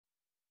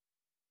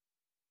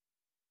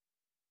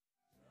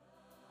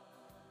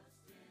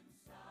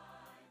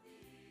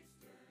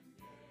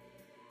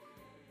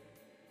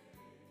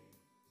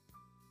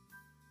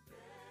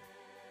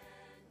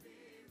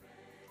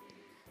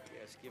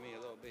Give me a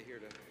little bit here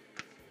to,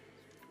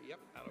 yep,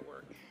 that'll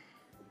work.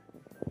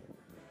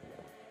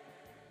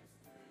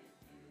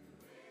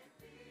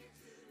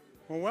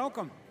 Well,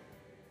 welcome.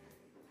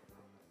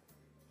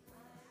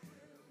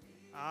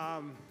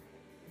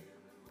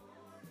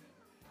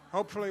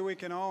 Hopefully we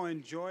can all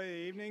enjoy the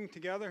evening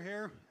together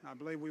here. I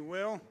believe we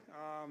will.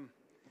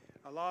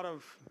 A lot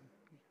of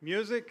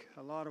music,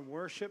 a lot of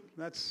worship.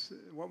 That's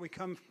what we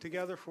come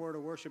together for, to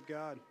worship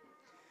God.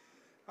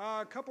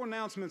 A couple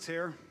announcements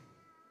here.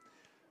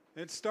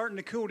 It's starting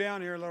to cool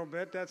down here a little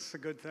bit. That's a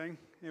good thing.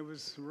 It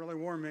was really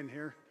warm in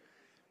here.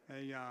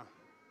 They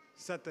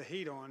set the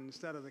heat on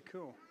instead of the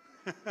cool.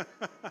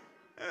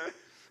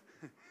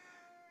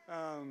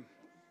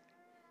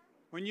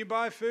 When you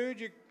buy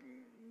food,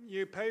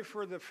 you pay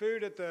for the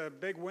food at the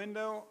big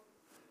window,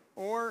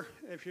 or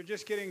if you're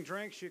just getting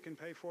drinks, you can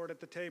pay for it at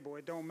the table.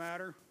 It don't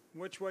matter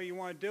which way you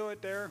want to do it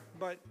there,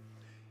 but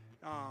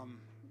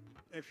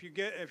if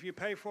you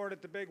pay for it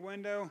at the big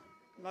window,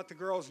 let the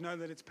girls know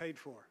that it's paid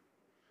for.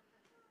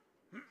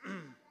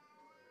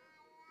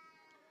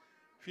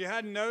 If you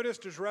hadn't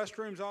noticed, there's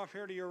restrooms off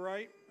here to your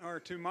right, or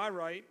to my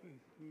right,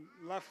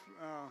 left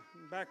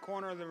back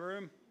corner of the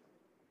room.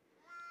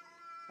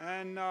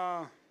 And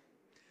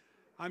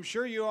I'm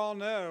sure you all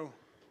know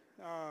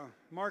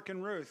Mark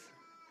and Ruth,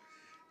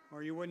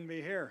 or you wouldn't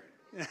be here.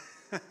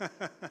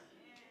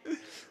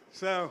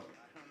 So,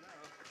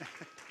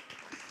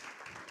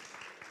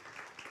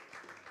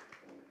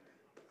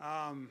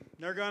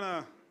 they're going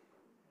to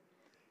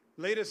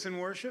lead us in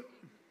worship.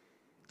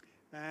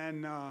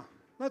 And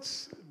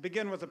let's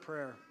begin with a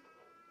prayer.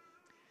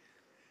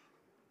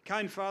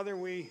 Kind Father,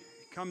 we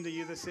come to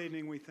you this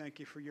evening. We thank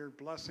you for your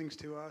blessings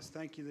to us.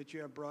 Thank you that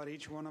you have brought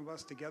each one of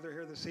us together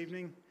here this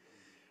evening.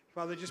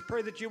 Father, just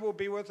pray that you will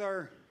be with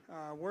our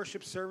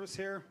worship service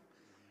here.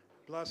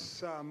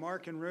 Bless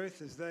Mark and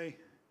Ruth as they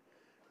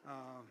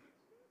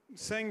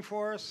sing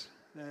for us.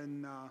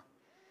 And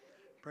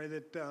pray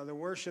that the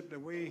worship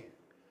that we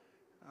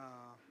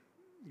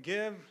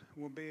give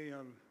will be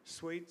a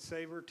sweet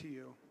savor to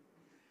you.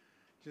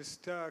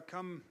 Just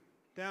come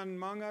down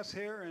among us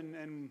here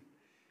and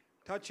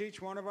touch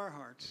each one of our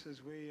hearts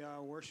as we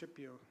worship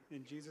you.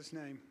 In Jesus'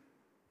 name,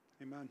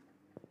 amen.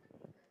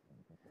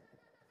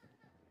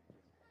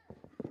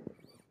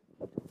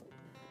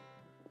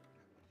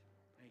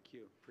 Thank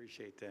you.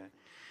 Appreciate that.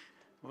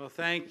 Well,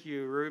 thank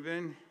you,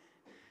 Reuben.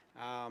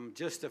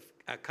 Just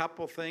a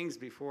couple things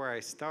before I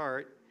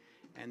start,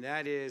 and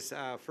that is,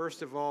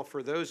 first of all,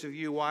 for those of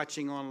you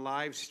watching on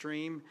live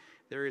stream,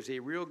 there is a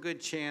real good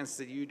chance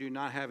that you do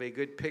not have a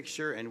good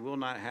picture and will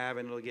not have,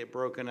 and it'll get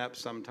broken up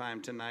sometime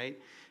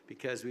tonight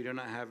because we do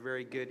not have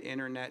very good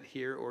internet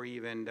here, or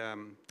even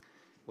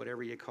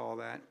whatever you call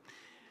that.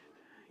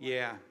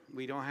 Yeah,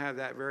 we don't have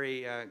that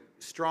very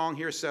strong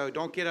here, so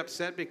don't get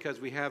upset because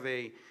we have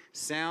a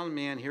sound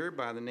man here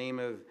by the name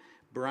of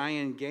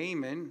Brian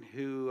Gaiman,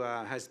 who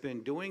has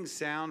been doing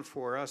sound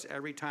for us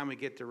every time we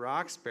get to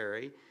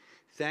Roxbury,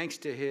 thanks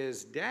to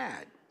his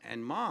dad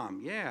and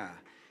mom. Yeah.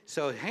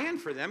 So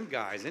hand for them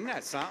guys, isn't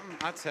that something?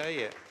 I'll tell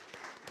you.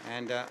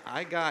 And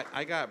I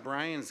got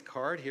Brian's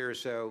card here,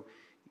 so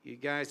you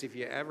guys, if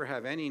you ever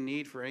have any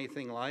need for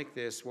anything like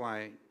this,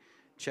 why,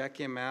 check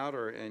him out,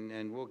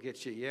 and we'll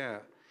get you. Yeah,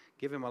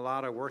 give him a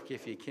lot of work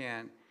if you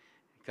can,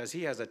 because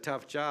he has a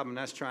tough job, and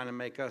that's trying to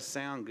make us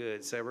sound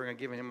good. So we're going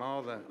to give him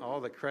all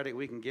the credit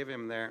we can give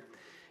him there.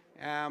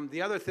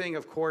 The other thing,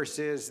 of course,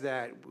 is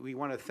that we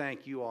want to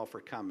thank you all for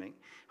coming.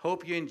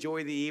 Hope you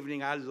enjoy the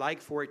evening. I'd like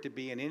for it to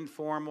be an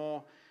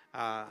informal,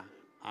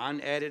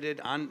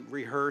 unedited,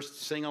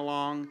 unrehearsed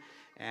sing-along,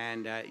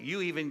 and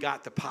you even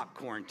got the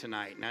popcorn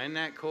tonight. Now, isn't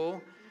that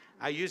cool?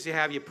 I usually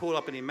have you pull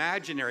up an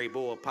imaginary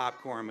bowl of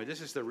popcorn, but this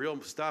is the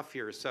real stuff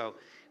here, so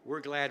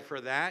we're glad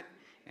for that,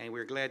 and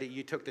we're glad that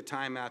you took the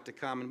time out to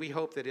come, and we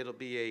hope that it'll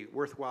be a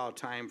worthwhile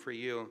time for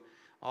you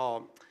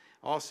all.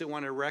 Also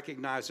want to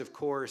recognize, of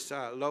course,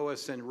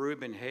 Lois and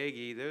Reuben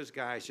Hagee. Those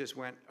guys just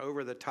went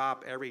over the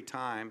top every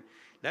time.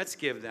 Let's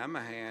give them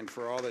a hand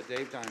for all that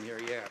they've done here.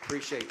 Yeah,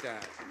 appreciate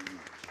that.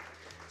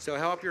 So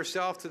help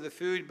yourself to the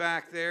food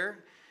back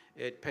there.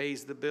 It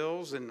pays the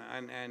bills and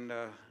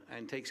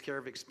takes care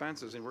of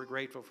expenses, and we're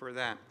grateful for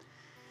that.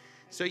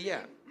 So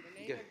yeah. The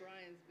name of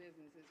Brian's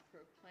business is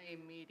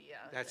Proclaim Media.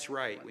 That's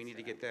right. We need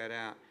to get that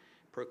out.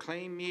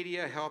 Proclaim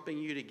Media, helping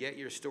you to get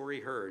your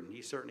story heard.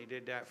 He certainly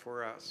did that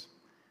for us.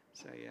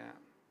 So yeah.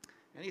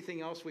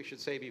 Anything else we should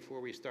say before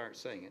we start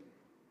singing?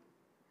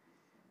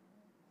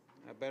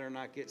 I better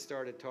not get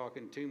started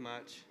talking too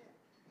much.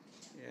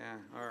 Yeah,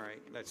 all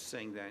right, let's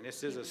sing then.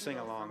 This is a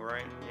sing-along,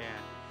 right? Yeah.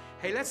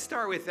 Hey, let's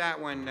start with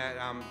that one.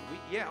 I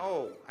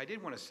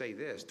did want to say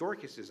this.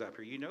 Dorcas is up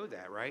here. You know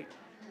that, right?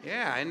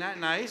 Yeah, isn't that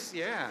nice?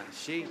 Yeah,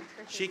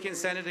 she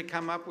consented to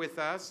come up with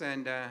us,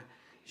 and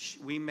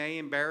we may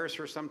embarrass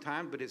her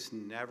sometimes, but it's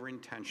never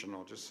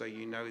intentional, just so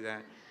you know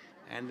that.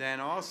 And then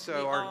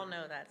also, all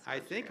know that's I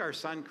think our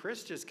son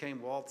Chris just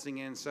came waltzing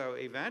in, so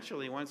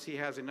eventually, once he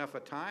has enough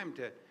of time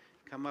to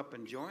come up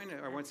and join,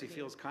 or once he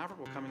feels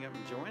comfortable coming up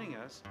and joining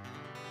us,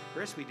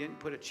 Chris, we didn't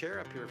put a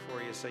chair up here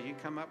for you, so you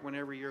come up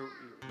whenever you're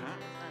huh?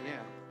 Yeah.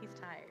 He's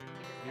tired.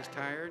 He's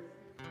tired?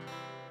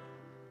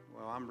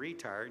 Well, I'm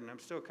retired, and I'm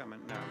still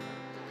coming. No.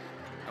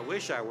 I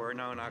wish I were.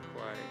 No, not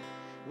quite.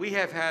 We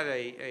have had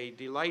a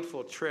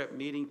delightful trip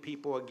meeting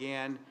people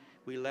again.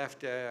 We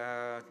left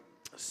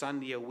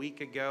Sunday a week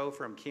ago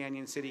from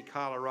Canon City,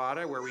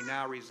 Colorado, where we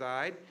now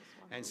reside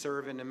and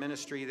serve in the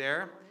ministry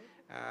there.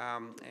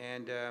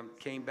 And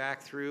came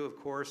back through. Of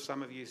course,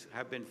 some of you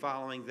have been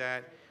following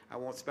that. I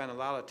won't spend a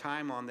lot of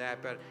time on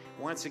that, but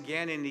once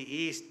again in the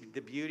East,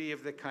 the beauty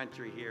of the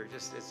country here,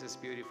 it's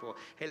just beautiful.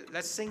 Hey,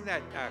 let's sing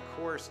that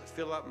chorus,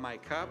 Fill Up My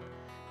Cup.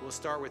 We'll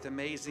start with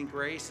Amazing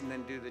Grace and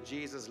then do the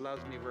Jesus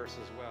Loves Me verse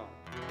as well.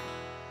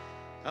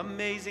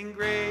 Amazing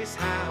grace,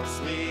 how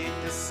sweet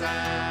the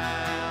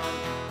sound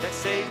that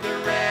saved a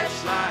wretch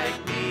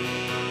like me.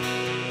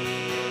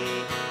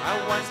 I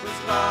once was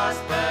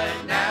lost,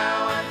 but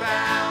now I'm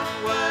found,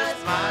 was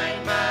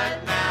blind,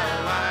 but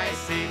now I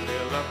see.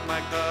 Fill up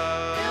my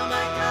cup. Fill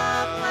my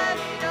cup, let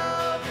it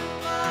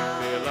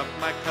overflow. Fill up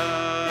my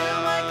cup.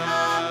 Fill my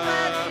cup,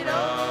 let it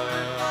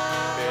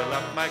overflow. Fill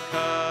up my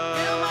cup.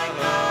 Fill my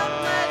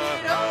cup, let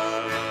it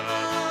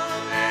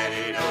overflow. Let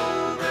it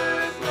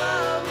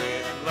overflow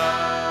with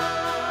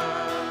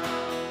love.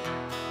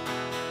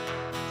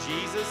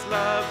 Jesus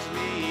loves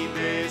me,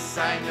 this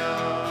I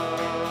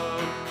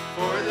know,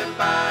 for the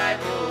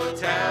Bible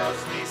tells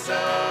me so.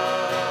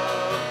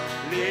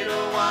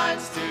 Little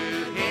ones to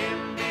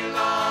him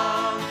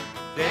belong.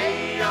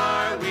 They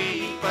are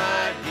weak,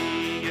 but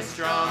he is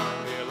strong.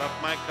 Fill up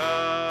my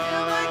cup.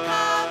 Fill my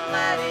cup,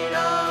 let it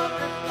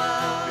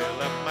overflow.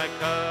 Fill up my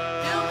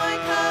cup. Fill my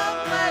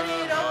cup, let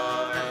it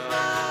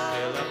overflow.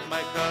 Fill up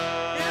my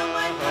cup. Fill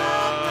my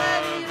cup,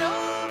 let it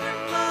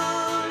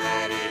overflow.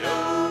 Let it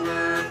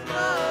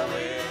overflow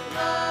with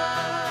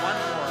love. One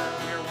more.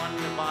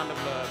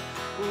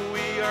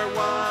 We are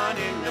one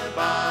in the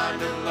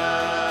bond of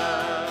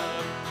love.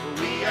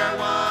 We are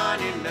one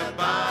in the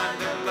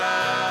bond of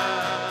love. We are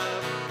one in the bond of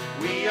love.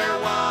 We are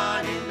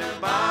one in the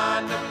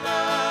bond of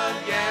love.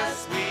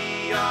 Yes,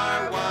 we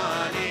are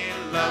one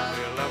in love.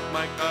 Fill up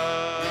my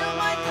cup. Fill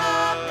my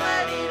cup,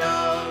 let it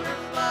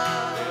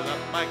overflow. Fill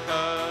up my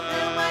cup.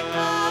 Fill my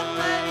cup,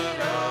 let it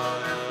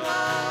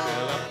overflow.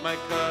 Fill up my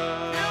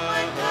cup. Fill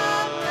my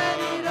cup, let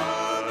it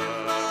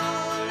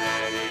overflow.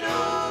 Let it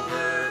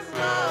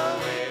overflow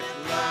with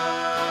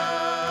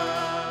love.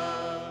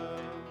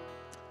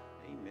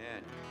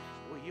 Amen.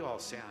 Well, you all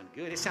sound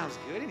good. It sounds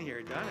good in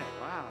here, doesn't it?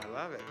 Wow, I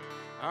love it.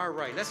 All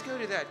right, let's go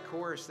to that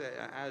chorus, that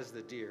As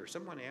the Deer.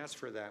 Someone asked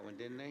for that one,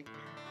 didn't they?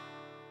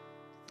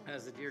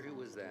 As the Deer, who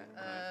was that?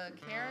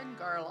 Karen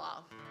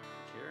Garloff.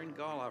 Karen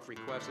Goloff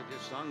requested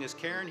this song. Is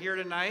Karen here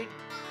tonight?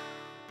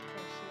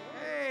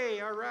 Hey,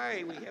 all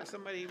right. We have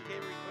somebody who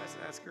gave a request.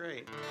 That's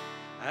great.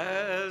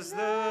 As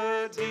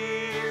the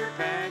deer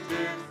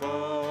panteth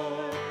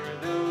for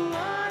the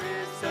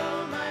water,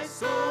 so my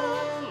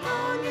soul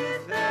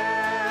longeth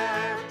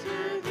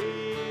after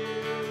thee.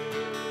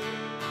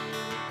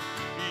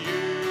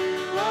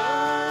 You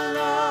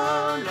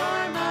alone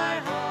are my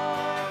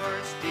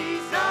heart's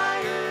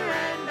desire,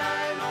 and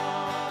I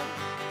long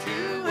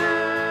to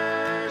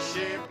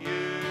worship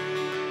you.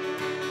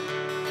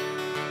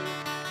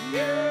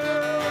 You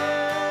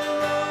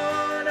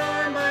alone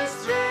are my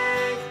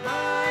strength,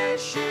 my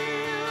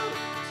shield.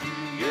 To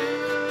you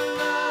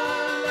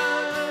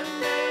alone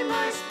may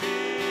my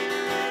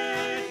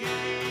spirit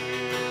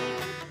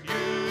yield.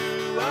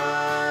 You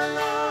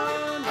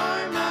alone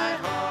are my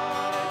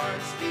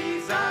heart's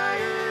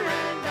desire,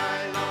 and I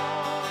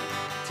long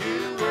to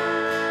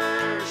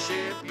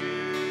worship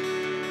you.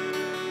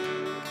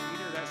 You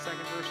know that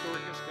second verse,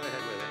 Dorcas? Go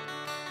ahead with it.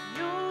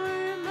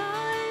 You're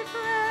my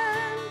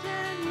friend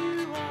and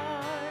you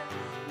are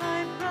my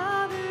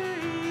brother,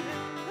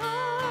 even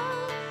though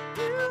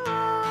you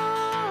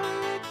are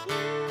a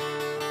king.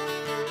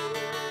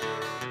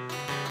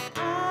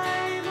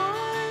 I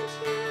want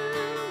you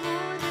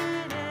more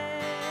than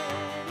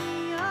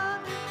any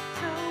other,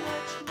 so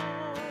much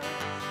more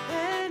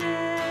than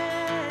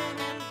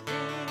anything.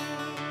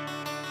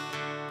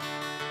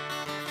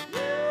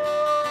 You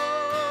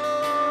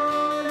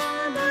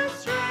are my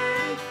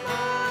strength,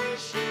 my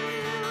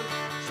shield.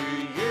 To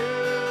you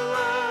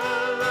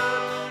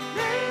alone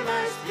may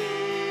my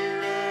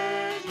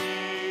spirit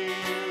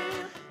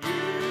yield.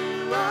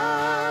 You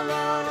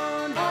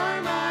alone are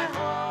my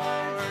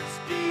heart's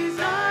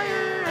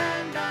desire,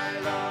 and I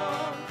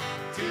long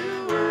to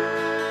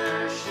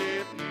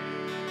worship you.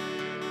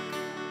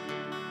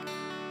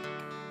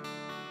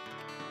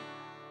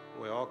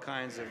 Well, all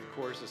kinds of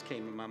choruses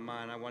came to my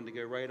mind. I wanted to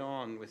go right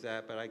on with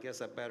that, but I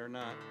guess I better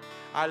not.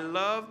 I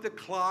love the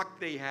clock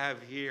they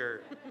have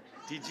here.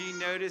 Did you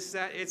notice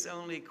that? It's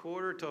only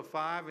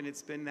 4:45, and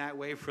it's been that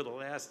way for the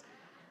last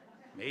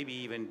maybe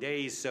even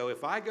days. So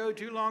if I go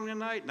too long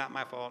tonight, not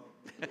my fault.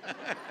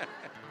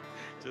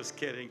 Just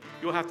kidding.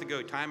 You'll have to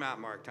go. Time out,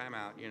 Mark. Time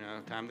out. You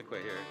know, time to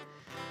quit here.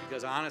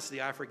 Because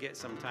honestly, I forget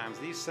sometimes.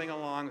 These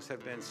sing-alongs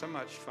have been so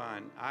much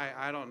fun.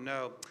 I don't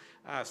know.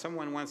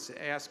 Someone once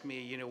asked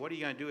me, you know, what are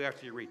you going to do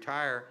after you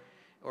retire?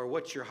 or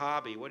what's your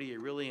hobby? What do you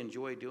really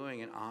enjoy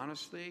doing? And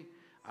honestly,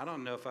 I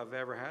don't know if I've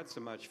ever had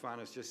so much fun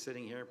as just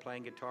sitting here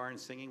playing guitar and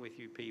singing with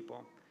you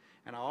people.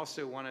 And I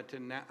also wanted to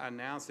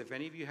announce, if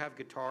any of you have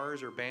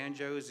guitars or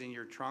banjos in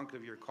your trunk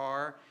of your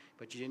car,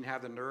 but you didn't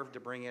have the nerve to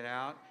bring it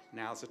out,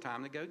 now's the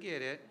time to go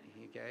get it.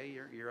 Okay,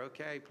 you're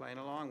okay playing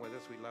along with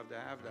us. We'd love to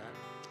have that.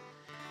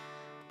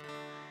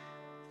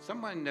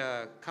 Someone,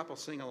 a couple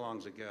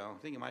sing-alongs ago, I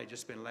think it might have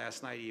just been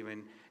last night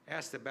even,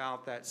 asked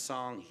about that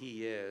song,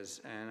 He Is.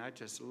 And I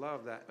just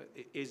love that.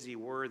 Is he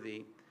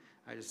worthy?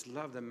 I just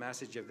love the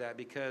message of that,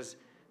 because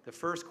the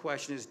first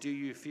question is, do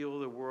you feel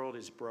the world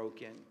is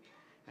broken?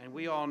 And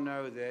we all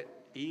know that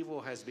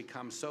evil has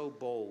become so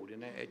bold,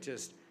 and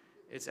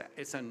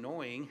it's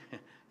annoying,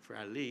 for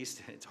at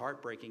least, it's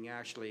heartbreaking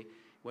actually,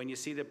 when you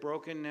see the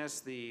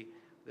brokenness, the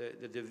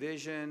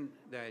division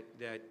that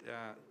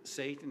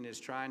Satan is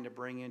trying to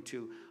bring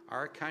into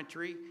our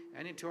country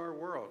and into our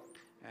world.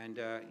 And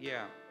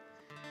yeah,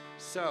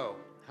 so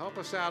help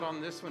us out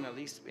on this one, at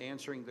least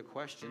answering the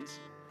questions,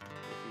 if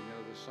you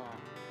know the song.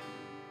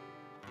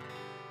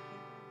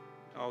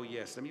 Oh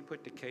yes, let me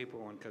put the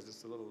capo on because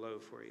it's a little low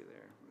for you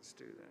there. Let's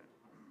do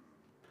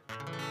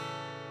that.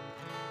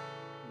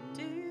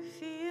 Do you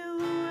feel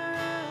the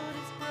world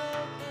is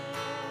broken?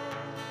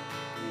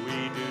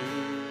 We do.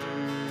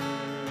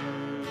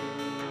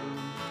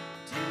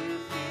 Do you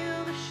feel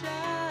the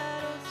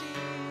shadows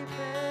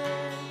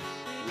deepen?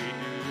 We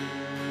do.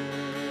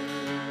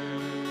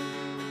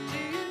 Do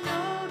you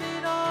know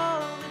that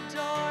all the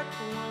dark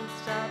won't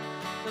stop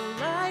the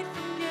light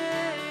from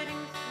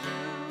getting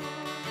through?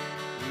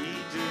 We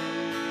do.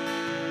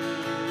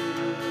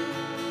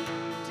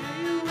 Do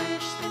you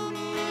wish that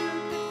you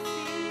could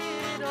see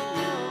it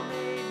all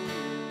made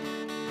new?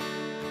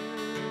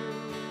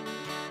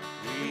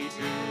 We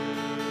do.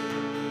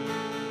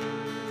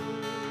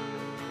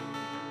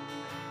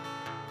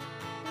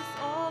 Is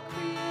all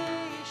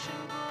creation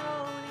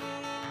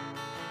groaning?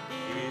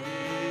 It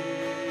is.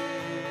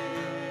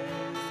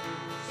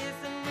 Is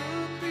a new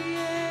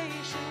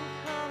creation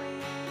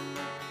coming?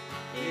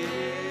 It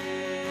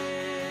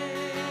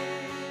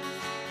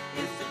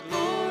is the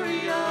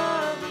glory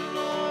of the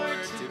Lord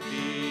to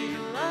be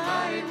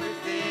light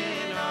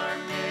within our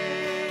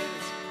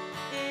midst.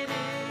 It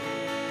is.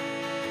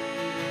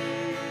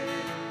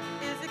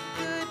 Is it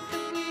good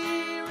that we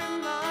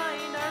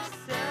remind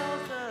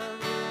ourselves of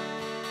this?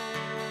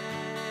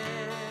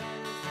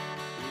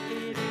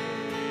 It is.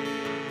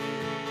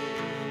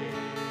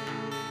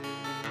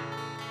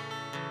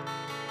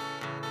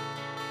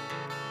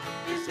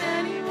 Is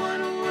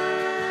anyone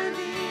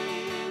worthy?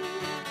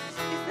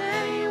 Is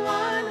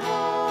anyone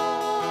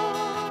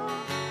whole?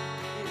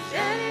 Is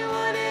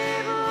anyone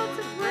able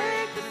to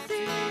break the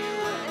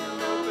seal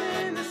and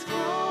open the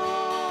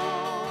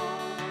scroll?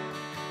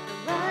 The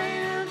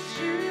Lion of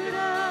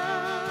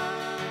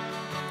Judah,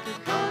 who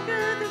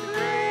conquered the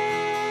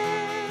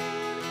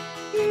grave.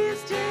 He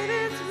is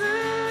David's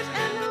root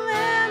and the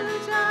Lamb who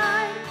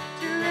died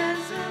to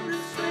ransom the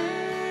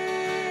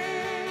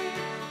slave.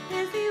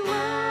 Is he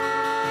worthy?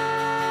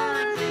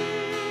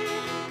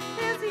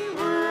 Is he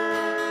worthy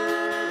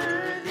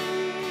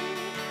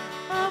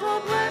of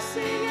all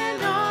blessing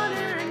and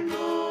honor and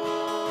glory?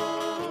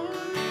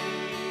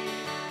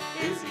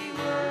 Is he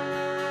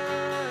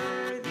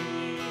worthy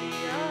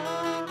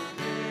of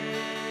this?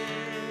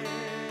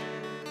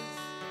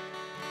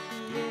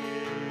 He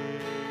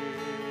is.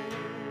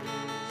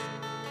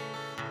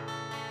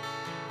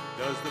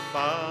 Does the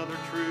Father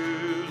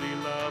truly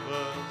love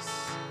us?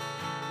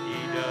 He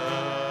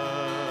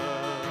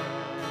does.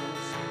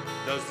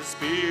 Does the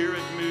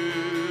Spirit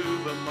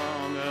move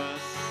among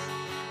us?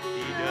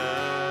 He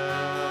does.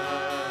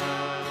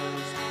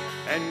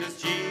 And does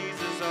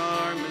Jesus,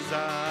 our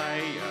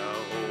Messiah,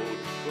 hold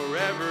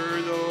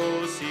forever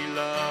those he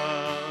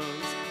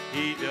loves?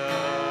 He does.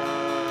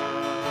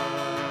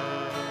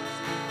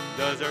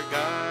 Does our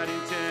God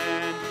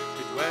intend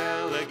to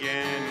dwell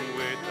again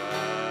with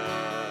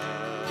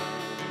us?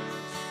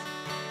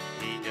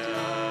 He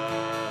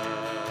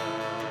does.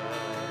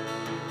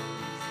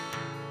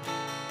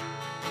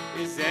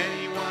 Is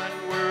anyone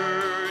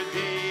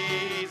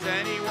worthy? Is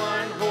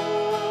anyone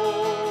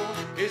whole?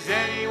 Is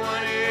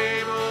anyone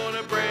able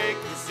to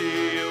break the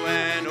seal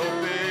and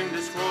open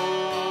the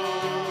scroll?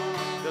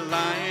 The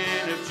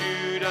Lion of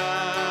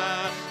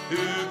Judah,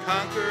 who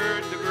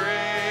conquered the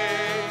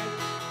grave.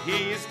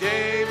 He is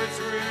David's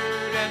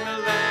root and the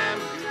Lamb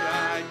who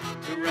died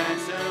to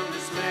ransom the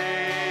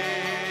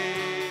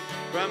slave.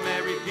 From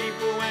every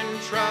people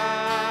and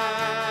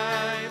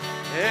tribe,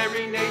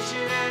 every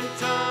nation and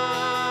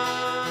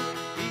tongue,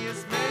 he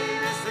has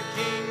made us a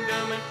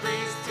kingdom and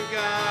priests to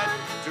God,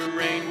 to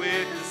reign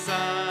with the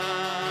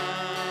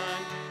Son.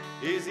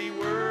 Is he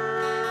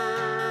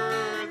worthy?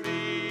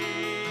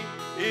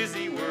 Is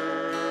he worthy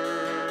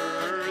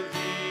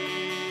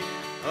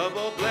of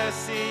all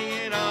blessing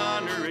and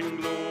honor and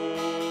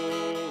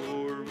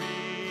glory?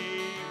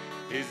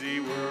 Is he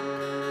worthy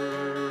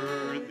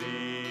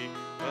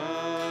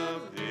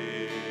of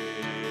this?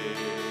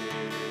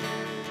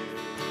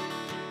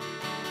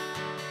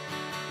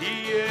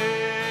 He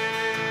is.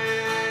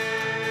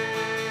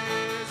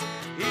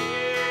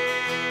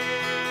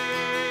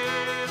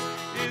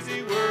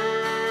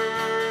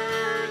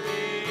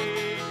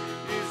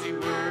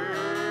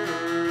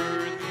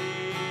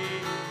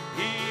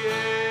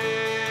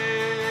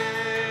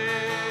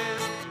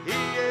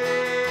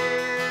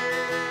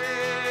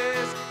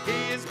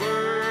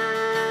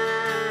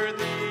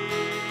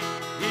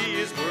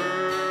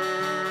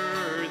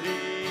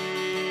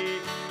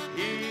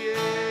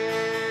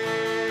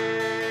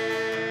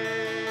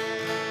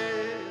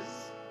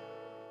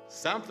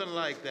 Something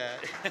like that.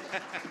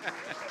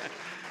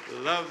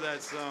 Love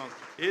that song.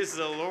 Is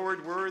the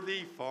Lord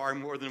worthy? Far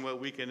more than what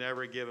we can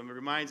ever give him. It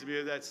reminds me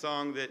of that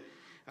song that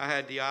I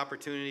had the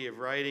opportunity of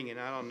writing, and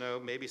I don't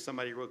know, maybe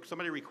somebody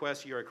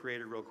request You're a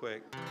Creator real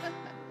quick.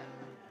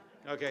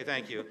 Okay,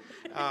 thank you.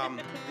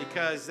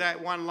 Because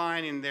that one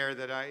line in there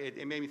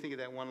it made me think of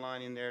that one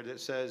line in there that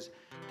says,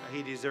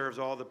 he deserves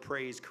all the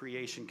praise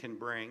creation can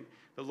bring.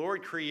 The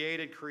Lord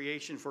created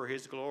creation for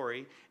his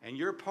glory, and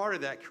you're part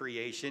of that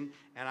creation,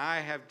 and I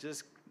have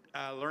just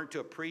learned to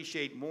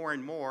appreciate more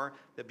and more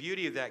the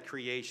beauty of that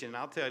creation. And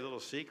I'll tell you a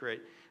little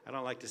secret. I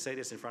don't like to say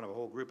this in front of a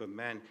whole group of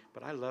men,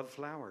 but I love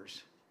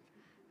flowers.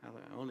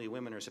 Only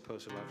women are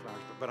supposed to love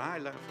flowers, but I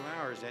love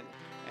flowers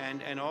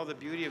and all the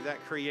beauty of that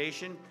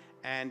creation.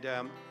 And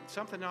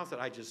something else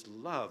that I just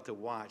love to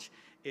watch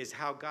is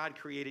how God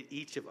created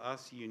each of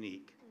us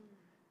unique.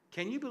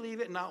 Can you believe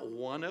it? Not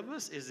one of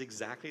us is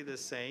exactly the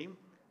same.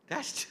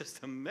 That's just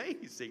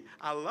amazing.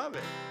 I love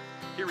it.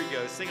 Here we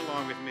go. Sing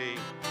along with me.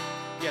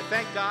 Yeah,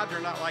 thank God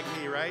they're not like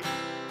me, right?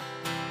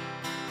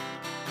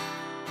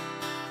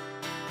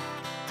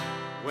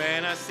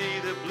 When I see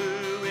the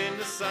blue in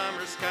the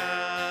summer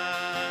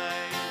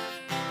sky,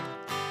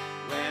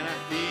 when I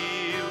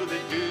feel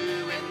the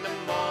dew in the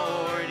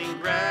morning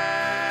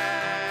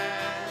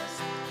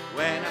grass,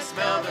 when I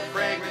smell the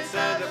fragrance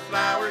of the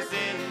flowers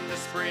in the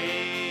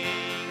spring,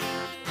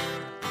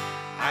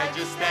 I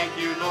just thank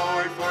you,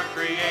 Lord, for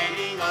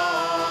creating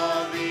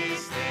all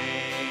these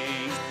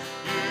things.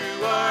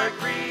 You are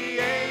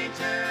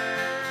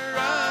creator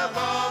of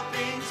all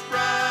things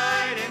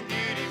bright and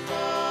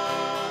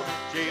beautiful,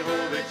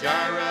 Jehovah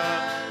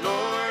Jireh,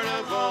 Lord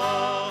of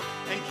all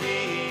and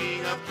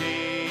King of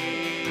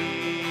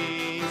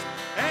kings.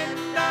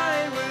 And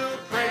I will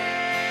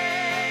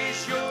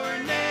praise your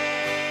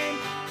name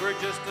for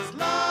just as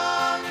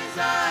long as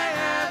I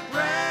have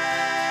breath.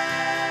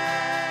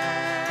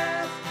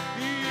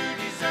 You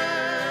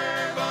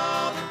deserve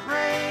all the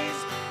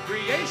praise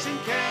creation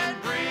can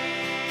bring.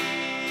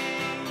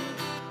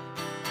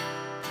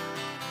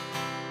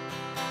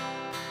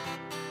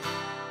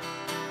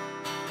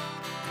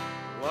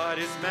 What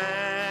is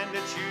man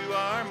that you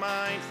are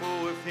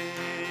mindful of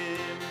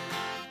him?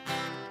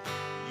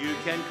 You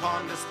can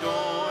calm the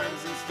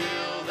storms and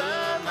still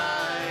the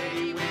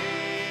mighty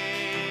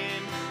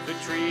wind. The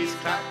trees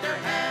clap their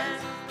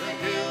hands, the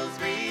hills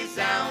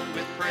resound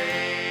with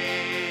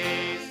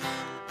praise.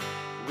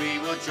 We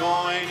will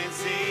join in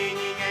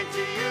singing, and to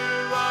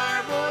you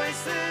our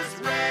voices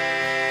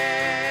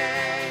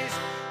raise.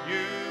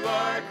 You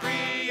are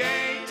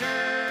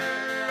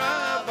creator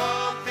of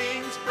all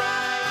things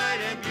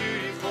bright and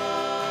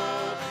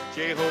beautiful,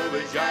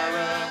 Jehovah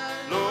Jireh,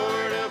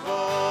 Lord of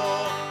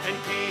all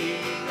and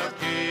King of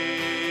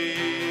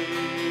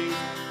kings.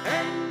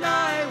 And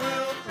I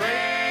will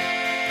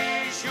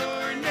praise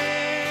your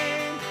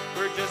name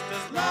for just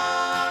as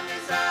long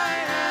as I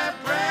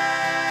have breath.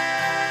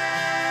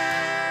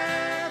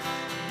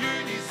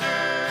 You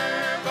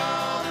deserve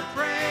all the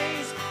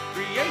praise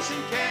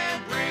creation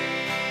can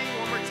bring.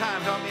 One more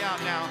time, help me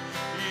out now.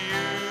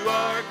 You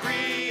are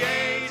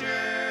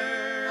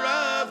creator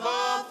of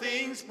all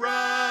things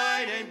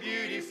bright and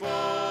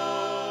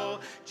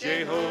beautiful,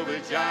 Jehovah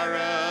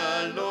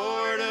Jireh,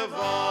 Lord of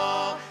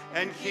all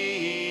and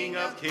King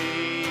of kings.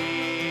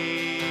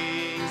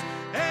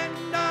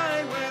 And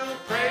I will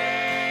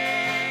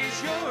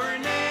praise your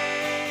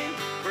name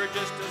for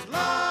just as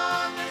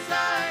long as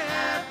I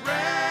have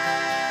breath.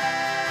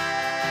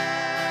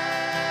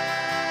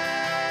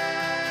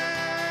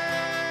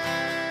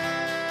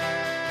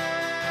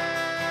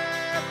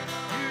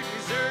 You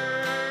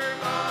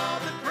deserve all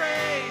the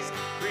praise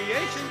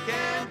creation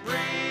can bring.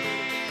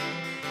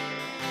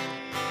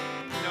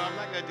 No, I'm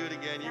not going to do it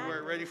again. You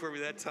weren't ready for me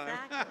that time.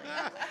 Exactly.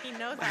 He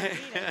knows I need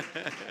it.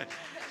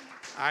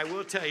 I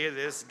will tell you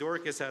this,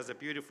 Dorcas has a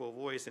beautiful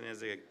voice and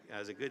has a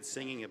good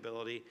singing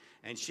ability,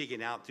 and she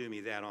can outdo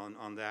me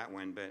on that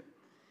one, but it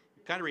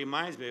kind of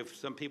reminds me of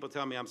some people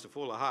tell me I'm so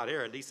full of hot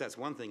air. At least that's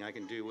one thing I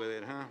can do with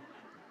it, huh?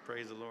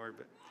 Praise the Lord.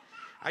 But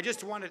I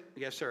just wanted,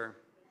 yes, sir.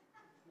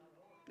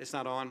 It's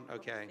not on?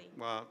 Okay.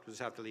 Well, we'll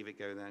just have to leave it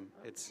go then.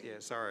 It's, yeah,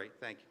 sorry.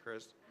 Thank you,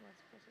 Chris.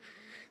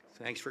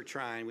 Thanks for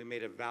trying. We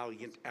made a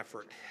valiant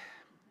effort.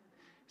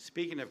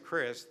 Speaking of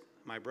Chris,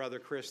 my brother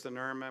Chris and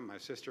Irma, my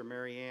sister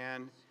Mary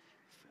Ann,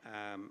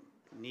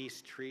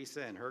 niece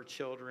Teresa and her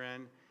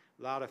children,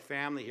 a lot of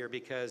family here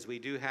because we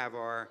do have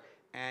our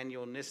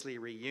annual Nissley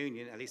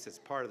reunion, at least that's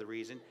part of the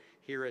reason,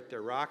 here at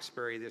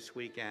Roxbury this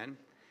weekend.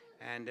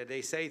 And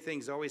they say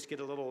things always get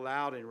a little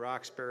loud in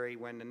Roxbury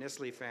when the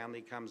Nissley family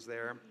comes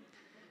there.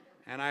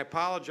 And I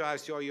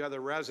apologize to all you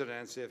other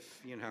residents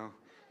if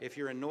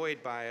you're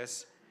annoyed by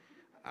us.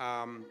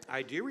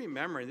 I do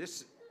remember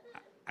this,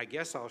 I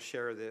guess I'll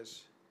share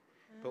this,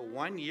 but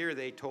one year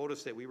they told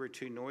us that we were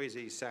too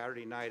noisy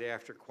Saturday night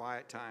after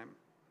quiet time,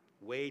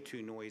 way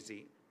too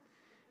noisy.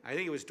 I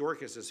think it was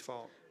Dorcas's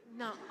fault.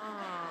 No.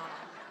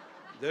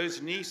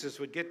 those nieces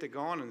would get to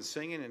going and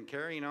singing and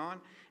carrying on,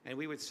 and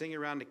we would sing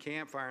around the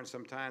campfire, and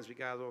sometimes we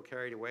got a little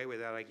carried away with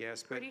that, I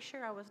guess. But Pretty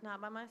sure I was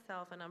not by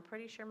myself, and I'm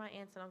pretty sure my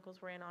aunts and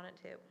uncles were in on it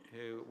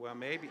too. well,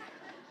 maybe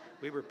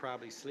we were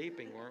probably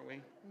sleeping, weren't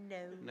we?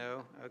 No.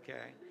 No?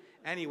 Okay.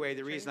 Anyway,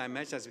 the reason I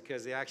mention that is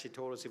because they actually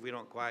told us if we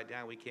don't quiet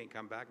down, we can't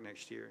come back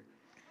next year.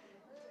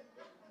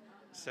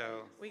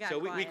 So We got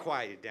we quiet.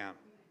 quieted down,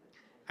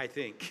 I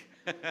think.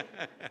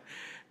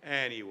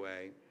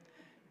 Anyway,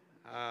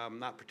 I'm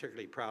not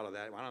particularly proud of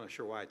that. I'm not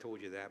sure why I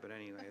told you that, but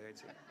anyway,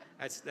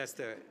 that's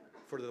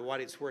for the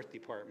what it's worth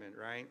department,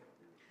 right?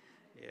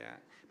 Yeah.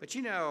 But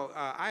you know,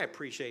 I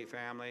appreciate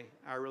family.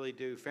 I really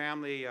do.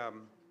 Family,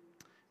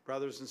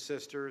 brothers and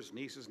sisters,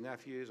 nieces,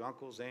 nephews,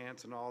 uncles,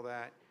 aunts, and all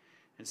that.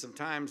 And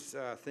sometimes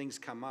things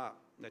come up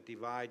that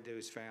divide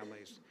those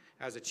families.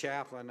 As a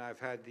chaplain, I've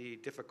had the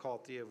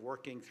difficulty of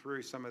working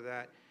through some of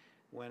that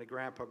when a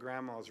grandpa,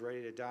 grandma is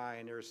ready to die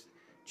and there's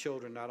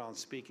children not on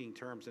speaking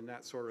terms and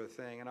that sort of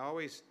thing. And it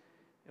always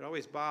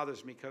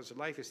bothers me because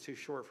life is too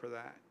short for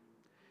that.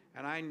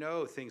 And I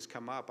know things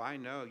come up. I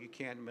know you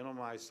can't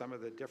minimize some of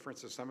the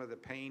differences, some of the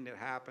pain that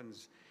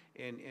happens.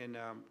 And it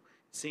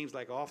seems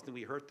like often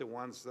we hurt the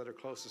ones that are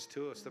closest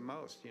to us the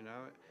most, you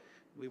know.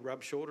 We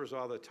rub shoulders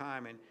all the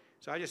time. And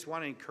so I just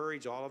want to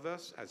encourage all of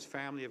us as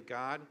family of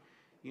God.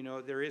 You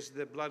know, there is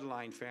the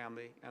bloodline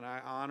family, and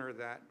I honor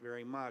that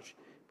very much.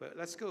 But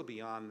let's go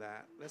beyond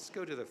that. Let's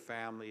go to the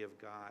family of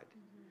God.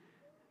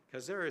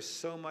 Because there is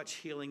so much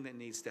healing that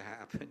needs to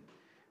happen.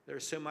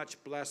 There's so much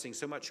blessing,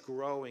 so much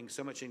growing,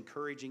 so much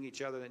encouraging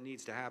each other that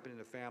needs to happen in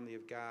the family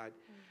of God.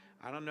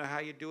 I don't know how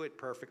you do it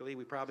perfectly.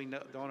 We probably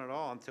don't at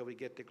all until we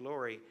get to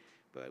glory.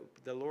 But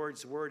the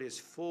Lord's word is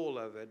full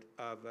of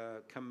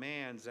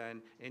commands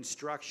and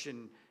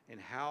instruction in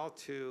how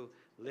to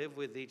live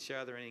with each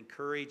other and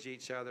encourage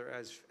each other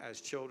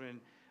as children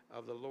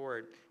of the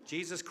Lord.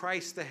 Jesus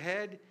Christ the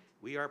head,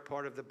 we are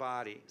part of the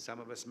body. Some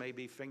of us may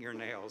be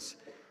fingernails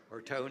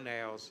or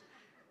toenails,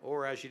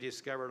 or as you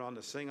discovered on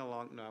the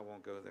sing-along. No, I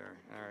won't go there.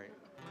 All right.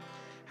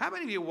 How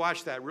many of you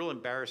watched that real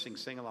embarrassing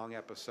sing-along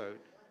episode?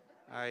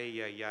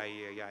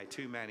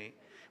 Too many.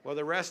 Well,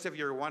 the rest of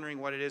you are wondering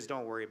what it is.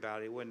 Don't worry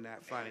about it. It wasn't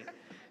that funny.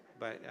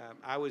 But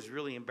I was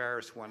really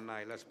embarrassed one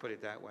night. Let's put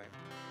it that way.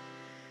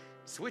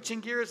 Switching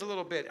gears a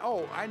little bit.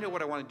 Oh, I know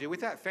what I want to do. With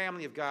that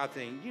family of God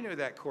thing, you know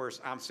that course,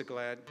 I'm so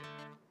glad.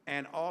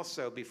 And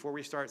also, before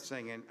we start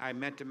singing, I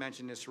meant to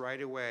mention this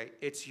right away.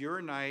 It's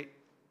your night.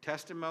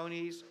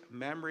 Testimonies,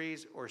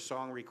 memories, or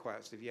song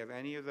requests. If you have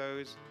any of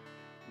those,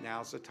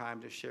 now's the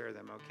time to share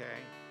them, okay?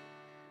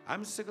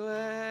 I'm so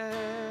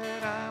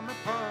glad I'm a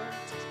part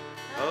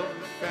of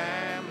the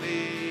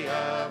family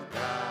of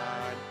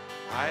God.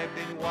 I've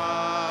been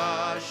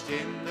washed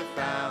in the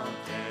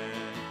fountain,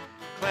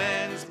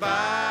 cleansed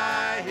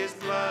by his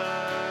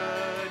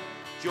blood.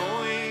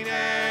 Join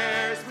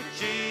heirs with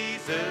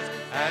Jesus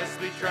as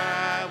we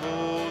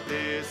travel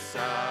this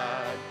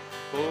side.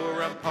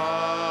 For I'm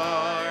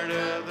part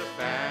of the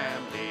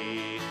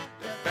family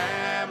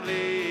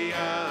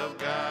of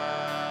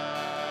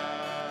God.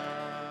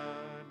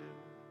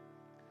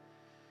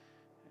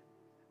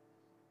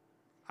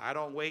 I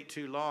don't wait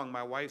too long.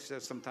 My wife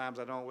says sometimes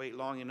I don't wait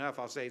long enough.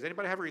 I'll say, does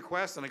anybody have a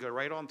request? And I go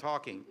right on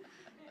talking.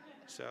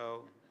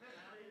 So,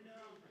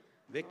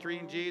 victory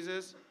in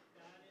Jesus,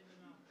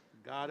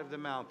 God of the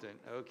mountain.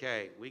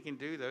 Okay, we can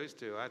do those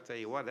two. I tell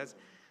you what, that's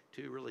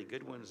two really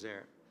good ones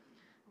there.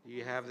 Do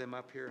you have them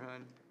up here,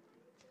 hon?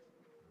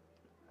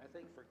 I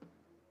think for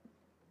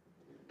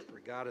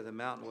God of the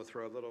mountain, we'll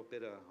throw a little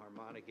bit of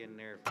harmonic in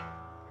there.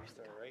 Is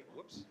that all right?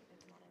 Whoops.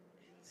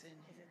 It's in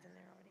there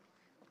already.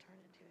 We'll turn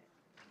it to it.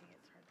 I can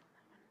get started on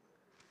that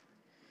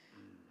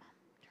one.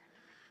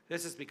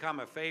 This has become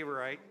a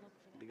favorite,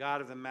 the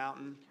God of the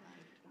mountain,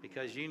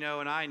 because you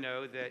know and I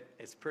know that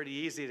it's pretty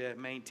easy to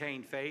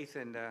maintain faith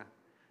and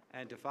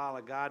to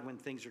follow God when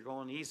things are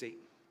going easy.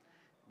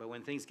 But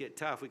when things get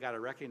tough, we got to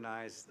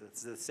recognize that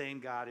the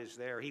same God is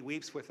there. He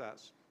weeps with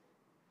us.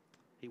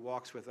 He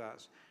walks with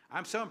us.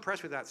 I'm so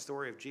impressed with that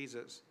story of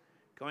Jesus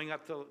going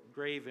up the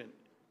grave and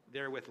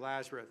there with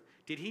Lazarus.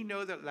 Did he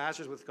know that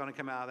Lazarus was going to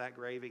come out of that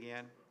grave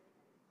again?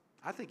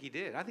 I think he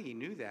did. I think he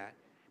knew that.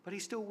 But he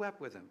still wept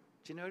with him.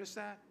 Did you notice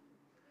that?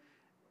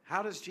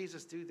 How does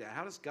Jesus do that?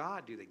 How does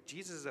God do that?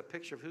 Jesus is a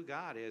picture of who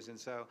God is. And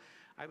so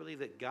I believe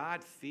that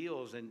God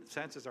feels and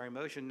senses our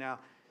emotion. Now,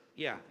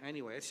 yeah,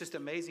 anyway, it's just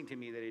amazing to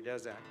me that he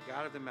does that.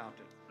 God of the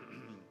mountain.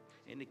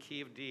 In the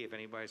key of D, if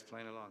anybody's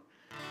playing along.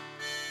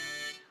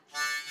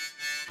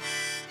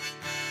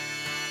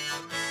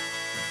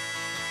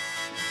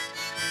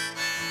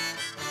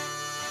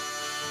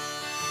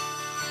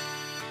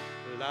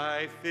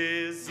 Life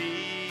is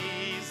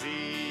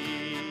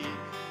easy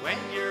when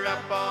you're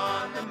up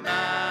on the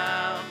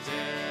mountain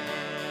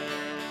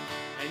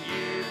and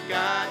you've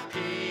got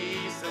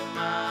peace of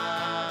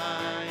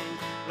mind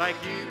like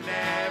you've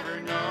never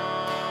known.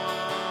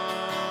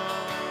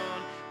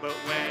 But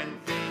when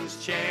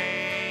things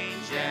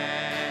change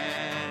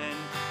and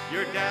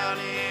you're down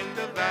in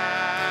the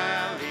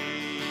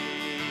valley,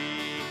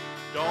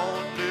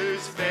 don't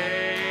lose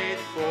faith,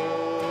 for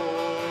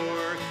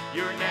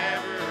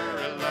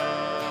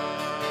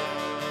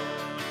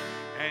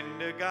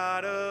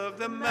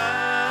the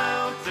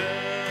mountain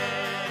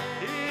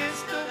is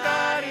still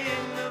God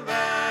in the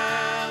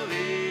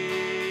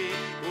valley.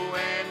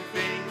 When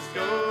things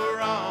go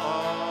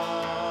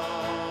wrong,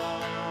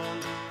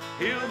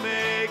 He'll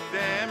make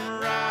them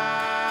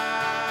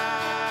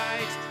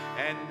right.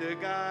 And the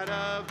God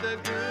of the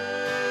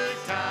good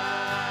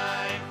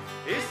time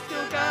is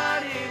still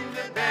God in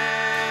the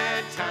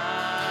bad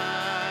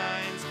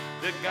times.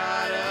 The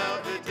God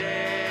of the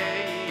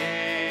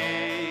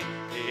day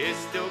is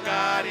still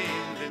God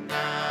in the night.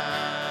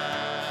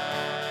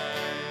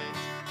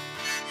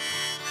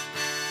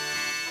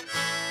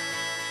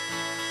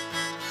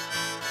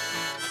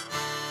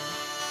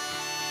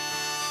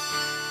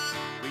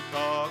 We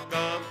talk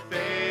of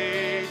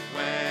faith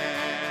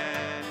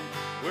when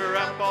we're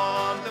up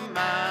on the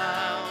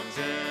mountains,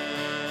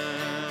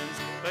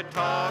 but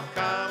talk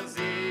comes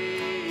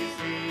easy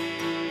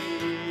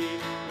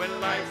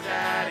when life's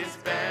at its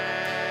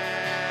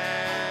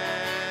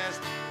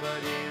best.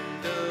 But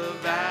in the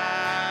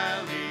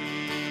valley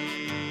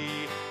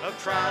of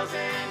trials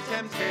and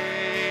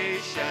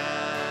temptations,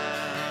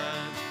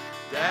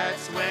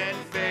 that's when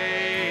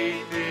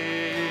faith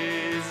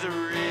is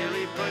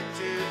really put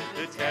to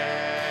the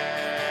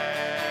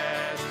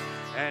test.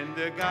 And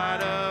the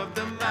God of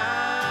the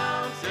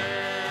mountain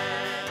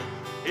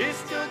is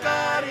still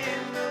God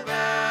in the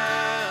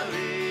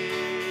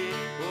valley.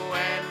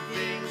 When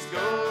things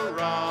go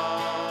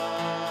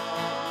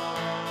wrong,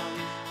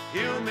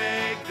 He'll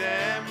make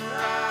them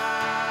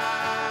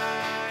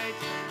right.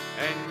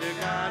 And the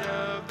God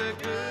of the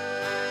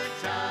good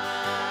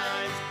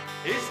times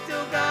is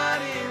still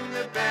God in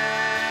the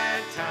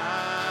bad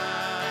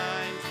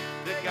times.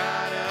 The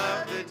God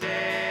of the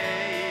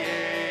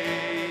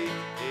day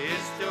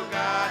is still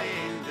God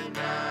in the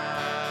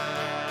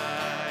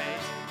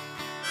night.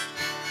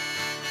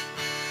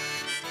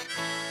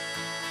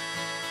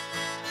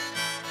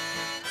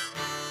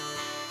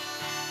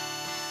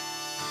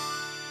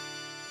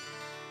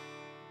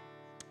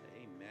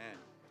 Amen.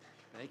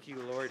 Thank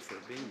you, Lord, for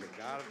being the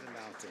God of the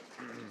mountain.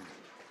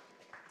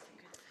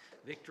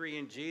 Victory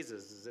in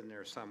Jesus is in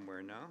there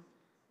somewhere, no?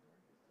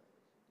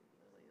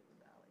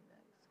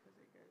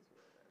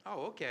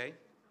 Oh, okay.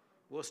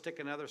 We'll stick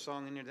another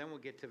song in there, then we'll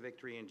get to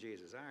Victory in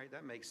Jesus. All right,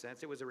 that makes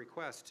sense. It was a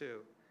request,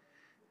 too.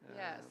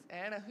 Yes,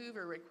 Anna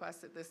Hoover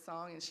requested this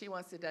song, and she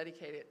wants to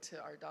dedicate it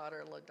to our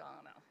daughter,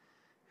 LaDonna.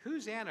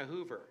 Who's Anna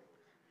Hoover?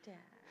 Dad.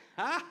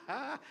 Ha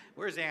ha!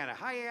 Where's Anna?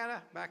 Hi,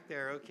 Anna. Back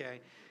there,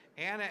 okay.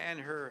 Anna and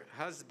her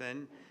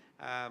husband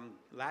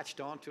latched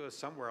onto us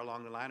somewhere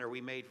along the line, or we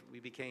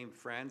became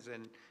friends,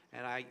 and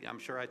I'm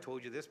sure I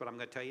told you this, but I'm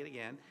going to tell you it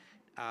again.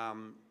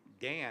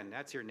 Dan,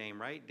 that's your name,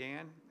 right?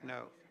 Dan?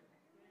 No.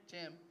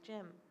 Jim.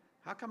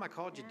 How come I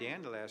called you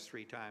Dan the last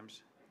 3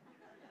 times?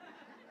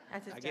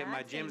 That's his I get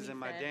my dad's name, Jims he and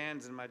my said.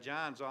 Dans and my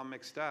Johns all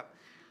mixed up.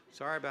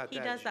 Sorry about He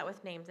that. does that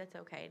with names. It's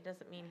okay. It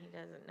doesn't mean he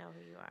doesn't know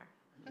who you are.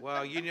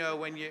 Well, you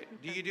know,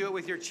 do you do it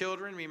with your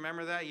children?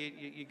 Remember that?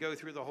 You go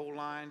through the whole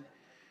line?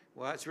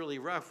 Well, that's really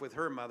rough with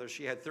her mother.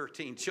 She had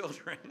 13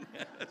 children.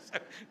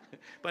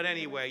 But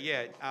anyway,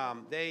 yeah,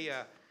 they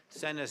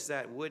sent us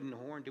that wooden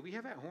horn. Do we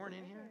have that horn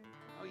in here?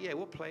 Oh, yeah,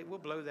 we'll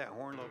blow that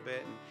horn a little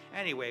bit. And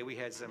anyway, we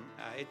had some,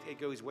 it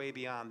goes way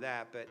beyond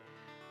that, but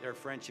their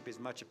friendship is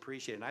much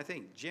appreciated. And I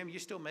think, Jim, you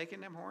still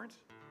making them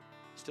horns?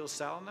 Still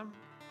selling them?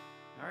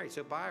 All right,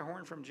 so buy a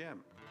horn from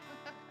Jim.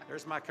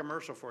 There's my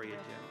commercial for you,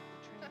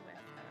 Jim.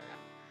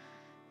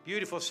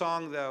 Beautiful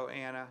song, though,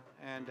 Anna.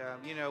 And,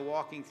 you know,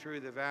 walking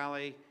through the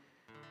valley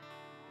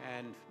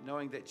and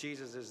knowing that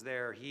Jesus is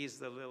there. He's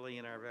the lily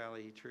in our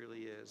valley. He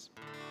truly is.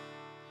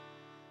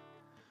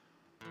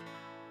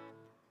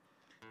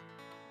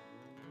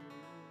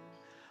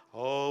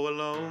 All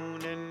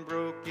alone and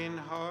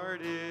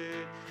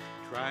broken-hearted,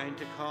 trying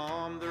to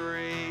calm the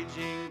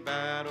raging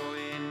battle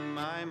in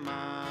my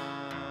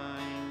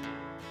mind.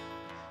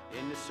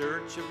 In the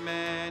search of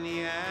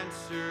many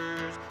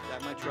answers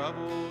that my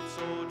troubled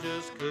soul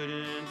just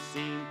couldn't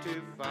seem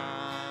to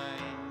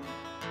find.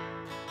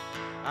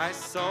 I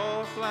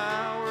saw a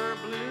flower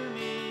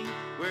blooming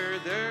where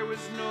there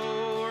was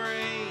no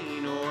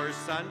rain or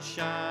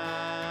sunshine.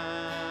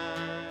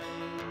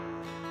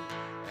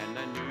 And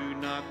I knew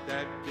not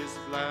that this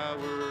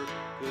flower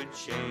could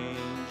change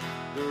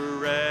the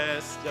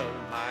rest of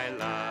my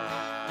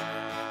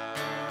life.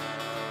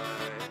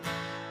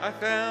 I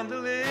found the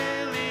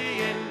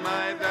lily in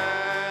my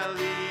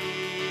valley.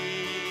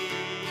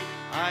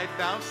 I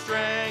found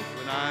strength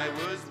when I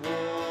was worn.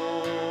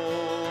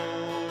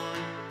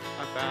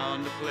 I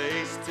found a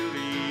place to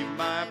leave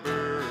my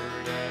burdens.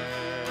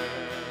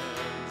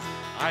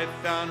 I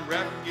found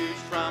refuge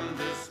from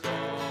the storm.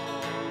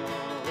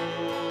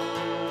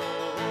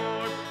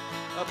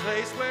 A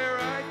place where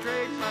I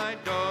trade my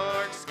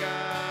dark skies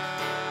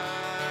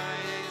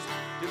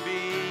to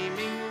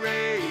beaming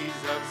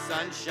rays of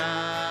sunshine.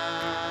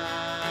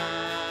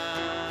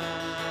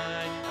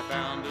 I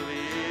found a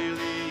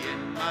lily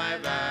in my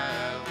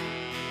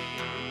valley,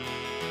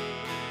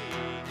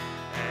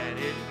 and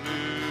it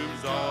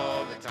blooms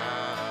all the time.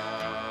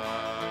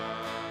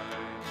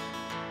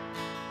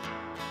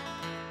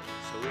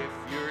 So if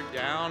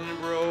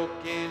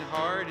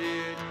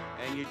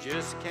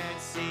just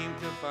can't seem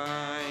to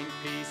find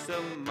peace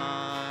of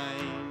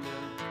mind.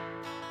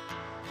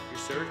 You're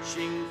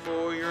searching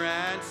for your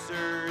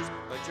answers,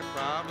 but your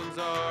problems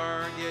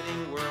are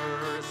getting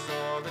worse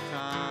all the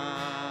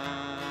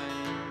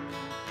time.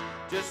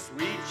 Just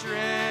reach your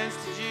hands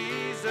to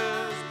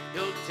Jesus.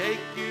 He'll take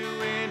you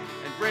in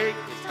and break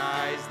the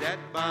ties that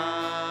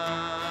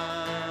bind.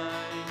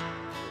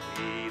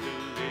 Be the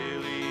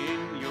lily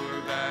in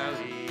your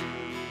valley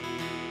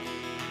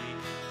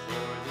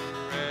for the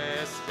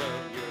rest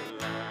of your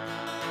life.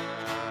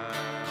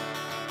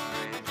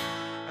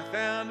 I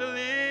found a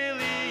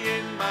lily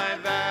in my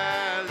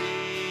valley.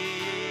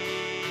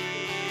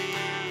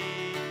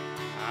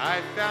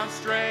 I found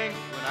strength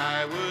when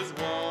I was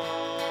worn.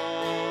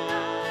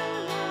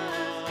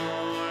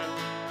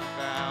 I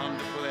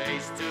found a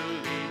place to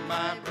leave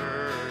my burden.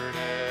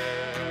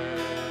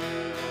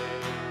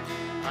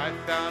 I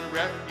found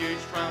refuge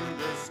from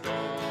the storm.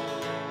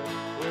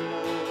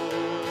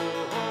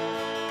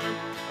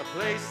 A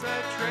place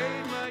I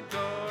trade my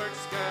dark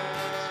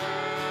skies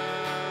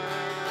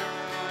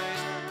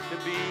to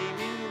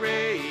beaming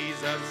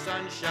rays of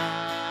sunshine.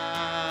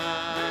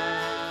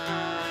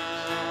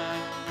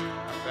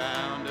 I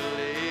found a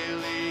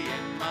lily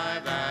in my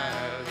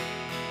valley,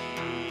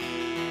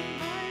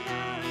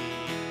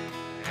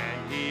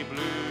 and he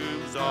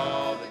blooms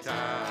all the time.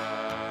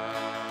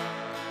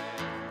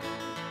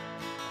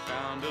 I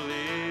found a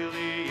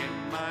lily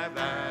in my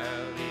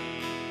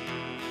valley,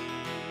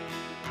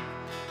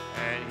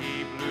 and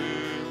he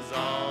blooms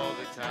all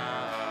the time.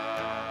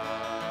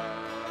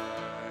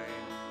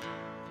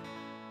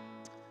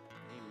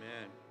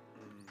 Amen.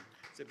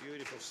 It's a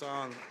beautiful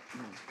song.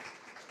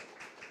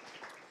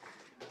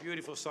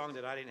 Beautiful song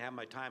that I didn't have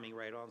my timing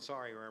right on.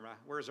 Sorry, Irma.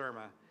 Where's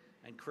Irma?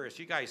 And Chris,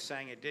 you guys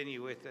sang it, didn't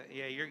you? With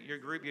yeah, your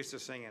group used to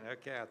sing it.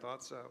 Okay, I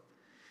thought so.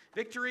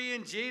 Victory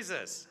in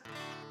Jesus.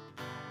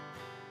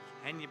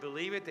 Can you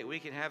believe it that we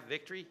can have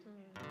victory?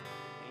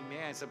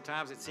 Amen.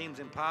 Sometimes it seems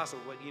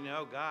impossible, but you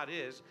know God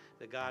is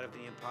the God of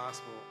the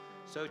impossible.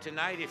 So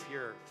tonight, if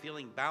you're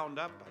feeling bound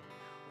up or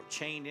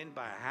chained in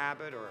by a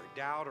habit or a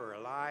doubt or a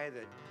lie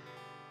that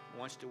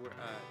wants to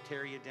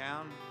tear you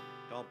down,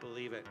 don't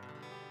believe it.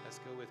 Let's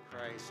go with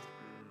Christ.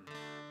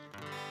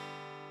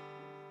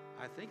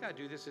 I think I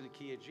do this in the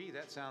key of G.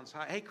 That sounds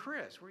high. Hey,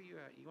 Chris, where are you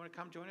at? You want to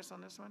come join us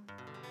on this one?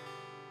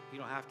 You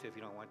don't have to if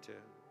you don't want to.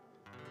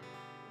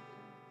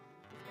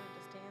 He's going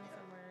to stand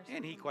somewhere.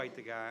 And he quite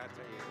the guy, I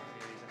tell you.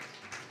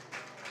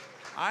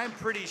 I'm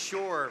pretty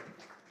sure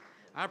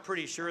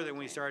that when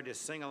we started to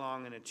sing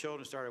along and the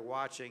children started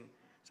watching,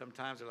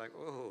 sometimes they're like,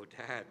 oh,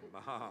 Dad,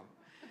 Mom.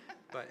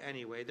 But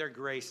anyway, they're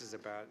gracious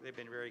about it. They've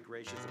been very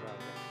gracious about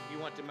that. You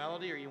want the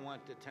melody or you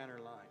want the tenor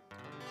line?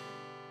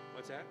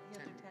 What's that?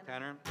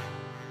 Tenor.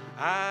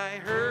 I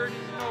heard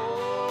an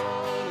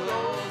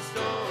old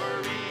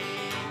story,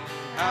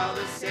 how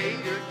the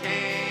Savior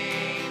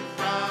came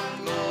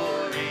from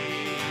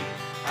glory,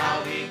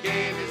 how he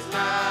gave his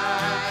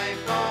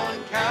life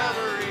on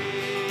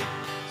Calvary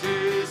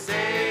to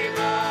save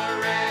a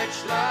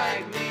wretch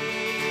like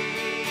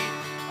me.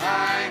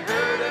 I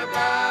heard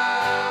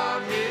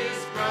about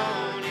his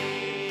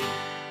groaning,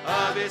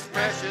 of his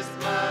precious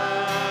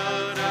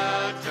blood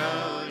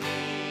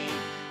atoning.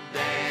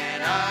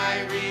 Then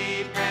I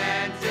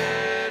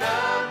repented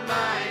of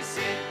my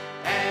sin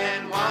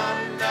and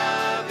won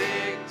the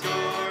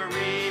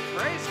victory.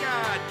 Praise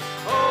God.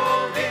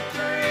 Oh,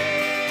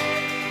 victory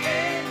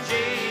in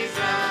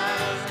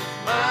Jesus,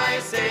 my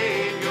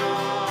Savior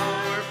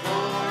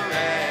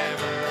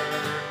forever.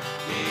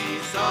 He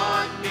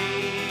sought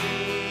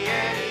me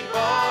and he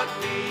bought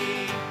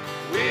me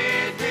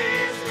with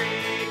his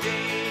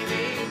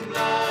redeeming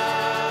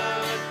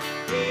blood.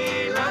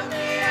 He loved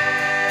me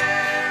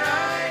ere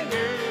I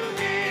knew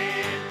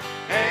him,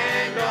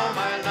 and all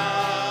my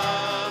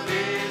love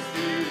is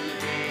due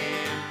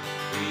him.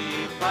 He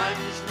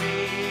plunged me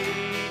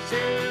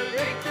to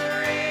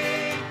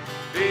victory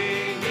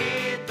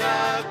beneath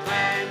the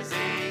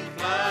cleansing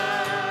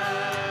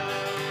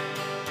flood.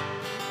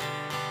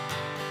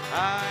 I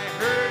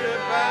heard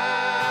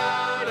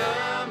about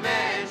a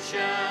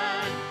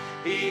mansion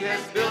he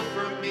has built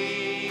for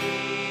me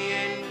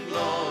in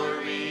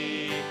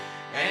glory,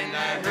 and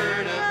I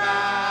heard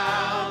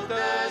about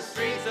the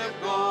streets of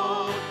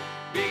gold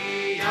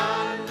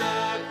beyond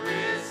the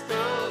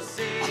crystal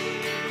sea.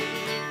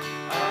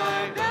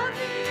 I heard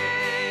the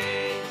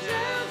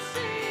angels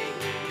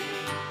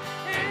singing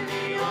and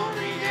the old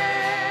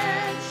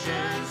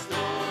redemption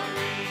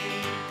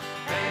story,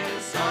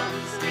 and some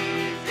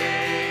sweet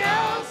day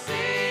I'll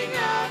sing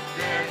up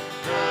there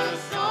the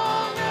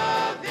song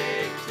of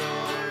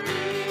victory.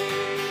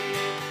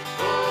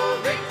 Oh,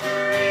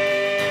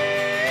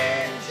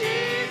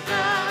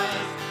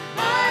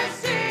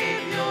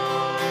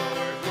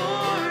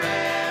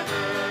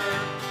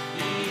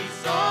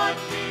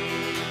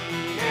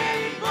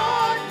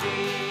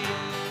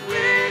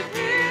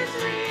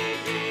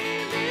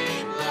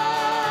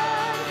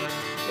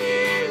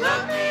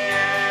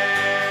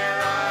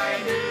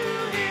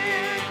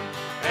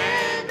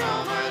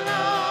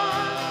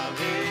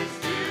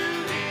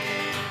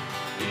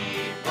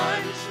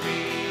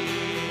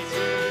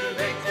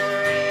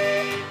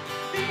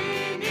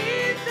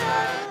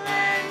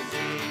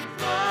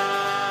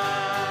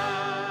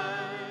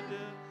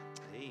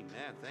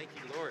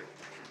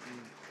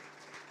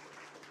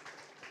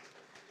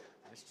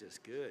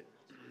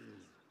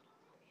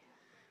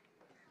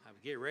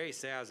 Get ready to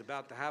say I was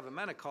about to have a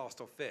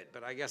Pentecostal fit,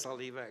 but I guess I'll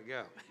leave that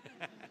go.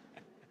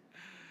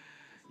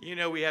 You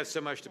know we have so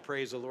much to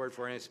praise the Lord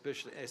for, and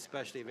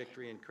especially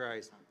victory in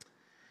Christ.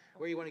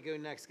 Where do you want to go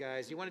next,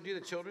 guys? You want to do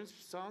the children's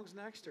songs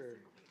next, or?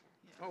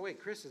 Oh wait,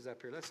 Chris is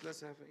up here. Let's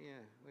have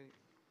wait.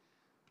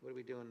 What are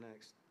we doing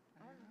next?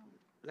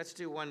 Let's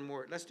do one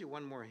more. Let's do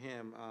one more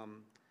hymn.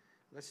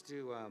 Let's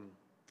do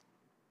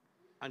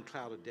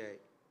Unclouded Day.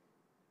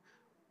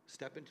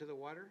 Step into the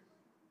water.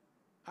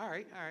 All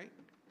right.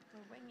 We're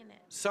winging it.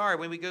 Sorry,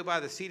 when we go by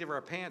the seat of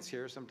our pants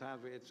here,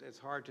 sometimes it's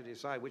hard to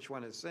decide which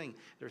one to sing.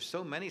 There's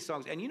so many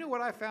songs. And you know what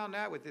I found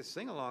out with this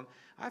sing-along?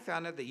 I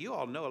found out that you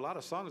all know a lot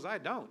of songs I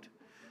don't.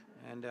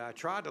 And I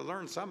tried to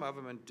learn some of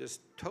them and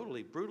just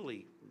totally,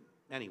 brutally.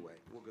 Anyway,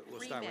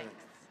 we'll start with it.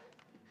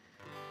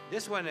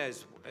 This one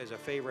is a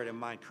favorite of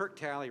mine. Kirk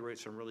Talley wrote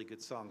some really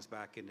good songs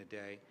back in the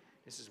day.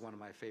 This is one of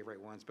my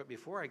favorite ones. But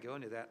before I go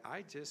into that,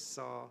 I just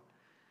saw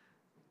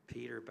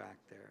Peter back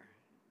there.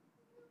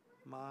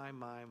 My.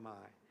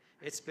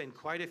 It's been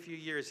quite a few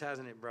years,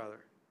 hasn't it, brother?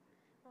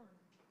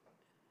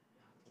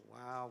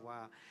 Wow.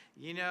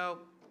 You know,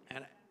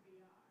 and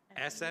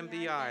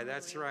SMBI,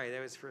 that's right. That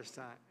was first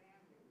time.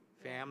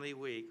 Family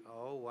Week.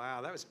 Oh,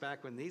 wow. That was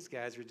back when these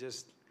guys were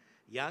just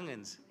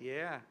youngins.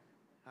 Yeah.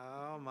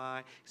 Oh,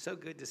 my. So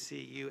good to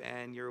see you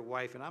and your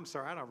wife. And I'm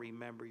sorry, I don't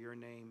remember your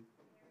name.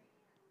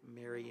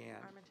 Mary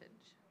Ann.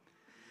 Armitage.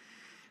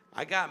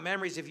 I got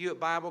memories of you at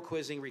Bible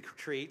quizzing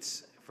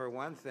retreats, for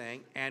one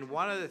thing. And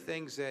one of the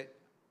things that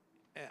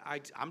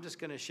I'm just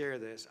going to share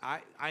this.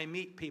 I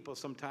meet people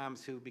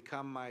sometimes who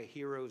become my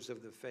heroes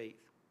of the faith,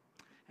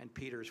 and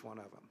Peter's one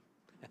of them.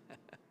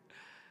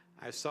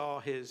 I saw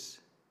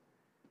his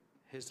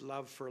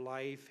love for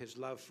life, his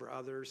love for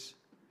others,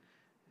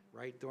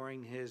 right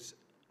during his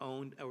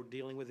own, or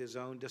dealing with his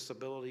own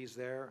disabilities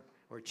there,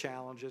 or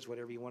challenges,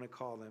 whatever you want to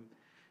call them.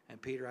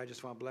 And Peter, I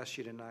just want to bless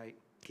you tonight.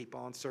 Keep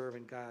on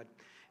serving God.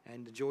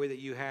 And the joy that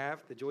you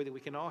have, the joy that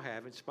we can all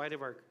have, in spite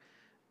of our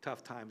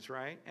tough times,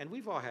 right? And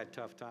we've all had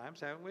tough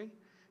times, haven't we?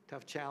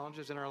 Tough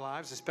challenges in our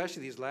lives,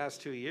 especially these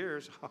last 2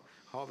 years,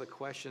 all the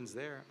questions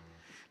there.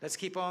 Let's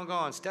keep on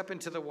going. Step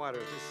into the water.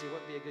 Let's see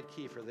what would be a good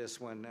key for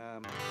this one.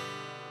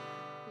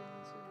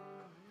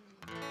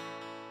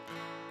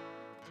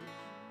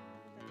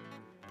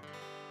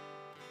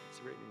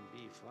 It's written in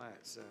B flat,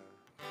 so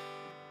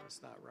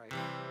that's not right.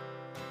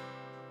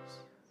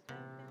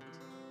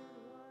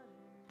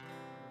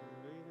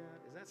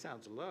 That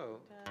sounds low.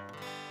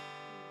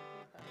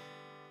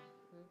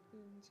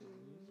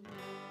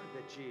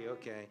 The G,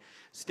 okay.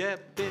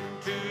 Step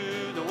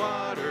into the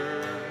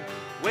water,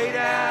 wade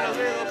out a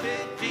little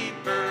bit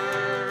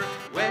deeper,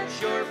 wet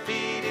your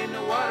feet in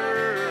the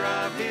water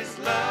of His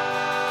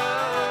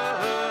love.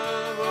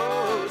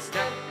 Oh,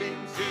 step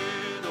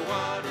into the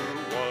water,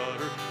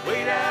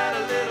 wade out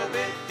a little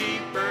bit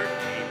deeper.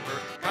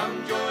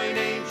 Come join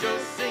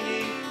angels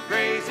singing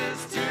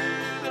praises to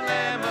the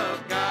Lamb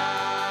of God.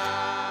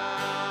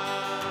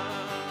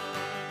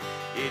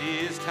 It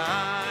is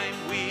time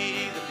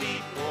we, the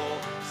people,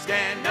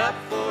 stand up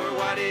for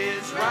what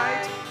is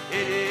right.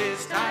 It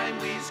is time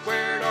we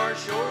squared our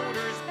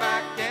shoulders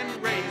back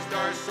and raised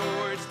our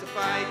swords to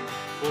fight.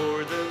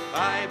 For the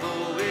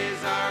Bible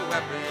is our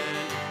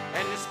weapon,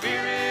 and the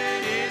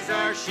Spirit is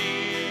our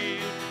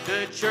shield.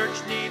 The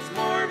church needs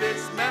more of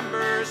its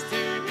members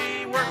to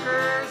be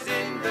workers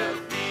in the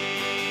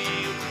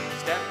field.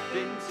 Step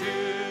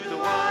into the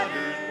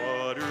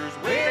waters,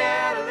 wade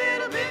out a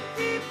little bit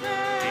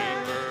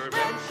deeper.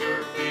 Wet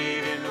your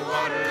feet in the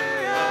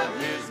water of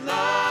His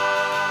love.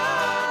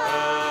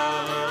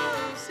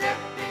 Step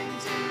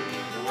into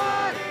the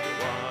water,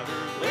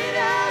 wade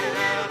out a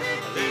little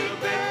bit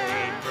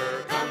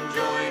deeper. Come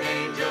join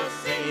angels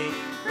singing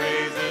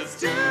praises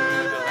to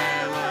the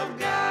Lamb of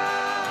God.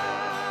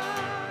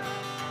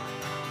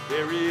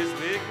 There is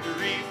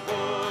victory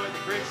for the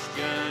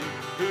Christian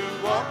who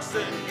walks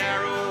the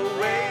narrow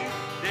way.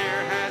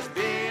 There has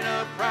been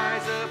a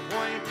prize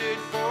appointed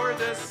for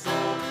the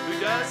soul who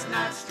does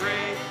not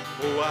stray.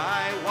 Oh,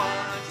 I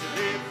want to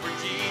live for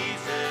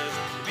Jesus,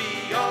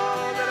 be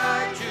all that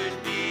I should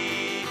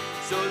be,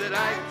 so that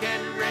I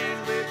can reign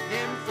with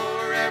Him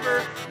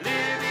forever,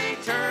 live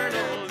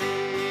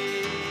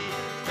eternally.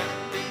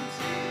 Step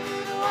into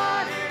the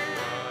water,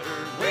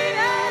 wade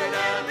out a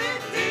little bit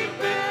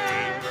deeper.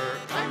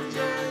 Come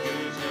join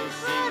angels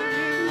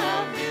singing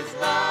of His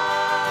love.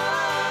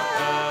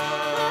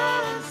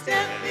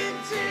 Step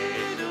into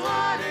the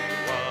water,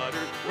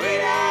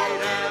 wade out a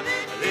little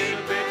bit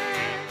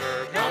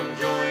deeper. Come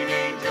join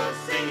angels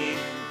singing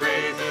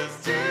praises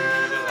to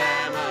the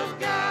Lamb of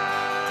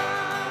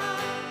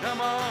God.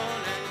 Come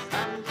on and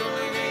come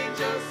join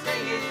angels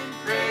singing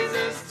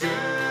praises to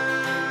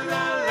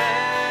the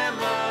Lamb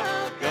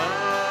of God.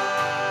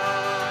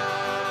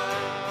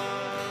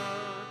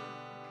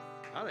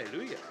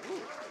 Hallelujah.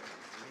 Ooh.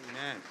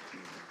 Amen.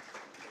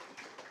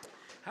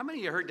 How many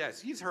of you heard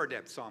that? You've heard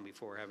that song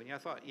before, haven't you? I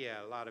thought,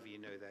 yeah, a lot of you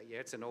know that. Yeah,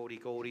 it's an oldie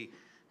goldie,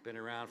 been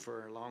around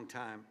for a long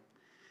time.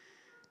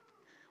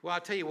 Well,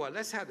 I'll tell you what,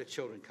 let's have the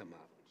children come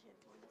up.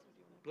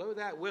 Blow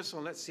that whistle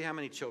and let's see how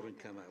many children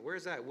come up.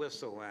 Where's that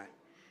whistle at?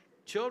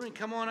 Children,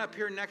 come on up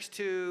here next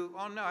to,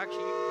 oh no,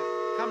 actually,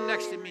 you can come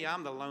next to me.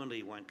 I'm the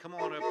lonely one. Come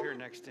on up here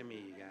next to me,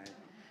 you guys.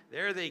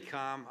 There they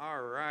come.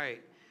 All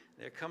right.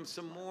 There comes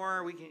some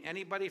more.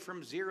 Anybody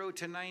from 0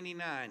 to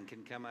 99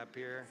 can come up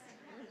here.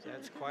 So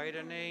that's quite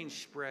an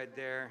age spread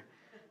there.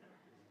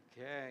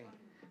 Okay.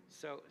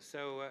 So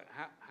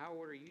how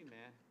old are you,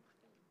 man?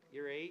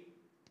 You're 8,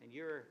 and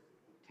you're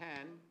 10,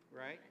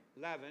 right?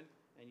 11,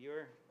 and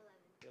you're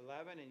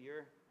 11, and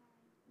you're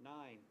 9.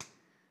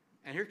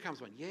 And here comes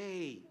one.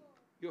 Yay.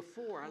 You're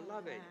 4. I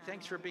love it.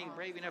 Thanks for being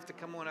brave enough to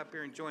come on up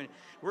here and join.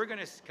 We're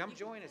going to come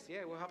join us.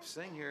 Yeah, we'll help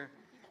sing here.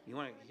 You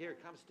want to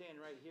come stand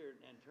right here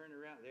and turn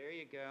around. There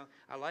you go.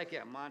 I like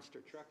that monster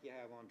truck you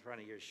have on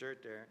front of your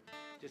shirt there.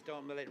 Just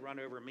don't let it run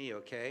over me,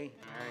 okay?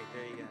 All right,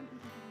 there you go.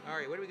 All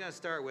right, what are we going to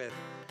start with?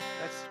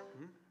 That's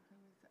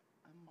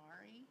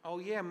Amari. Oh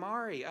yeah,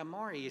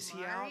 Amari. Is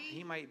he out?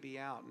 He might be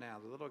out now.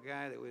 The little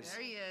guy that was.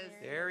 There he is.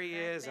 There he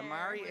is.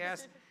 Amari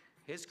asked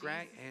his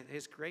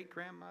great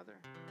grandmother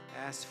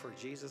asked for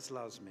Jesus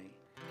Loves Me.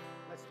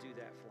 Let's do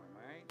that for him,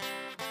 all right?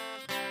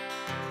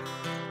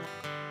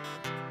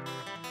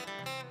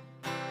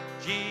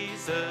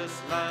 Jesus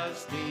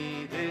loves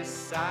me,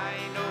 this I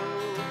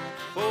know,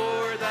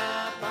 for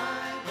the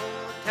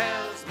Bible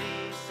tells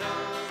me so.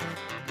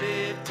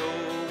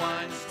 Little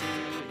ones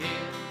to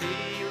him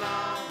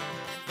belong.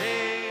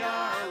 They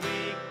are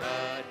weak,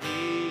 but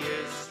he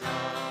is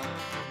strong.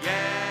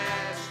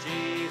 Yes,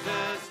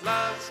 Jesus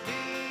loves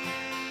me.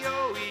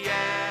 Oh,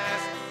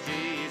 yes,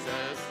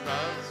 Jesus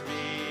loves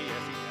me.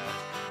 Yes, he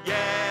does.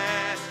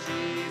 Yes,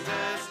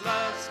 Jesus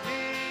loves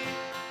me.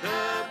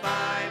 The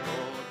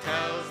Bible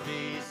tells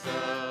me so.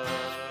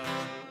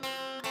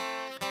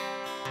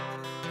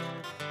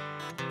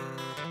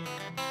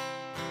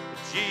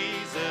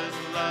 Jesus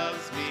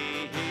loves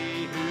me,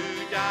 he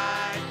who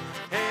died,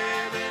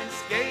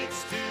 heaven's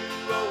gates to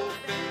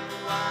open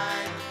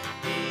wide.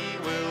 He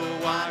will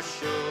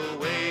wash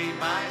away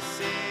my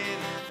sin,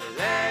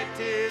 let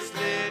his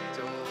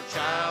little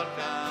child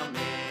come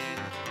in.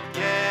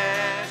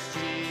 Yes,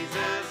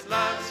 Jesus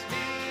loves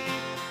me.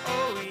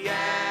 Oh,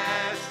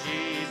 yes,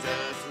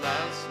 Jesus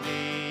loves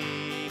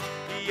me.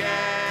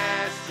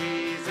 Yes,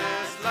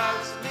 Jesus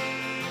loves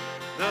me.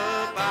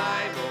 The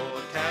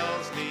Bible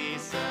tells me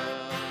so.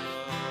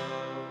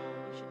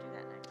 You should do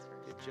that next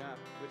verse. Good job.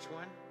 Which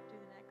one? Do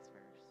the next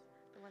verse.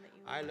 The one that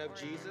you I went love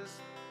before again. Jesus.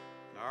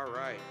 All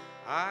right.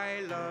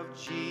 I love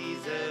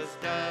Jesus,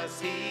 does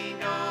he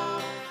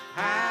know?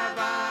 Have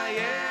I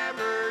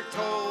ever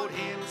told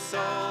him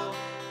so?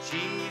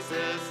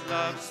 Jesus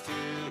loves to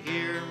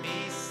hear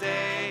me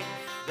say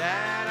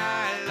that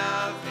I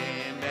love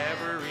him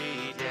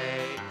every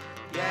day.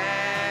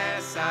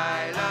 Yes,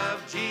 I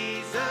love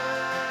Jesus.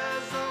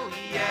 Oh,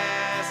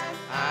 yes,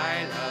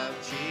 I love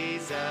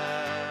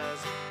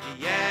Jesus.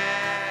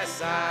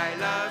 Yes, I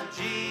love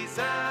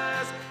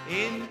Jesus.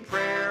 In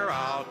prayer,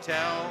 I'll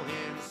tell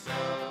him so.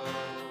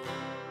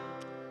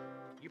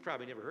 You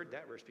probably never heard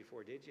that verse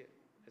before, did you?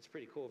 That's a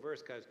pretty cool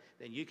verse, because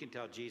then you can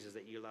tell Jesus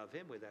that you love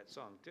him with that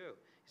song too.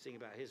 Sing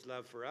about his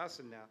love for us.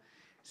 And now,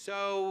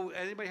 so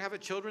anybody have a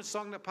children's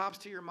song that pops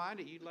to your mind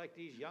that you'd like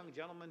these young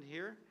gentlemen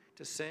here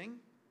to sing?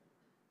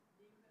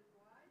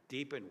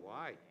 Deep and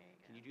wide.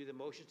 Can you do the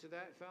motions to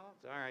that,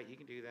 fellas? All right, you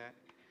can do that.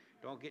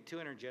 Don't get too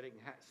energetic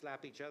and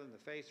slap each other in the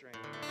face right now.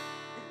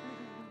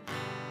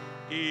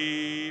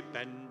 Deep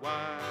and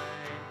wide,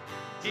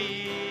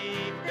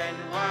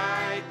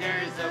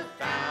 there's a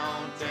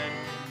fountain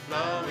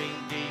flowing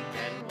deep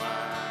and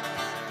wide.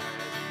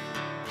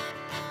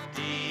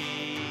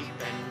 Deep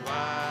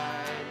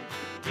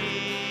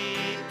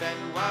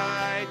and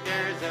wide,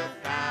 there's a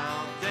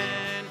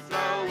fountain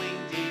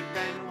flowing deep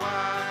and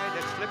wide.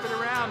 Let's flip it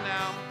around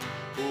now.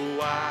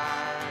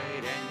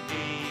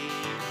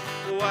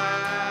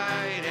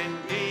 Wide and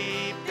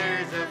deep,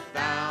 there's a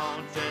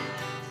fountain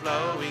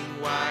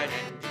flowing wide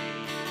and deep.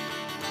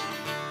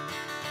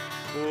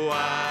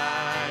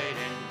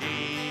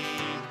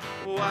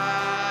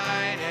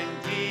 Wide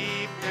and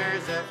deep,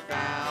 there's a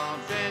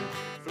fountain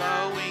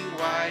flowing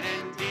wide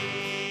and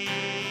deep.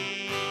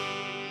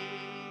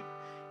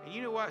 And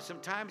you know what?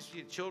 Sometimes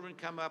the children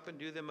come up and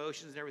do the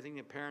motions and everything,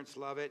 the parents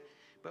love it.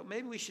 But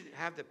maybe we should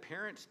have the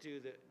parents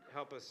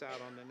help us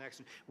out on the next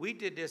one. We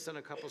did this on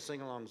a couple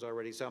sing-alongs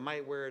already, so I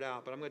might wear it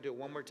out, but I'm going to do it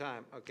one more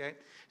time, okay?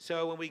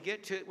 So when we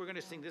get to it, we're going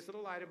to sing This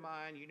Little Light of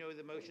Mine. You know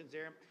the motions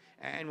there.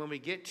 And when we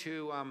get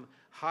to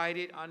Hide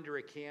It Under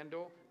a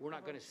Candle, we're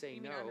not going to say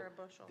You no. mean under a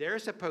bushel. They're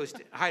supposed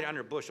to hide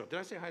under a bushel. Did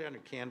I say hide under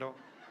a candle?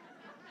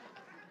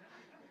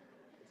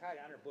 It's hide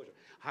it under a bushel.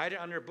 Hide it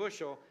under a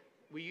bushel,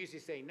 we usually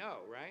say no,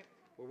 right?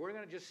 Well, we're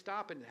going to just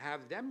stop and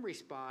have them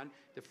respond.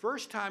 The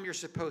first time you're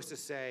supposed to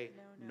say,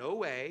 no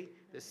way.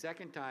 The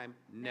second time,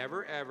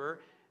 never ever.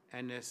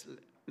 And the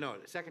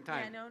second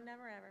time. Yeah, no,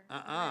 never ever.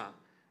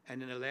 And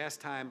then the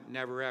last time,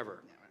 never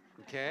ever.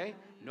 Okay?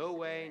 No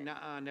way,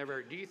 nuh-uh,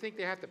 never. Do you think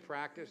they have to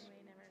practice?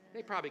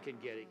 They probably can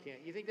get it,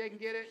 can't you? Think they can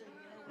get it?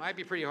 Might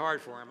be pretty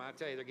hard for them. I'll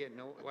tell you, they're getting,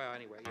 well,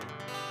 anyway. Yeah.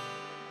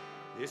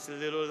 This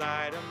little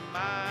light of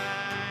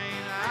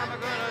mine, I'm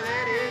gonna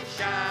let it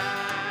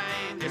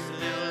shine. This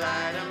little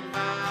light of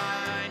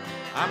mine,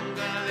 I'm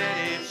gonna let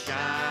it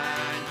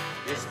shine.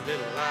 This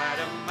little light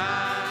of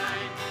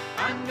mine,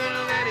 I'm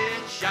gonna let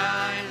it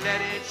shine.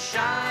 Let it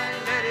shine,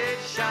 let it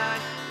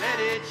shine, let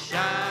it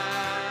shine.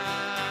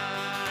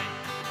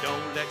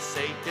 Don't let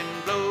Satan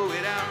blow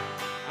it out.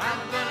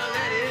 I'm gonna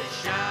let it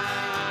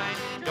shine.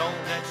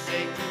 Don't let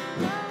Satan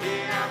blow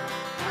it out.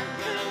 I'm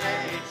gonna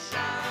let it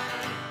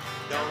shine.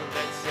 Don't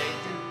let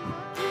Satan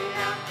blow it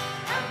out.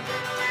 I'm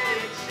gonna let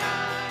it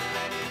shine.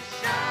 Let it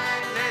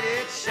shine, let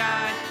it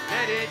shine,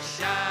 let it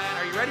shine.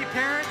 Are you ready,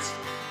 parents?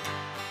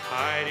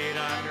 Hide it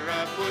under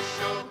a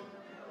bushel.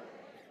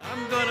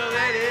 I'm gonna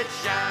let it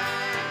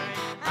shine.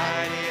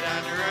 Hide it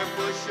under a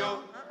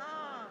bushel.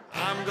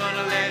 I'm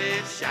gonna let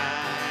it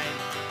shine.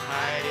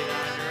 Hide it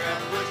under a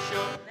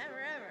bushel.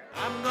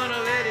 I'm gonna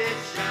let it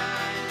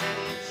shine. Let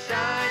it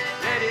shine.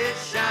 Let it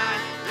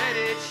shine. Let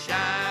it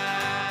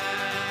shine.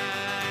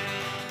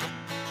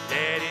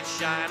 Let it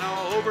shine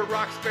all over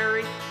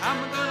Roxbury.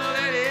 I'm gonna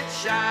let it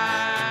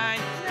shine.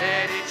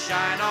 Let it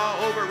shine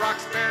all over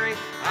Roxbury.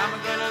 I'm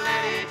gonna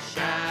let it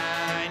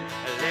shine.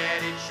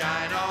 Let it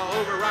shine all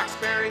over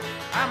Roxbury.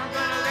 I'm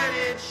gonna let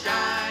it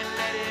shine.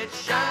 Let it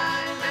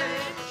shine. Let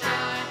it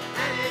shine.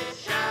 Let it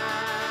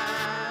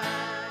shine.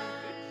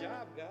 Good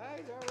job,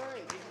 guys. All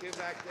right. You can go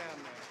back down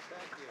there.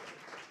 Thank you.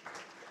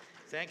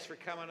 Thanks for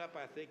coming up.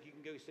 I think you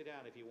can go sit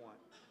down if you want.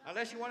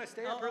 Unless you want to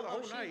stay up here the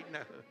whole night. No.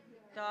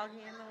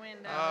 Doggy in the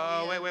window.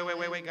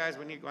 Oh, wait, guys.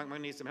 We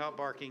need some help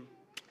barking.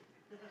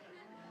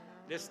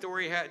 This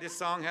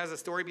song has a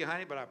story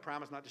behind it, but I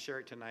promise not to share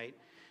it tonight,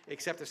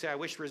 except to say I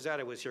wish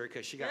Rosetta was here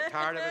because she got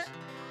tired of us.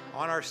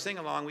 On our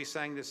sing-along, we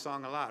sang this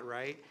song a lot,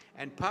 right?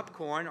 And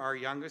Popcorn, our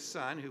youngest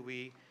son,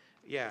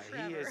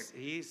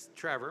 he's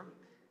Trevor.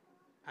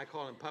 I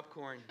call him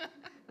Popcorn.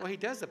 Well, he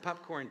does the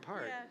popcorn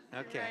part.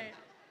 Yes, okay. right.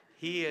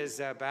 He is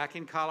back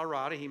in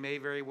Colorado. He may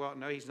very well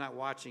know he's not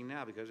watching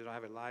now because we don't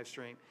have it live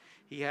stream.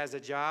 He has a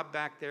job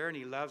back there, and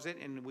he loves it.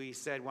 And we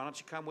said, why don't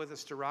you come with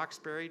us to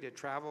Roxbury to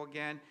travel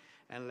again?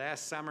 And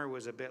last summer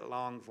was a bit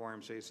long for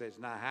him, so he said it's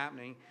not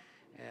happening.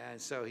 And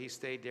so he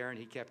stayed there, and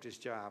he kept his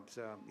job.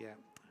 So, yeah,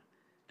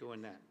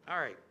 doing that. All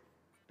right,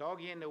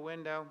 doggy in the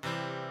window.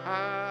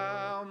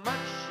 How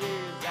much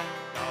is that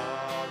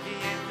doggy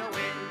in the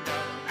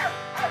window?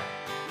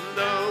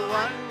 The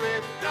one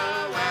with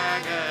the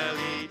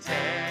waggly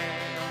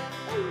tail.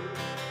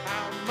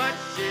 How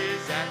much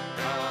is that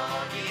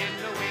doggy in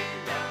the window?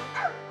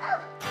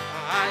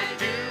 I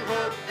do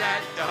hope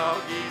that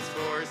doggy's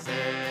for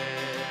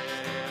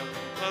sale.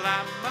 Well,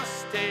 I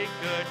must take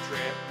a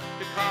trip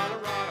to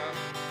Colorado.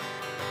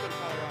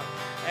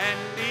 And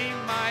leave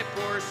my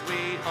poor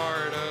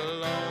sweetheart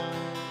alone.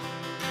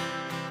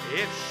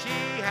 If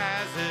she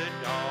has a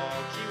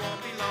dog, she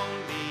won't be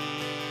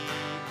lonely.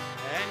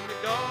 And the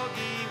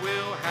doggy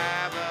will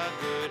have a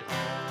good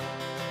home.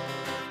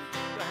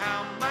 So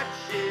how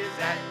much is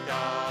that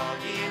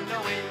doggy in the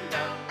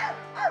window?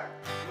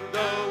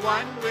 The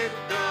one with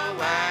the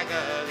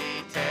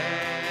waggly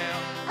tail.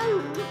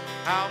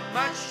 How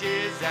much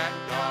is that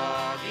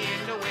doggy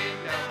in the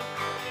window?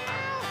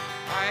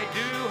 I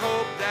do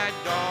hope that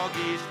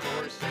doggy's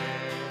for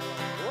sale.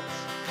 Whoops.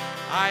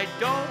 I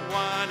don't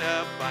want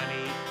a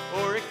bunny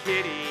or a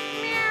kitty.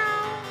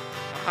 Meow.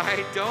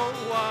 I don't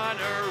want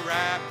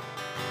a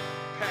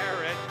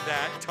parrot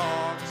that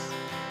talks.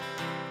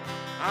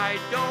 I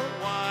don't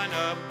want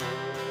a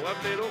bowl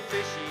of little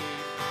fishies.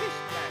 Fish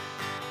flesh.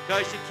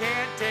 'Cause you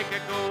can't take a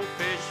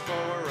goldfish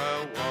for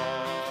a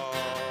walk.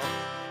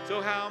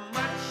 So how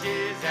much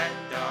is that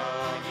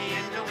doggy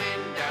in the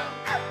window?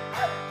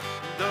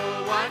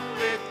 The one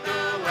with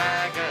the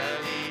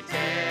waggly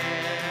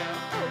tail.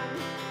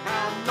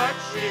 How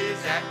much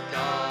is that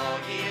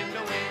doggy in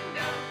the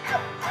window?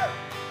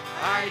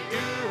 I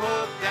do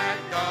hope that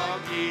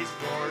doggy's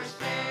for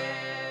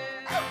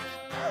sale.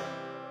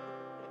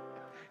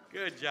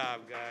 Good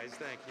job, guys.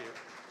 Thank you.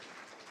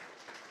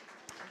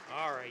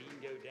 All right, you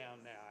can go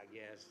down now, I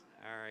guess.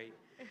 All right.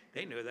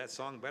 They know that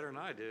song better than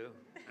I do.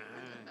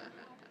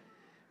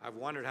 I've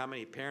wondered how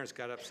many parents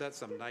got upset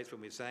some nights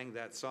when we sang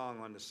that song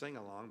on the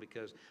sing-along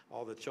because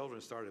all the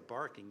children started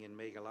barking and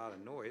making a lot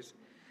of noise,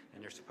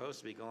 and they're supposed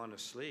to be going to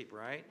sleep,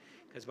 right?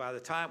 Because by the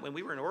time, when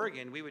we were in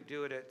Oregon, we would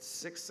do it at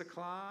 6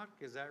 o'clock.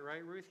 Is that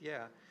right, Ruth?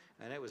 Yeah.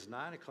 And it was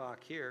 9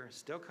 o'clock here.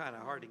 Still kind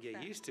of hard to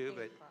get used to,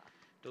 but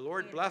the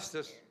Lord blessed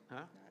us.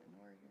 Huh?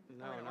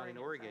 No, not in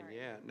Oregon,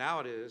 yeah. Now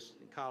it is.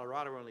 In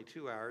Colorado, only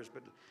 2 hours,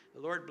 but the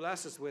Lord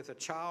blessed us with a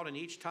child in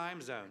each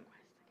time zone.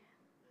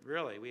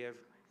 Really, we have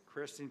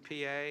Kristen,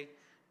 PA,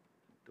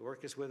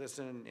 Dorcas with us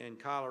in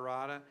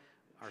Colorado.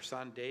 Our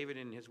son David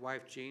and his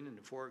wife Jean and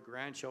the 4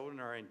 grandchildren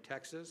are in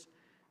Texas.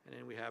 And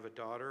then we have a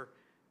daughter,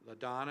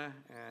 LaDonna,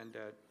 and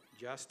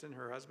Justin,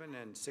 her husband,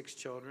 and 6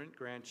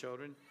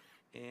 grandchildren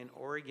in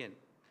Oregon.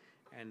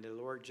 And the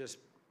Lord just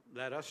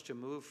led us to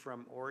move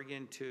from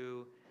Oregon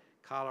to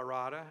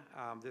Colorado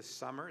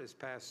this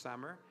past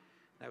summer.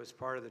 That was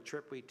part of the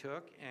trip we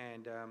took.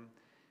 And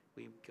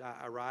we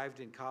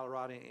arrived in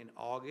Colorado in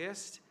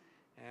August.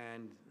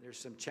 And there's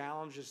some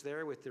challenges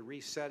there with the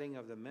resetting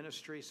of the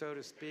ministry, so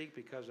to speak,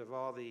 because of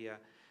all the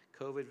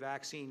COVID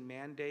vaccine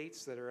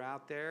mandates that are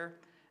out there.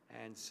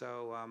 And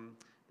so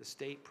the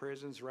state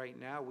prisons right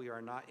now, we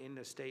are not in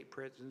the state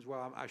prisons.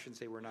 Well, I shouldn't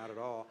say we're not at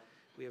all.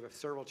 We have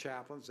several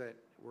chaplains that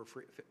were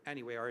free,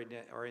 anyway, are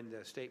in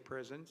the state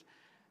prisons.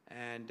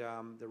 And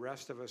the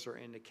rest of us are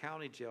in the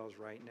county jails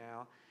right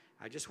now.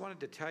 I just wanted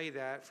to tell you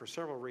that for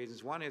several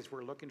reasons. One is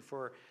we're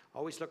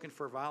always looking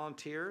for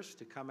volunteers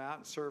to come out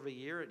and serve a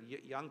year,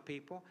 young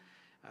people.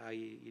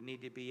 You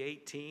need to be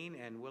 18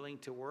 and willing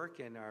to work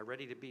and are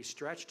ready to be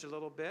stretched a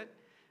little bit.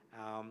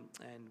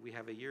 And we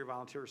have a year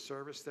volunteer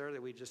service there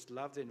that we just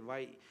love to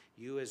invite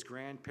you as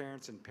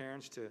grandparents and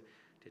parents to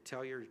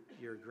tell your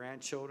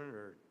grandchildren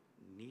or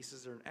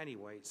nieces or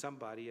anyway,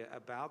 somebody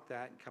about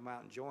that and come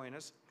out and join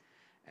us.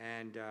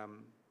 And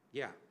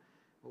yeah,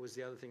 what was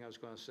the other thing I was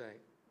going to say?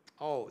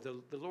 Oh,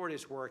 the Lord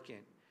is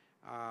working.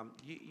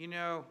 You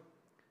know,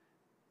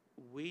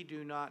 we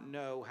do not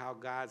know how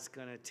God's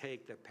going to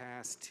take the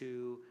past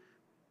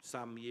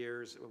some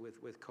years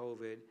with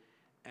COVID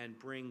and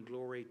bring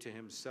glory to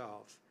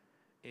himself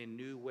in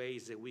new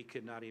ways that we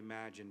could not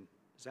imagine.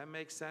 Does that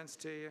make sense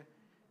to you?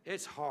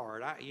 It's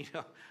hard. You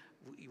know,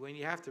 when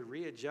you have to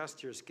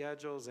readjust your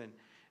schedules and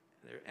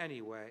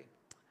anyway,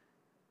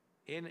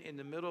 in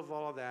the middle of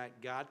all of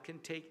that, God can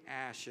take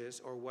ashes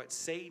or what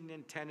Satan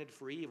intended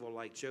for evil,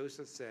 like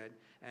Joseph said,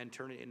 and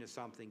turn it into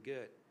something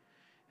good.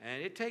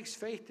 And it takes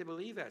faith to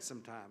believe that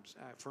sometimes.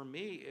 For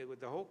me,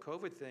 with the whole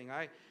COVID thing,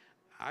 I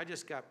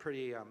just got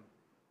pretty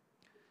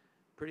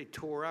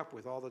tore up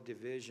with all the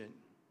division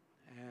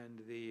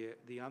and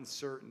the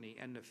uncertainty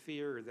and the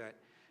fear that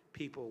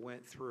people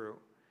went through.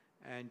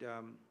 And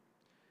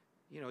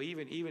you know,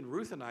 even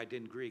Ruth and I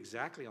didn't agree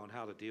exactly on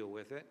how to deal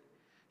with it.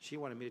 She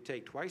wanted me to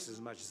take twice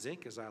as much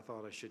zinc as I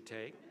thought I should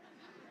take.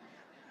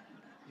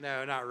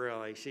 No, not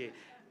really.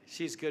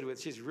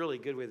 She's really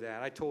good with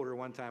that. I told her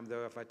one time,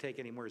 though, if I take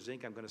any more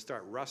zinc, I'm going to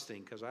start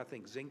rusting because I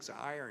think zinc's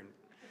iron.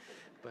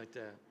 But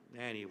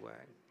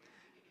anyway.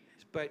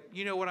 But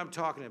you know what I'm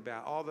talking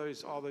about, all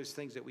those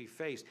things that we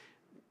face.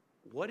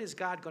 What is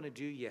God going to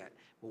do yet?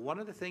 Well, one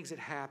of the things that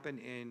happened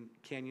in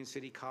Canon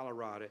City,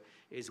 Colorado,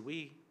 is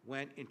we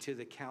went into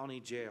the county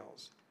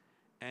jails.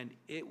 And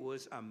it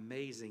was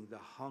amazing, the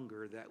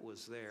hunger that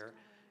was there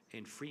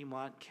in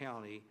Fremont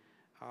County,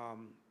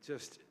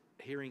 just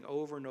hearing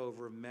over and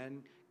over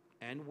men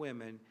and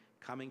women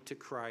coming to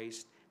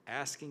Christ,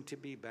 asking to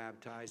be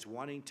baptized,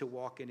 wanting to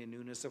walk in the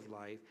newness of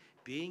life,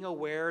 being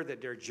aware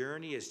that their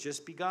journey has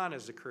just begun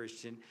as a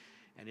Christian,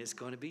 and it's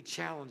going to be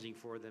challenging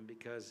for them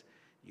because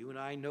you and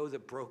I know the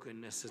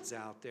brokenness that's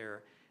out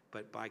there,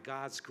 but by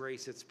God's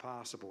grace it's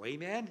possible.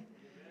 Amen?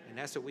 And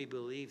that's what we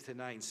believe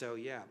tonight. And so,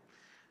 yeah.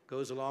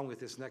 Goes along with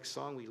this next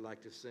song we'd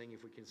like to sing,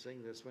 if we can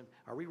sing this one.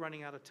 Are we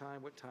running out of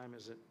time? What time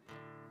is it?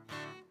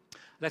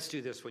 Let's do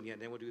this one yet,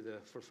 and then we'll do the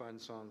for fun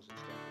songs and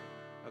stuff.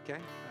 Okay?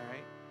 All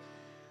right.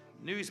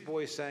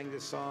 Newsboys sang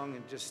this song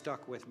and just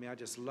stuck with me. I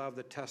just love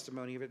the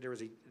testimony of it. There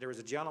was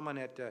a gentleman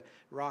at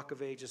Rock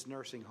of Ages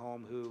nursing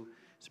home whose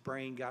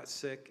brain got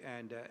sick,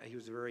 and he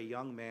was a very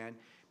young man.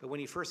 But when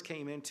he first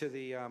came into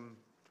the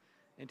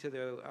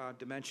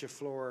dementia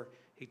floor,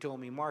 he told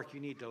me, "Mark,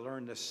 you need to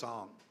learn this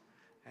song."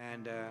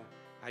 And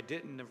I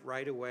didn't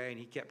right away, and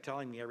he kept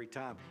telling me every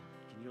time,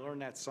 "Can you learn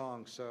that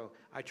song?" So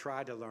I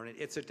tried to learn it.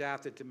 It's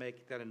adapted to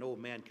make that an old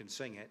man can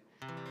sing it.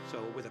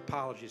 So with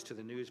apologies to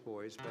the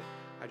newsboys, but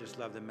I just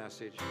love the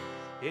message.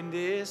 In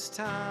this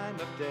time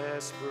of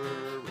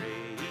desperation,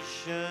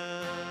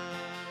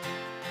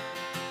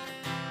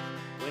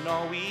 when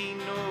all we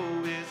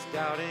know is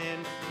doubt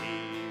and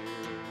fear,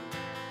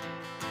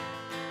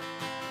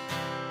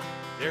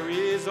 there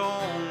is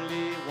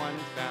only one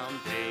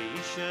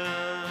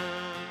foundation.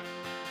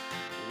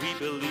 We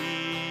believe,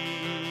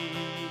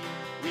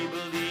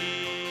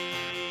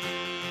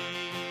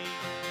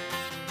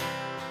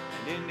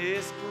 and in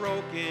this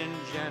broken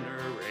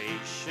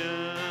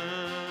generation,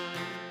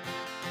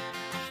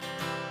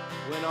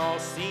 when all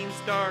seems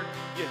dark,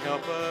 you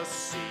help us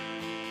see.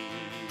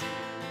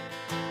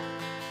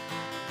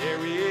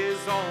 There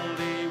is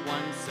only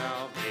one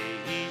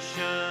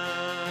salvation.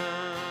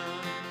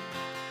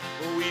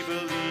 We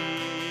believe.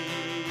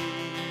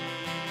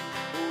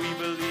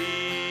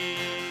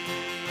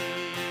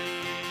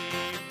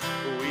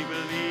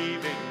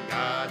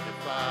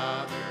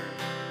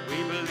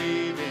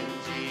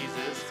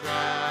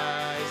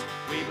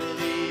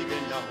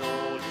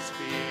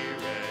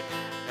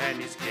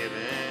 He's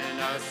given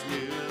us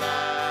new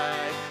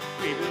life.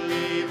 We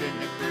believe in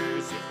the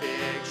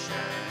crucifixion.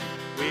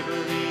 We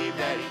believe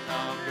that he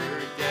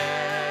conquered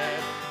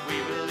death.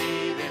 We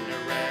believe in the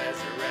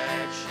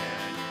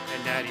resurrection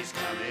and that he's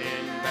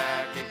coming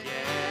back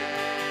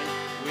again.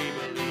 We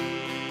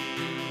believe.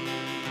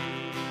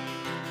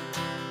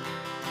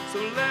 So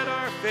let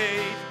our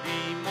faith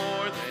be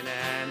more than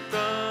anthems,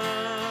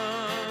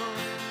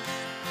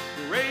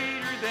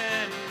 greater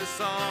than the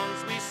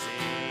songs we sing.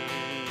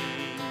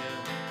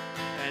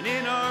 And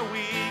in our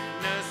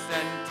weakness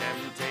and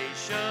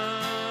temptations,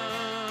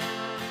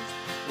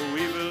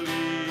 we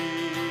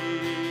believe.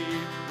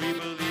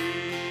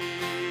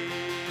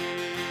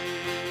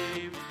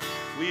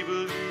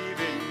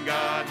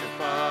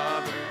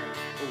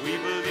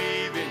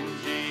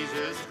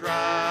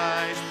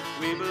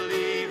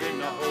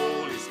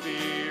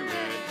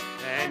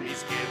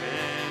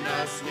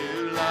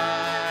 new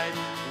life.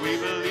 We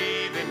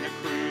believe in the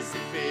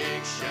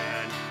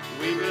crucifixion.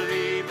 We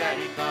believe that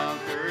he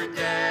conquered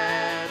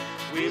death.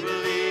 We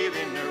believe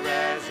in the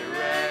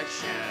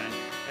resurrection,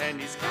 and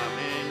he's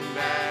coming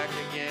back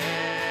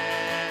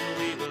again.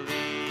 We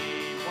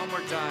believe, one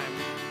more time.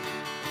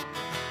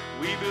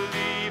 We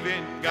believe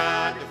in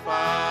God the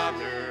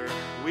Father.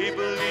 We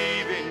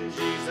believe in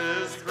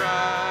Jesus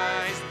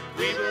Christ.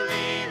 We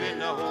believe in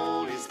the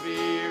Holy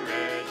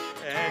Spirit,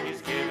 and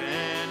he's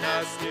given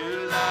us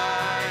new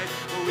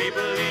life. We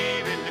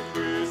believe in the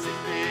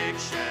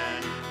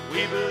crucifixion.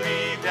 We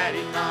believe that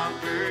he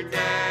conquered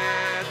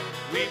death.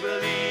 We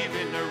believe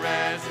in the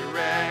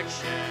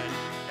resurrection,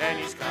 and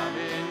he's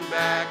coming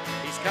back.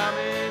 He's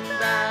coming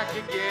back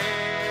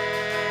again.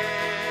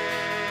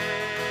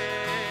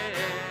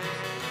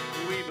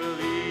 We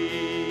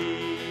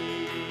believe.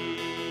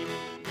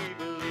 We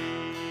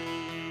believe.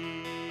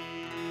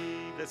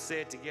 Let's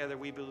say it together.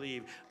 We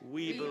believe.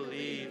 We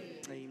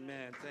believe.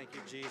 Amen. Thank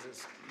you,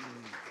 Jesus.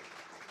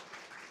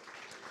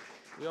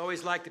 We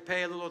always like to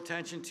pay a little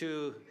attention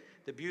to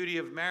the beauty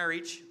of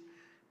marriage,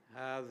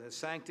 the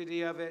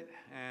sanctity of it,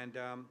 and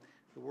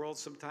the world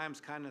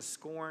sometimes kind of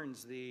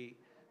scorns the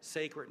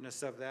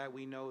sacredness of that.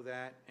 We know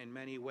that in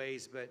many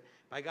ways, but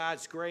by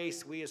God's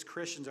grace, we as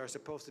Christians are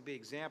supposed to be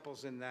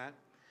examples in that.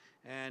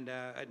 And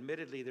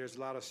admittedly, there's a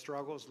lot of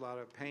struggles, a lot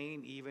of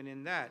pain, even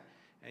in that,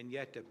 and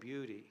yet the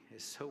beauty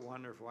is so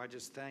wonderful. I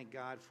just thank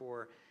God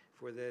for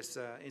this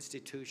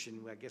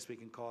institution, I guess we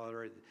can call it,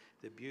 or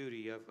the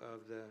beauty of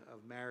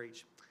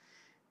marriage.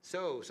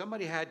 So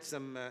somebody had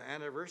some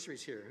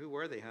anniversaries here. Who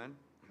were they, hon?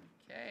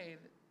 Okay,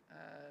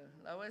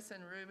 Lois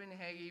and Reuben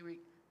Hagee,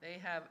 they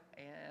have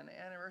an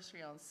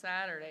anniversary on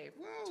Saturday,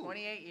 Whoa.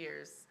 28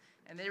 years,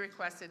 and they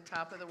requested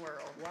Top of the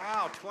World.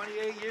 Wow,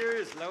 28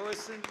 years,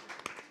 Lois and...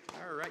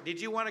 All right. Did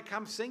you want to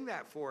come sing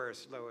that for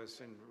us, Lois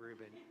and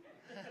Reuben?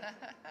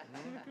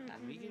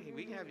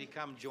 We can have you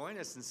come join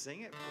us and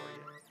sing it for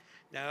you.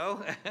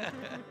 No?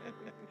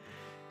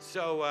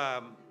 So,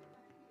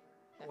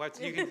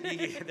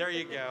 there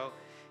you go.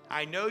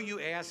 I know you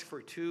asked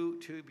for two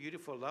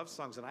beautiful love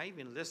songs, and I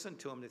even listened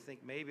to them to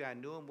think maybe I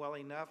knew them well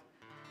enough.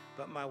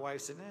 But my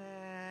wife said,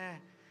 nah.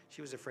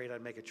 She was afraid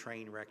I'd make a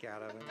train wreck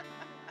out of it.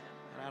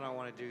 And I don't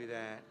want to do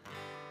that.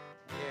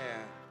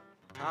 Yeah.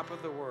 Top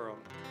of the World.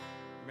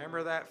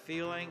 Remember that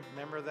feeling?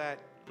 Remember that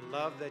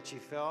love that you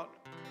felt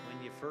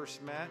when you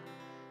first met?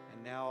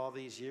 And now all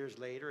these years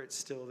later, it's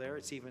still there.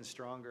 It's even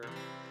stronger.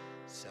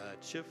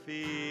 Such a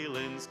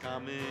feeling's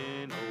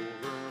coming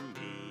over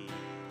me.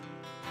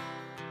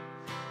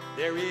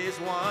 There is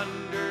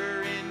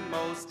wonder in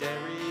most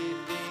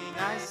everything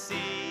I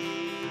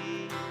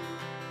see.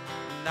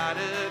 Not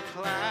a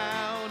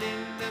cloud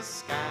in the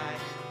sky,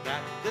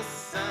 got the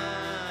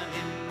sun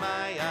in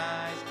my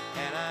eyes,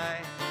 and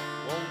I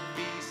won't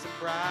be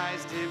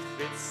surprised if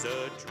it's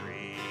a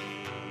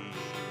dream.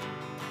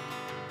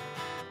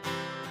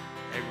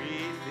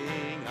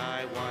 Everything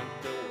I want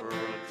the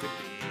world to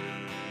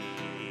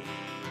be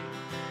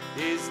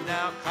is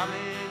now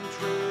coming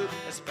true,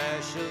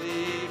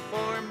 especially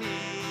for me.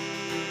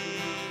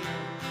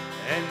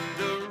 And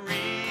the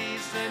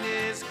reason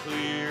is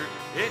clear,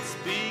 it's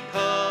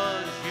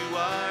because you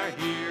are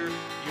here.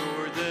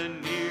 You're the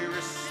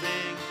nearest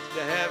thing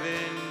to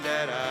heaven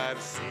that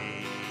I've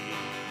seen.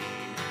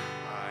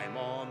 I'm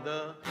on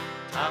the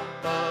top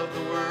of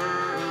the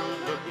world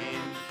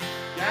looking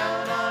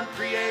down on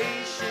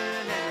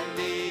creation, and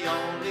the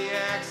only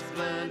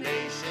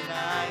explanation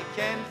I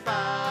can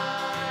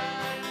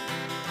find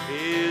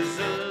is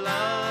a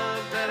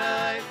love that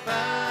I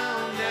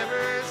found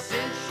ever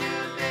since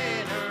you've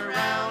been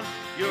around.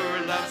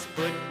 Your love's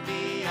put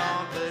me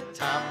on the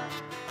top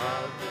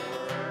of the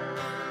world.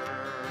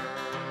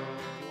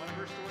 You want to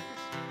verse with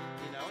us?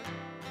 You know it?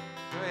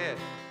 Go ahead.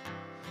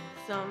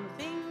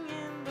 Something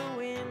in the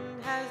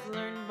wind has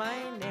learned my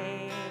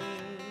name.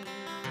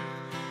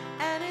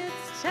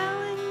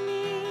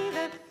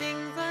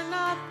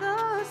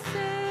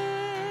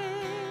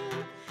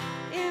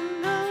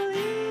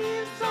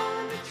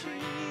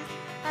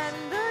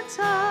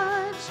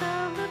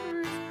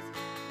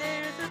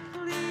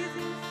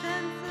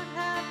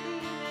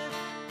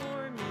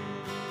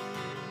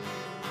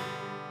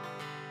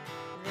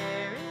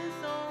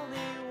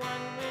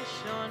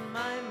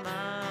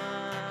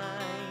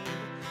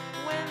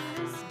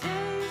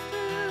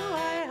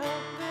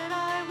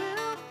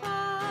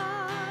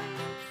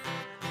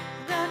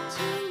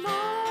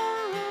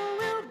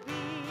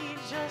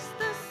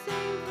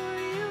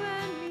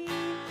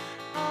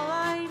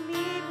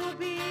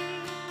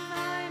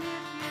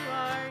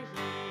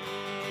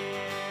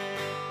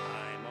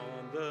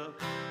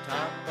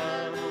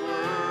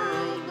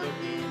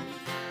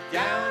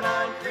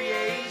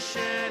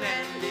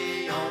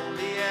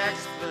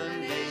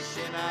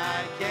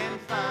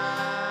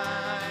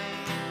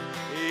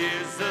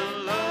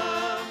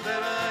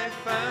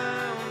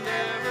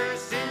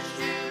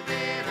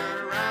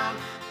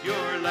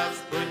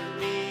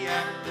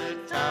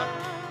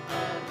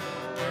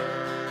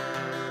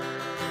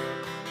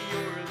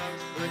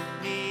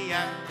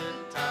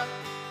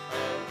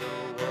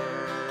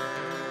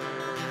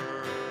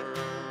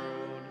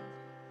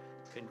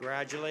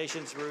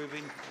 Congratulations,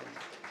 Ruben.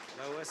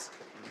 Lois.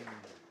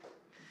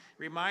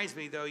 Reminds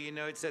me, though, you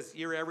know, it says,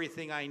 you're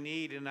everything I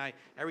need. And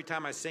every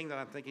time I sing that,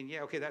 I'm thinking,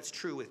 yeah, okay, that's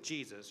true with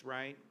Jesus,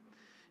 right?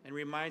 And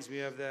reminds me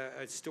of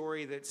a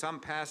story that some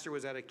pastor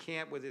was at a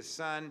camp with his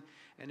son,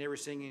 and they were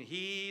singing,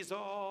 he's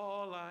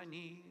all I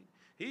need.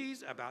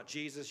 He's about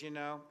Jesus, you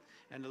know.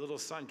 And the little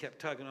son kept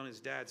tugging on his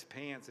dad's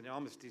pants, and it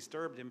almost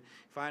disturbed him.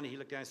 Finally, he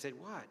looked down and said,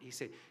 what? He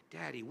said,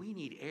 Daddy, we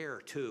need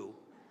air, too.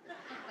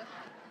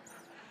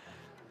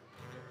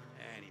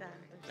 Anyway,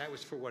 that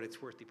was for what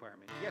it's worth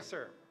department. Yes,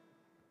 sir.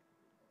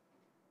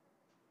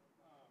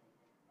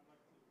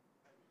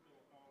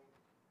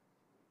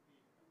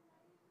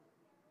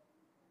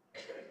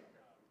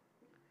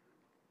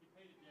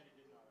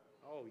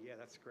 Oh, yeah,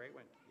 that's a great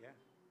one. Yeah.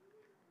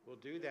 We'll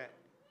do that.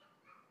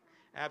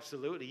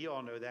 Absolutely. You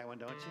all know that one,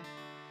 don't you?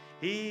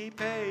 He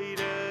paid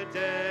a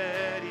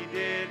debt he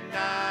did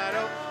not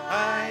owe.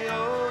 I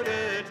owed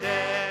a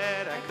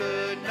debt I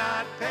could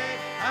not pay.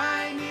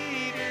 I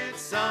needed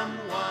someone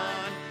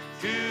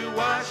to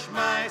wash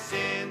my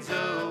sins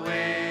away.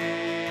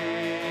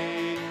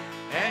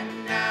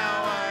 And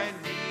now I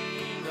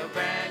sing a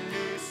brand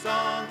new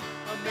song,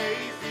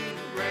 Amazing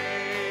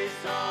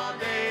Grace, all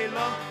day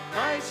long.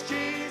 Christ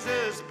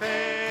Jesus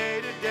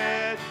paid a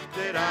debt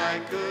that I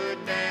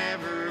could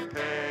never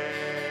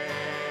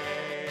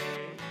pay.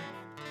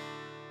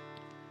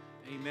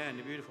 Amen.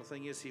 The beautiful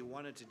thing is he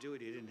wanted to do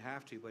it. He didn't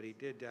have to, but he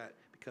did that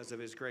because of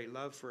his great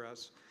love for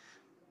us.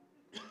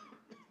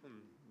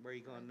 Where are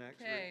you going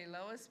next? Okay,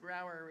 Lois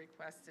Brower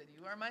requested,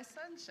 You Are My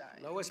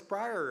Sunshine. Lois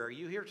Breyer, are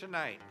you here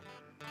tonight?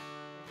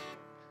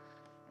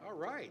 All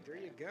right, there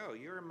you go.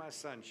 You're my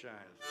sunshine.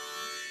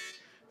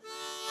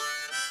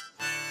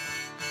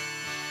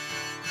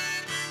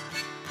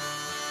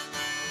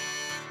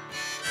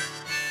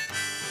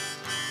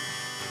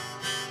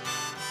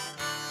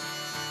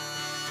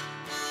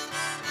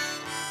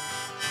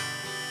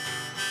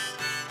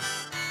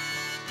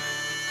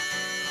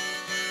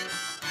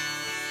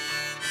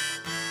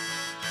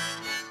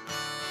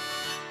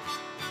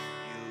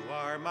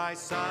 My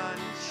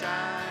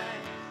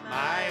sunshine,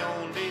 my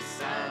only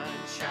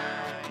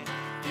sunshine.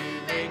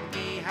 You make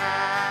me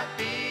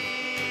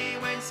happy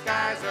when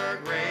skies are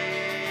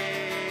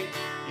gray.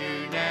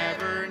 You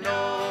never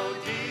know,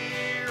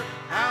 dear,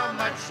 how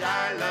much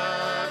I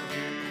love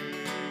you.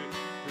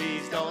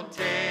 Please don't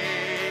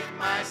take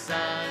my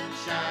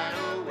sunshine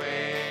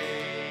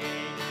away.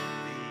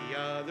 The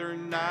other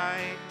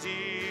night,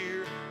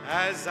 dear,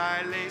 as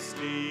I lay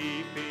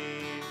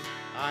sleeping,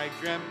 I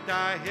dreamt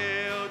I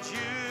held you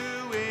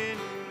in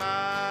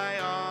my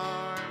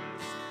arms,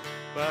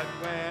 but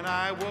when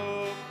I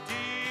woke,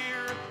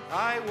 dear,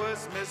 I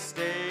was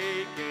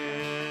mistaken,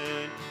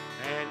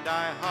 and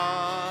I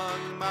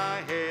hung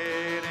my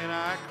head and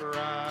I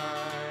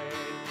cried.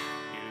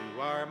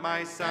 You are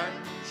my sunshine,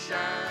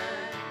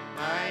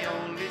 my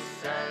only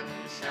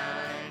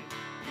sunshine.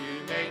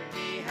 You make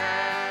me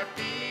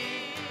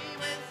happy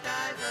when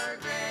skies are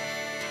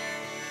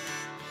gray.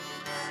 You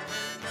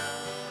never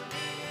know,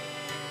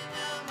 dear,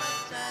 how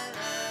much I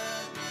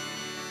love you.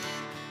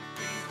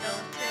 Please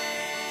don't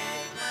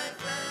take my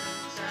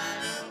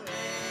sunshine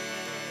away.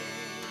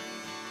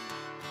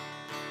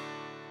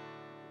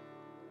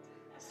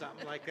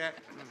 Something like that.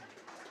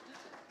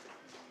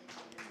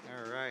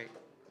 All right.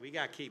 We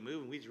got to keep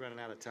moving. We're just running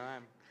out of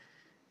time.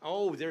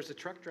 Oh, there's a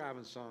truck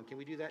driving song. Can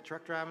we do that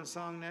truck driving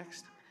song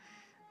next?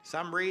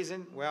 Some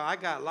reason, well, I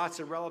got lots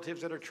of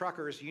relatives that are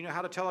truckers. You know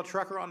how to tell a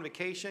trucker on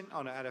vacation,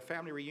 at a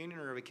family reunion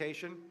or a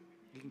vacation?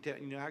 You can tell.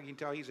 You know how you can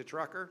tell he's a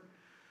trucker?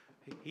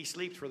 He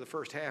sleeps for the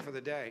first half of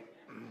the day.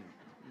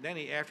 Then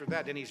after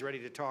that, then he's ready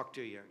to talk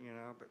to you. You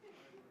know,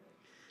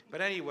 but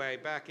anyway,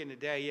 back in the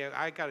day, yeah,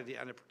 I got a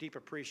deep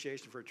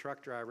appreciation for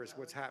truck drivers.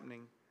 What's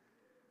happening,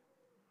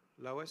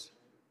 Lois?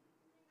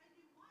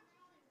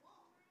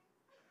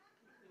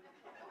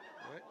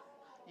 What?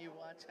 You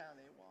watch how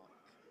they walk.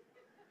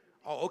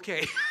 Oh,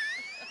 okay.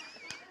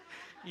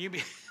 You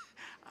mean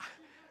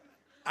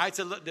I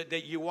said look,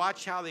 that you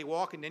watch how they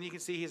walk, and then you can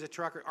see he's a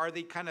trucker. Are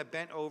they kind of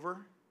bent over?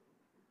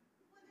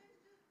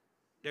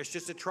 There's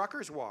just a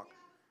trucker's walk.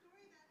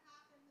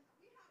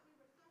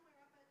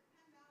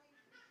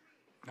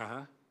 Uh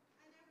huh.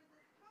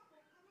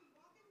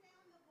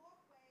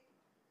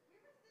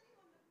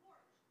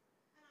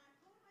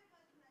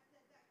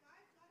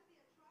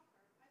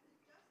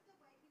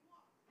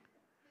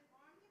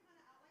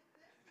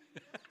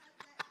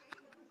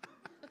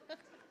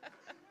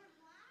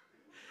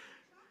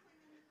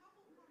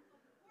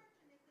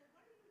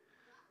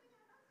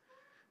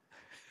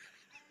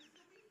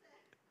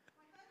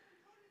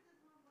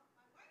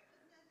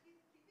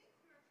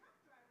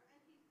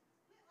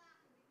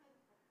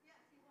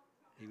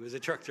 He was a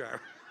truck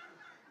driver.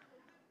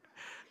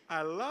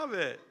 I love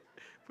it.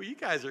 Well, you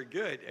guys are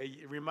good.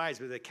 It reminds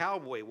me of the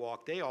cowboy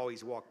walk. They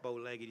always walk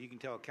bow-legged. You can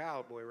tell a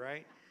cowboy,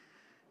 right?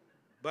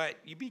 But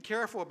you be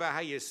careful about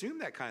how you assume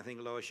that kind of thing,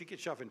 Lois. You get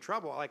yourself in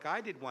trouble, like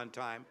I did one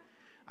time.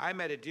 I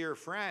met a dear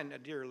friend, a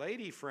dear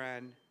lady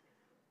friend,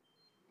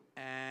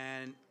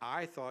 and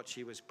I thought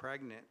she was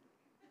pregnant.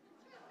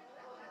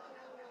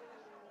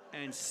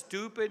 And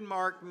stupid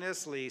Mark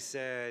Nissley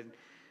said,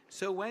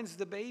 "So when's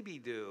the baby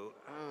due?"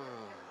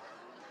 Oh.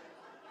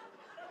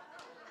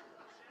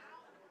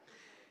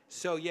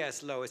 So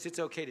yes, Lois, it's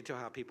okay to tell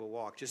how people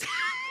walk. Just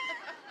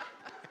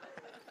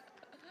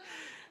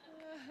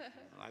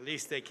well, at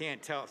least they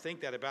can't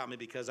think that about me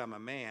because I'm a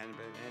man.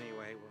 But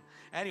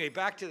anyway,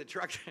 back to the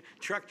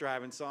truck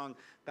driving song.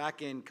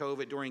 Back in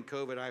COVID, during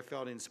COVID, I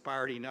felt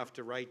inspired enough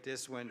to write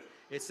this one.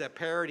 It's a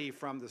parody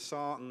from the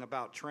song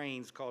about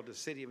trains called "The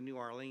City of New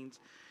Orleans."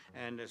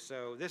 And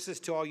so this is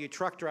to all you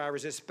truck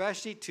drivers,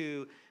 especially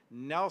to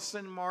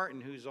Nelson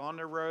Martin, who's on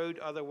the road.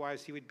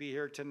 Otherwise, he would be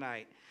here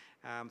tonight.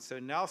 So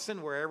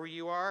Nelson, wherever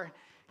you are,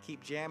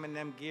 keep jamming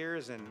them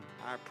gears, and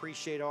I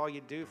appreciate all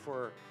you do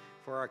for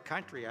our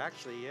country,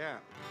 actually, yeah.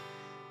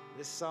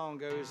 This song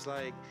goes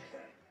like,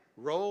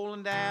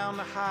 rolling down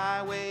the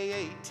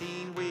highway,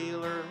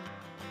 18-wheeler,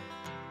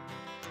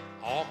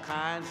 all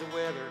kinds of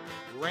weather,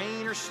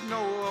 rain or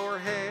snow or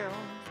hail.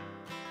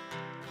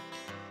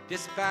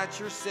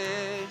 Dispatcher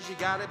says you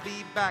gotta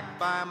be back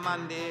by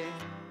Monday,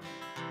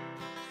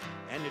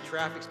 and the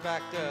traffic's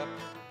backed up,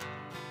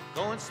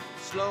 going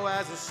slow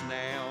as a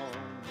snail.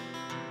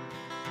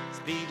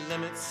 Speed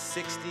limit's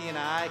 60 and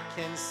I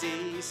can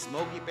see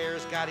Smokey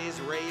Bear's got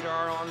his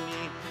radar on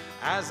me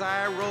as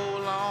I roll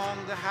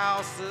along the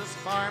houses,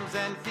 farms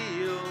and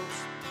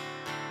fields,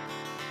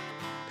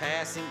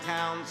 passing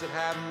towns that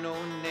have no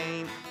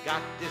name.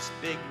 Got this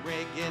big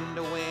rig in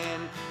the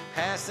wind,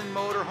 passing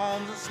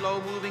motorhomes and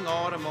slow-moving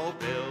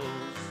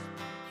automobiles.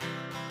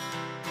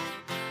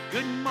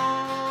 Good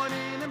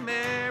morning,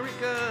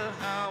 America,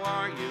 how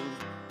are you?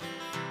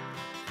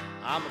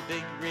 I'm a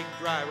big rig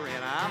driver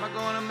and I'm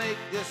gonna make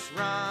this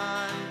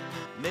run,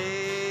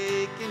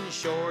 making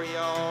sure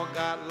y'all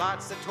got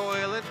lots of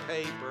toilet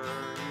paper.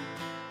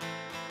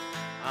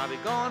 I'll be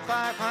going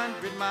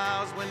 500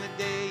 miles when the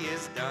day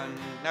is done.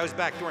 That was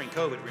back during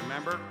COVID,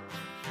 remember?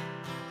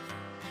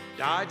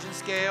 Dodging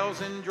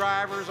scales and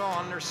drivers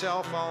on their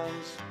cell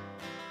phones.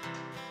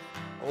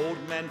 Old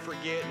men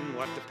forgetting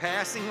what the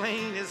passing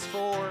lane is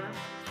for.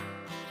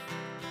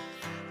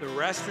 The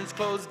restaurants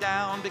closed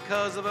down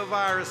because of a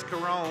virus,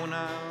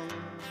 corona.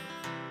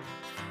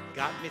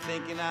 Got me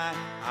thinking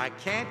I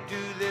can't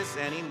do this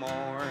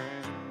anymore.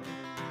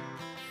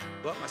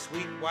 But my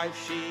sweet wife,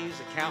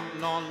 she's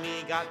counting on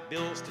me, got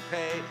bills to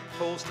pay,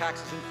 tolls,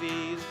 taxes, and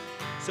fees.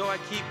 So I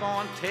keep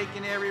on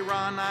taking every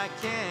run I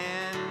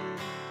can.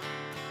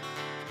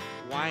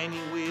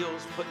 Whining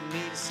wheels, putting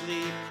me to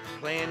sleep,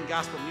 playing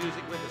gospel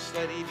music with a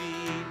steady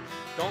beat.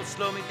 Don't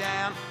slow me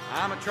down,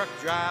 I'm a truck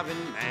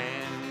driving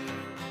man.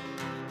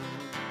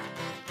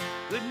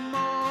 Good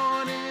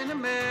morning,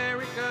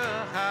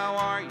 America, how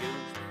are you?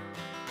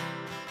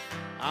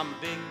 I'm a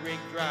big rig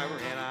driver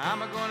and I'm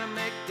gonna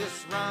make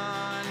this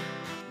run,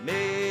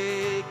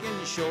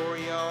 making sure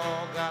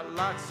y'all got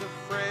lots of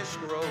fresh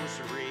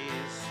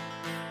groceries.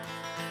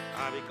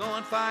 I'll be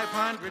going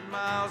 500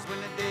 miles when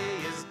the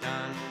day is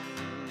done.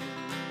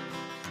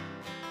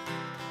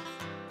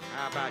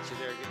 How about you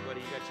there, good buddy?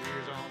 You got your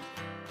ears on?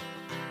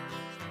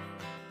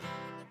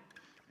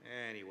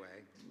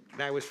 Anyway,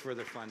 that was for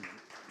the fun.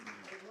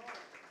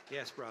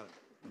 Yes, brother.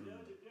 You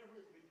know the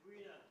difference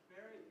between a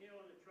fairy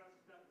tale and a truck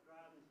stop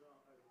driving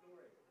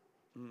story?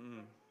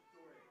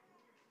 Story.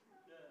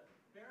 The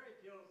fairy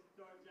tale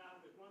starts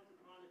out with once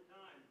upon a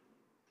time.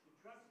 The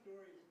truck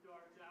story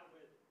starts out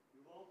with,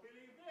 you won't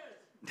believe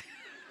this.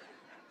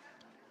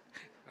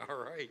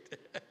 All right.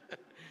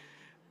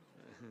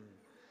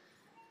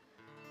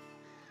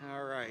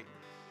 All right.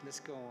 Let's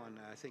go on.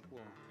 I think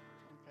we'll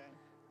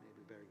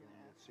maybe better go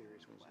on with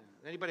serious ones now.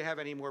 Anybody have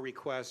any more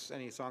requests,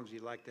 any songs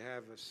you'd like to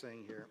have us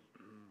sing here?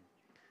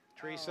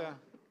 Teresa,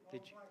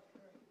 did you?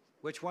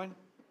 Which one?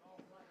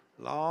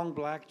 Long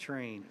Black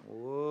Train.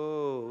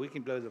 Whoa, we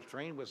can blow the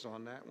train whistle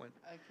on that one.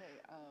 Okay,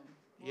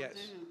 we'll Yes.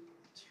 do,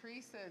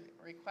 Teresa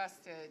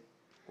requested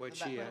What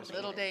about she asked.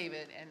 Little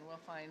David, and we'll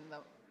find the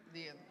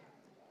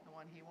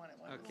one he wanted.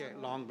 What was Okay, it?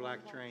 Long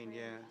Black Train,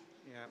 yeah.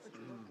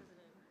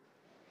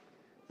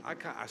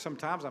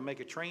 Sometimes I make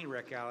a train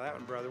wreck out of that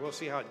one, brother. We'll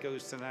see how it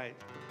goes tonight.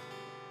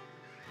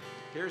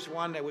 Here's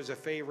one that was a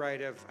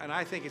favorite of, and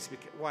I think it's,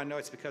 well, I know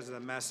it's because of the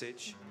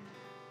message.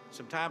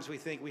 Sometimes we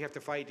think we have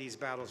to fight these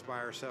battles by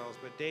ourselves,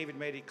 but David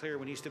made it clear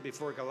when he stood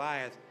before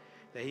Goliath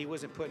that he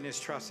wasn't putting his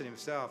trust in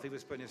himself. He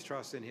was putting his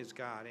trust in his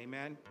God.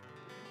 Amen?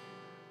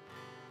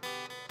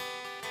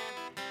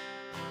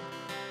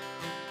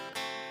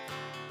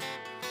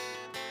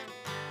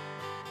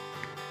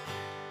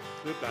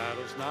 The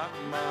battle's not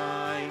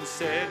mine,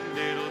 said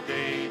little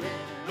David.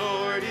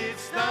 Lord,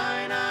 it's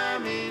thine,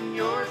 I'm in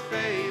your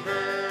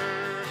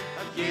favor.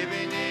 I've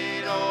given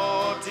it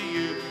all to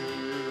you.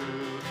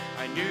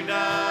 I knew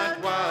not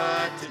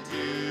what to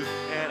do,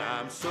 and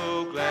I'm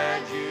so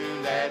glad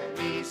you let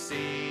me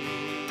see.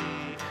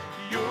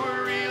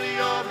 You're really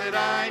all that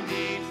I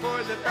need,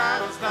 for the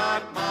battle's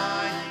not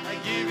mine. I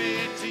give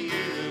it to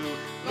you,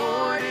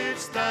 Lord,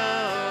 it's thine.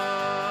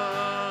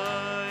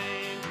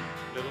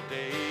 Little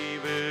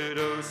David,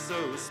 oh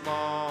so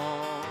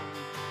small,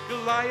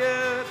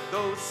 Goliath,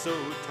 oh so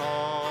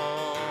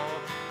tall.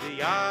 The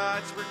The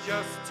odds were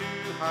just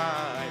too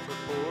high for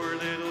poor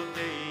little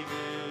David.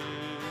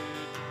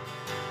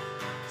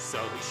 So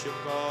he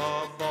shook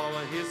off all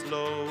of his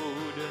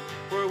load,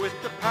 for with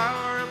the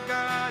power of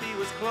God he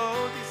was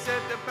clothed. He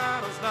said, the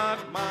battle's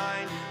not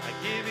mine, I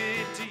give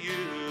it to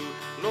you,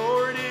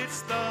 Lord,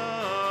 it's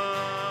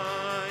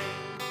thine.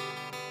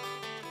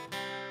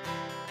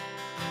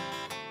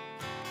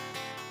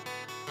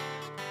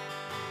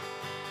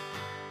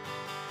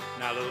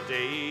 Now little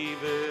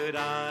David,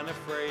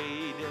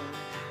 unafraid,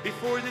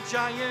 before the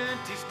giant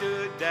he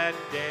stood that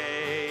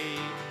day.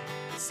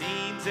 It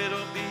seems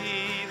it'll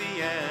be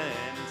the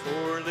end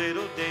for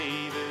little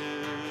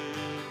David.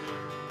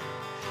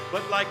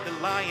 But like the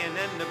lion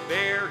and the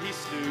bear he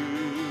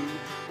slew,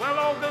 well,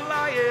 old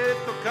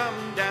Goliath will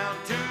come down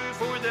too,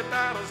 for the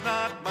battle's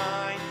not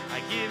mine,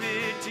 I give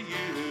it to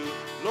you,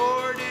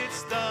 Lord,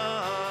 it's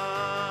thine.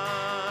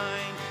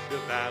 The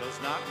battle's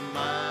not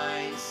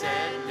mine,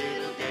 said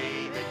little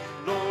David,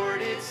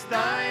 Lord, it's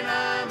thine,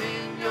 I'm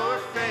in your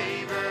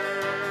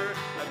favor,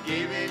 I've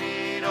given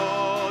it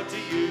all to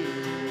you,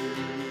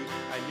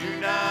 I knew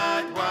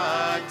not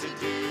what to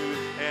do,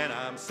 and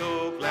I'm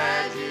so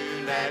glad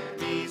you let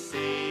me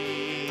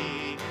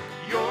see,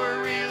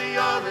 you're really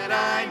all that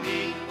I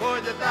need, for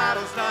the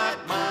battle's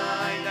not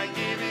mine, I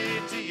give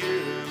it to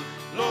you,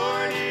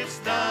 Lord, it's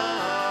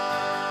thine.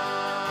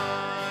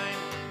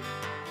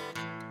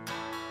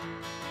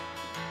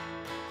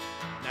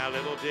 Now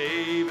little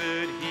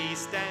David, he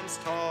stands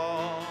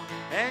tall,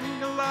 and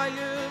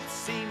Goliath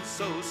seems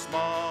so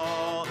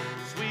small.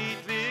 Sweet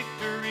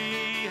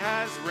victory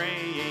has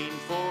reigned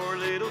for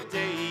little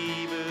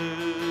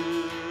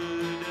David,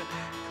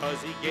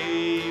 'cause he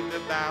gave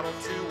the battle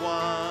to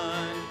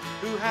one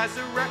who has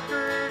a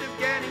record of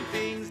getting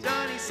things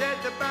done. He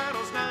said, the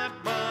battle's not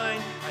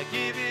mine, I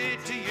give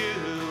it to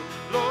you,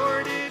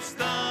 Lord, it's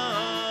thine.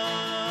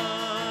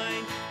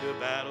 The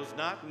battle's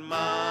not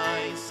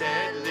mine,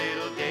 said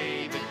little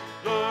David,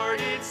 Lord,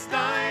 it's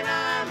thine,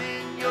 I'm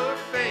in your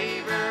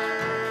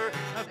favor,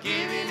 I've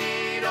given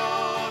it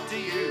all to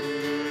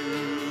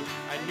you,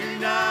 I knew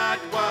not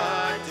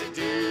what to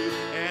do,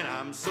 and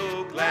I'm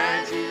so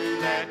glad you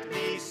let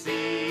me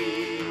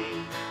see,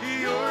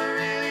 you're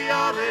really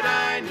all that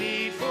I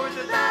need, for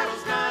the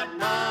battle's not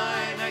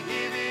mine, I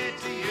give it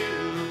to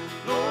you,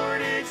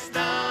 Lord, it's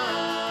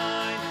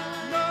thine.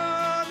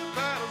 No, the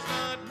battle's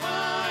not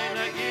mine,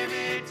 I give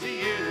it to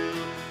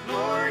you,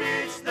 Lord,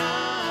 it's thine.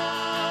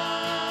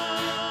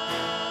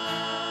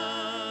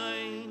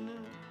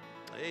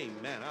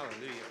 Amen,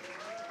 hallelujah.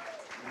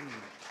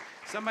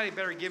 Somebody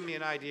better give me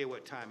an idea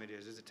what time it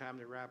is. Is it time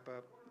to wrap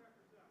up?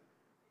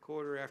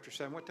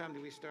 7:15. What time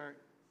do we start?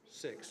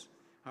 6.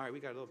 All right, we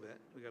got a little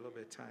bit. We got a little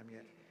bit of time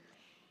yet.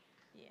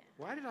 Yeah.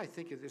 Why did I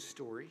think of this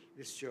story,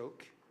 this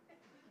joke?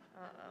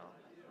 Uh-oh.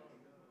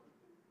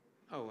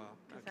 Oh, well,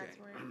 'Cause okay. that's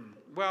where-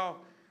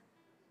 Well,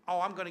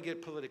 I'm going to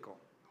get political.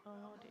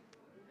 Oh, dude.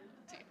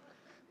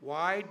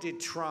 Why did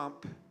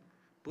Trump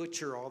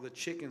butcher all the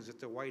chickens at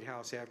the White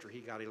House after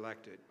he got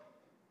elected?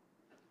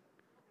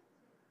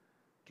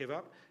 Give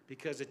up?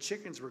 Because the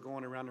chickens were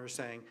going around there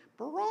saying,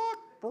 Barack,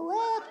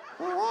 Barack,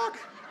 Barack.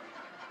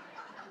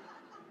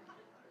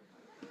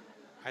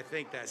 I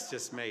think that's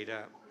just made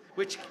up.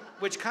 Which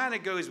kind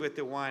of goes with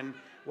the one,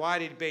 why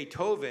did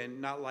Beethoven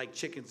not like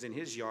chickens in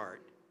his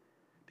yard?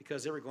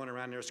 Because they were going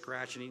around there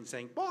scratching, eating,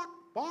 saying, Bok,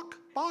 Bok,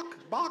 Bok,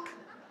 Bok.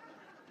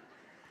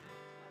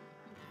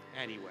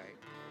 Anyway,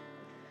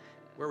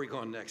 where are we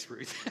going next,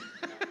 Ruth?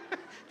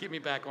 Get me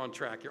back on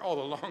track here. Oh,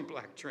 the long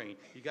black train.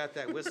 You got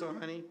that whistle,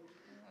 honey?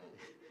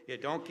 Yeah,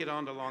 don't get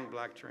on the long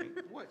black train.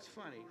 What's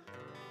funny?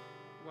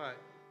 What?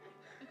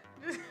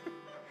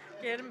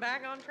 Get him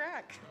back on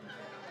track.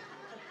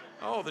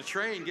 Oh, the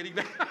train getting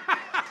back.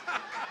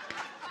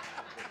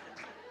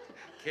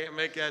 Can't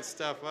make that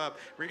stuff up.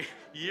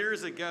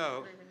 Years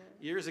ago,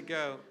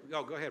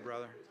 oh, go ahead,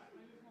 brother.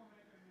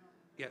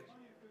 Yeah.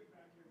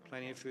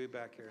 Plenty of food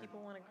back here.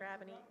 People want to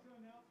grab and eat.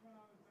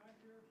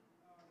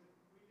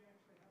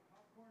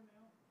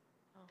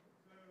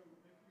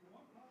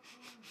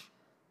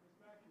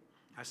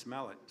 I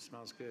smell it. It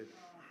smells good.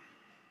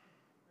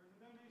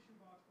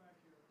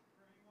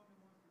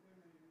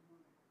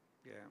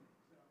 Yeah.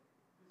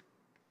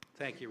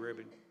 Thank you,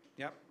 Ruben.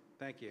 Yep.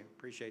 Thank you.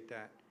 Appreciate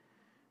that.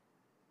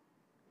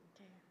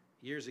 Okay.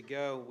 Years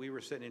ago, we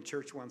were sitting in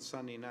church one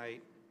Sunday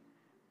night,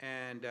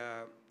 and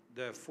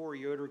the 4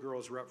 Yoder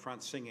girls were up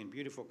front singing,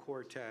 beautiful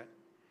quartet,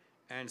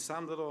 and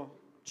some little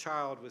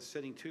child was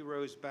sitting 2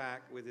 rows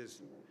back with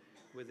his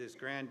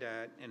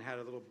granddad and had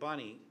a little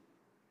bunny,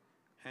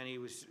 and he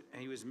was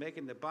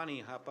making the bunny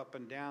hop up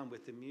and down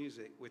with the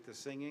music, with the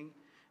singing,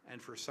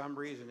 and for some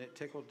reason it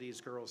tickled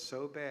these girls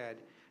so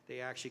bad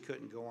they actually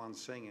couldn't go on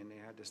singing. They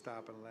had to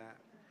stop and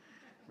laugh.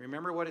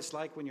 Remember what it's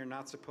like when you're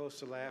not supposed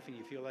to laugh and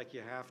you feel like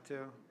you have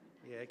to?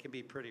 Yeah, it can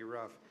be pretty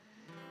rough.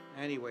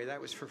 Anyway, that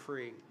was for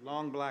free.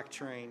 Long black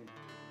train.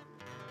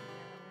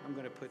 I'm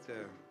going to put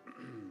the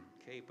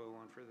capo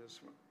on for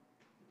this one.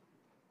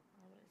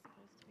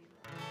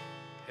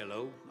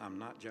 Hello, I'm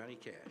not Johnny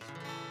Cash.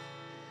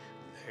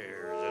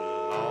 There's a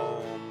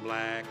long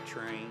black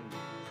train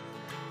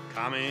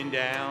coming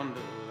down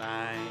the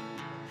line,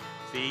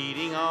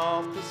 feeding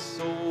off the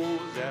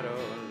souls that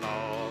are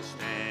lost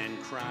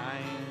and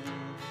crying.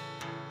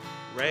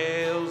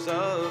 Rails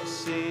of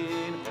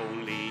sin,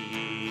 only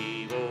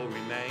evil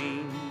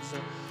remains.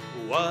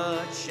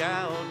 Watch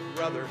out,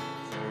 brother,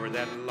 for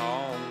that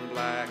long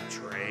black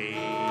train.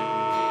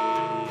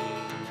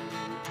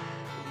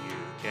 You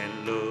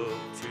can look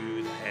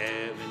to the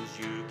heavens,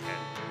 you can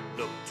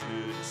look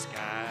to the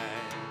sky.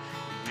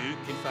 You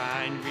can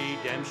find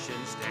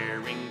redemption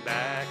staring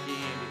back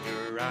into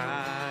your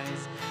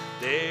eyes.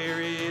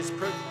 There is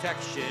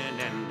protection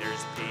and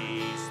there's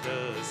peace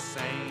the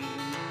same.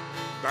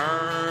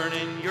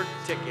 Burning your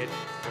ticket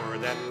for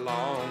that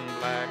long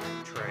black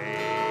train.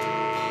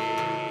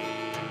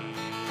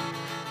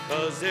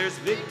 'Cause there's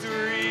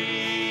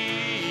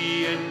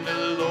victory in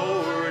the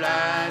Lord,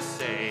 I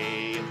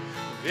say.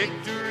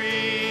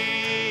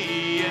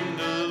 Victory in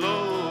the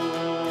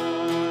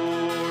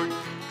Lord.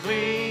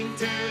 Cling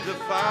to the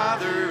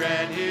Father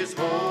and His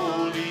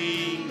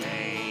holy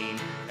name,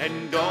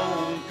 and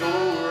don't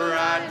go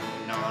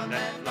riding on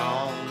that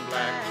long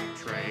black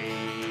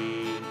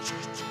train.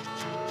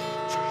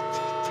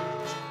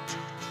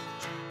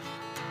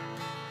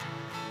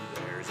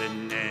 There's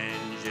an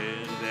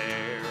engine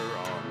there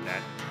on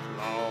that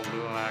long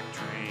black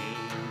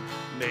train,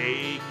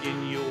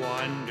 making you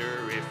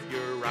wonder if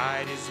your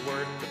ride is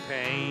worth the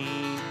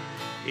pain.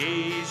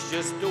 He's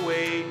just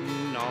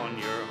waiting on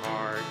your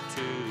heart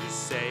to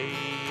say,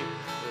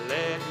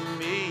 let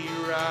me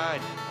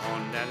ride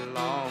on that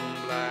long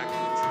black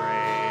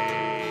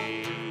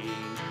train.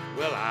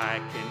 Well, I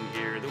can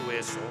hear the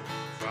whistle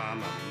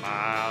from a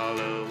mile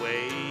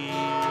away.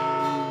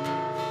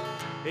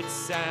 It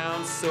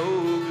sounds so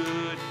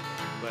good,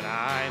 but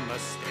I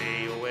must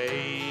stay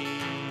away.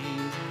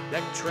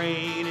 That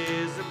train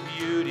is a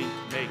beauty,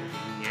 making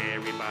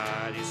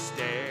everybody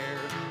stare,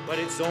 but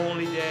its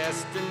only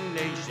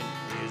destination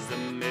is the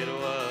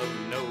middle of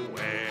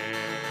nowhere.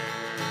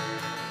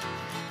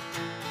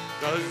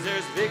 'Cause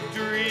there's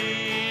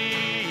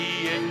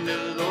victory in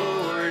the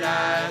Lord,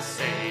 I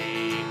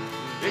say.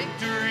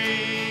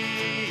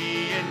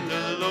 Victory in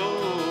the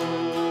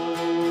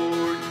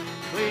Lord.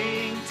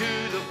 Cling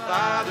to the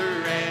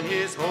Father and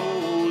His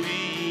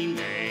holy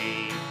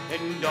name,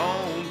 and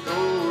don't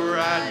go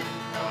riding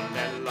on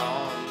that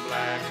long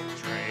black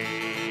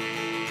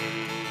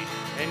train.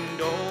 And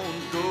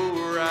don't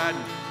go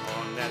riding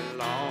on that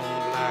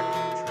long black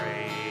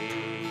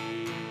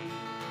train.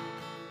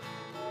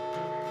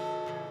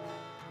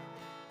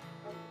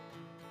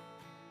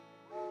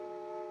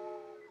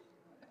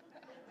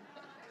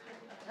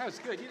 That was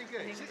good. You did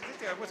good. She's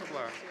a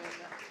whistleblower.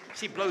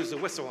 She blows the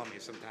whistle on me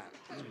sometimes.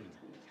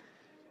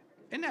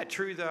 Isn't that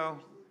true,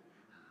 though?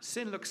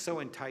 Sin looks so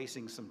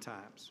enticing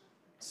sometimes,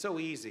 so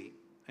easy,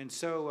 and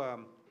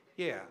so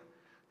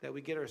that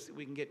we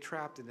can get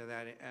trapped into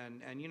that.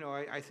 And you know,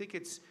 I think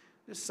it's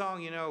this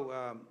song. You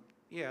know,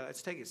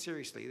 let's take it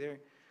seriously.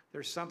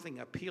 There's something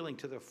appealing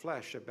to the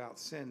flesh about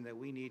sin that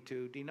we need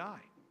to deny,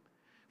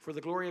 for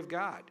the glory of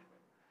God,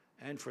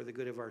 and for the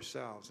good of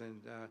ourselves.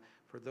 And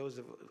for those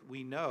of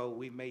we know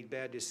we've made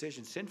bad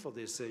decisions, sinful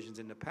decisions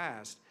in the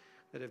past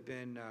that have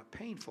been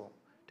painful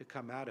to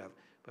come out of.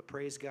 But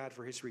praise God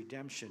for His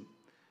redemption.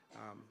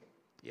 Am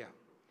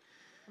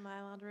I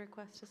allowed to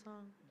request a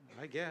song?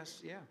 I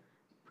guess, yeah.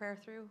 Prayer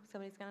through?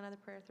 Somebody's got another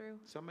prayer through?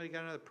 Somebody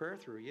got another prayer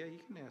through. Yeah,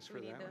 you can ask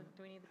for that one.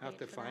 Do we need the I have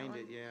to page for that find one?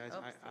 it, yeah. Oops.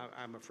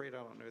 I'm afraid I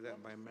don't know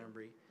that by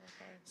memory.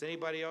 Okay. Does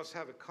anybody else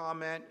have a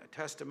comment, a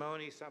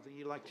testimony, something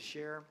you'd like to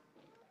share?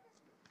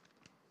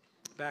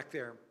 Back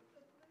there.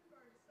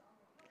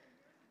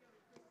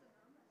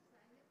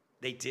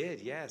 They did,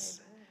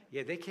 yes.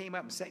 Yeah, they came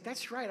up and sang.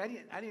 That's right.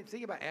 I didn't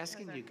think about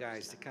asking you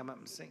guys to come up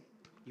and sing.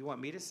 You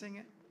want me to sing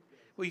it?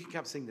 Well, you can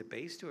come sing the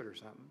bass to it or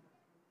something.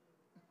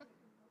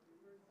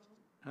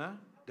 Huh?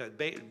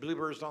 The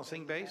bluebirds don't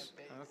sing bass?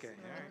 Okay,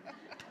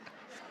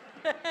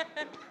 all right.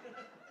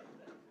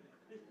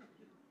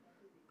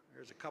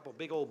 There's a couple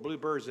big old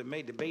bluebirds that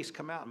made the bass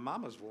come out in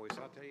Mama's voice,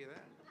 I'll tell you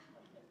that.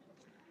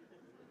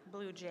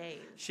 Blue Jays.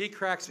 She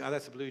cracks me. Oh,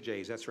 that's the Blue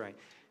Jays. That's right.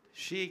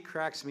 She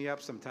cracks me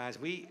up sometimes.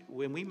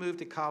 When we moved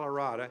to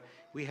Colorado,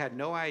 we had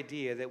no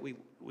idea that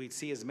we'd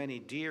see as many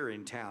deer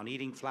in town,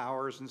 eating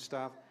flowers and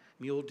stuff.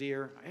 Mule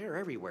deer, they're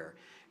everywhere.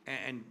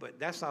 But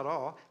that's not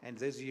all. And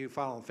those of you who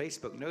follow on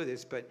Facebook know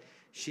this. But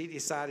she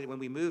decided when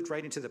we moved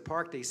right into the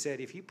park, they said,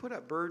 if you put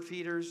up bird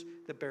feeders,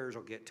 the bears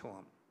will get to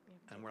them.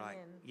 And we're like,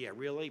 yeah,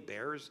 really,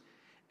 bears?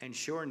 And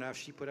sure enough,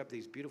 she put up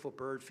these beautiful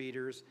bird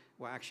feeders.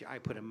 Well, actually, I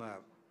put them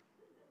up.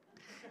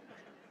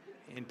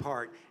 In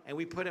part, and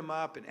we put them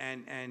up,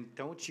 and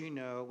don't you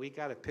know, we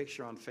got a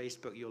picture on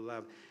Facebook you'll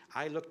love.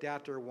 I looked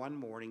out there one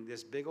morning,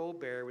 this big old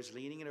bear was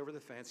leaning in over the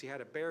fence. He had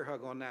a bear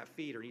hug on that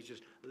feeder, and he's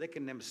just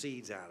licking them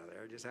seeds out of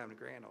there, just having a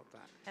grand old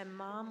time. And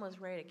Mom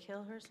was ready to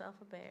kill herself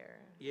a bear.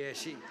 Yeah,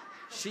 she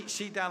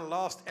done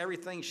lost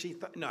everything she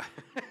thought. No,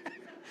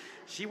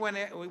 she went.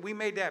 We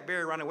made that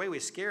bear run away. We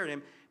scared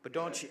him, But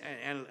don't you,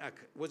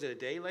 was it a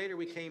day later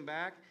we came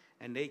back?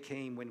 And they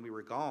came when we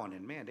were gone,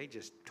 and man, they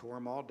just tore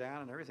them all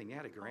down and everything. They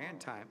had a grand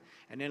time.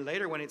 And then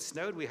later when it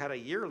snowed, we had a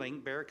yearling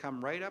bear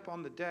come right up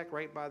on the deck,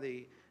 right by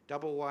the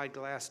double wide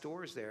glass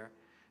doors there.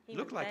 He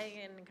Looked was like,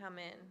 begging to come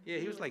in. yeah,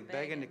 he was like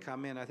begging to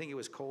come in. I think it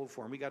was cold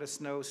for him. We got a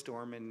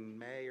snowstorm in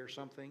May or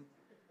something.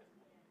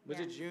 Was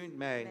it Yes. June?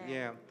 May,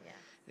 yeah. Yes.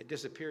 It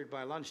disappeared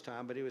by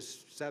lunchtime, but it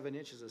was 7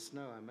 inches of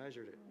snow. I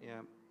measured it,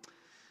 yeah.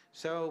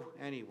 So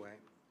anyway.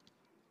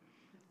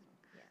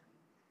 Yeah.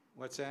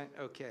 What's that?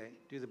 Okay.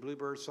 Do the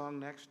Bluebird song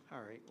next? All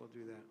right, we'll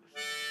do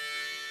that.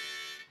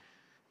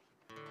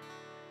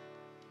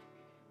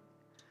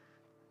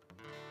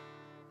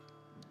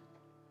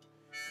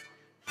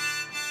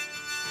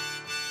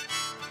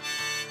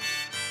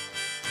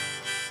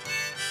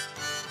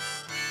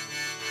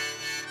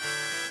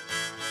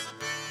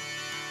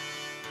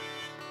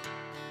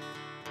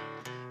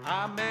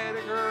 I met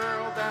a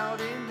girl down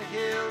in the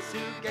hills who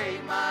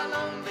gave my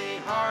lonely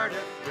heart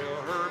a thrill.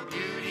 Her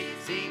beauty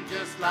seemed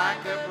just like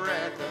a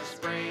breath of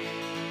spring.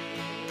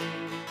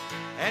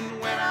 And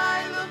when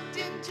I looked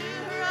into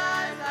her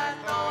eyes, I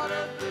thought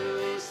of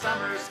blue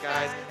summer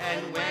skies.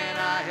 And when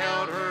I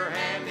held her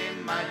hand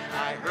in mine,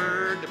 I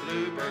heard the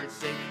bluebirds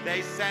sing.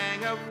 They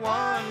sang of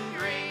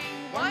wondering,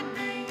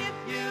 wondering if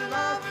you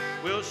love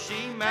her. Will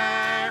she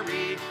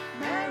marry,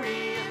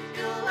 marry if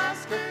you'll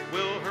ask her?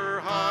 Will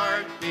her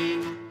heart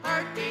beat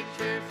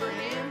true for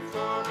him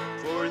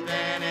for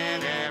then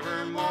and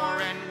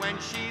evermore? And when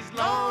she's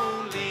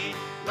lonely,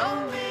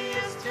 lonely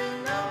is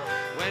to know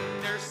her. When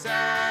there's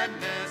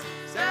sadness,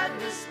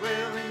 sadness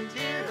will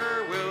endear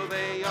her. Will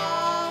they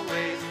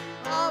always,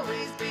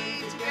 always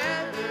be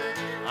together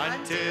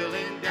until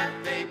in death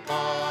they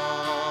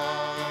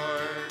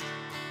part?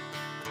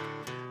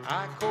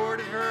 I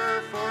courted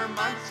her for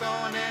months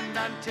on end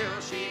until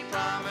she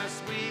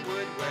promised we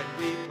would wed.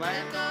 We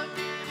planned on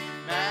being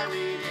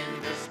married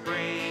in the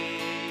spring.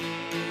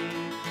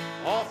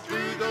 All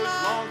through those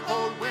long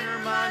cold winter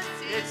months,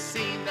 it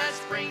seemed that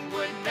spring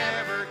would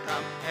never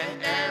come.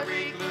 And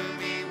every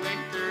gloomy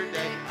winter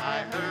day,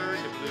 I heard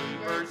the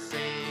bluebirds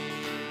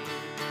sing.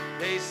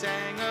 They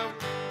sang of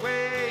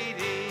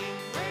waiting,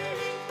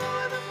 waiting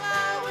for the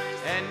flowers,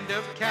 and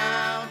of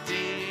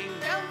counting,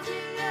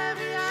 counting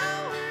every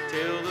hour,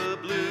 till the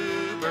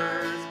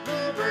bluebird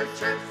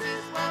chirps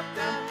his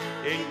welcome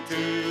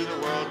into the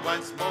world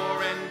once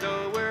more. And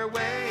though we're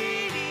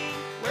waiting,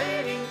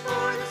 waiting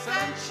for the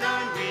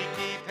sunshine, we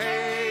keep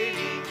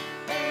hating,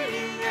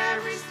 hating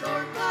every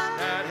storm cloud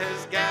that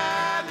has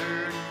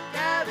gathered,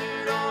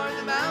 gathered o'er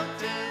the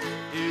mountain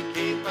to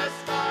keep us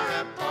far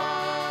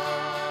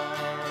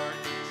apart.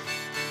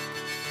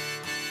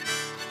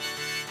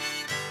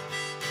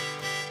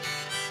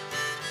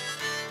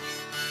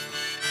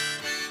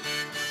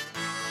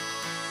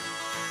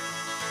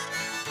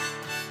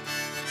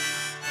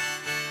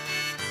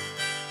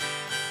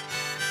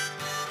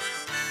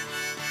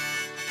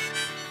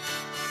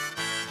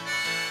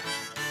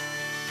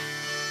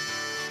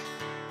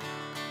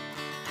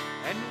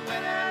 And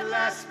when our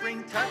last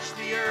spring touched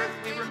the earth,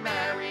 we were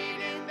married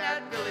in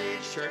that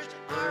village church.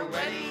 Our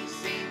wedding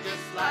seemed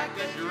just like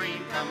a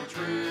dream come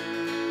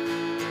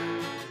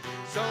true.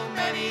 So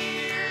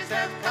many years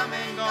have come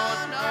and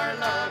gone, our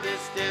love is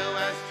still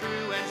as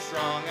true and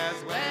strong as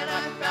when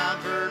I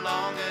found her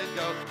long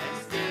ago. And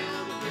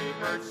still the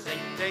bluebirds sing,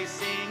 they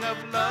sing of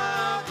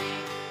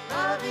loving,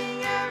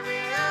 loving every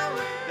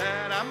hour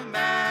that I'm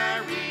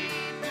married,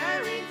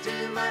 married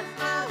to my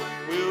flower.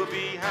 We'll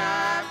be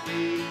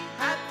happy,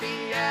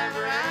 happy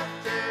ever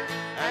after,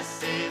 as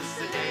since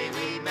the day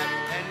we met.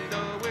 And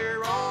though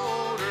we're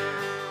older,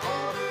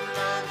 older,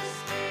 love is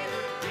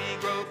sweeter,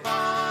 we grow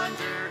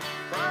fonder,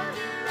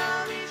 fonder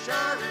of each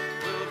other.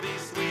 We'll be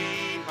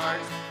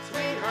sweethearts,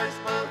 sweethearts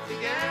both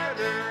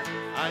together,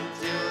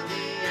 until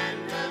the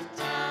end of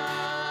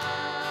time.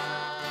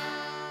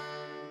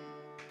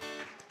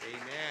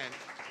 Amen.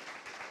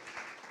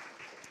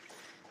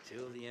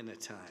 Till the end of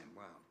time.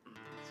 Wow.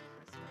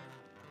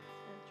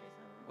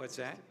 What's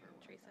that?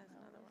 Teresa has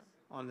another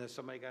one. On this,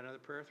 somebody got another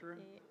prayer through?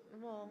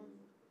 Well,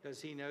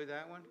 Does he know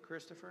that one,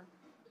 Christopher?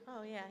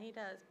 oh yeah, he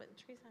does, but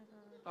Teresa has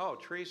another. Oh,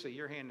 Teresa,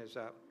 your hand is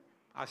up.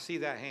 I see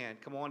that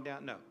hand. Come on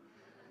down. No.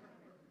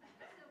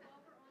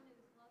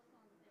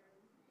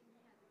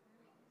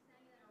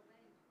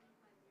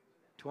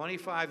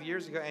 25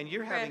 years ago, and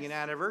you're having an Chris.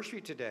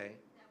 anniversary today.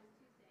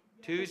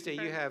 Tuesday,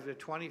 you have the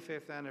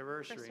 25th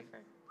anniversary. Christopher.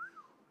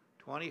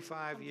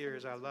 25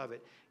 years, I love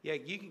it. Yeah,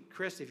 you can,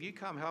 Chris, if you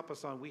come help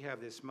us on We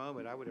Have This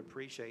Moment, I would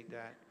appreciate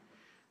that.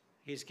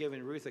 He's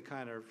given Ruth a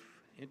kind of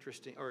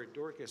interesting, or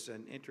Dorcas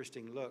an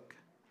interesting look.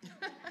 No,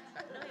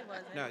 he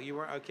wasn't. No, you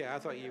weren't, okay, I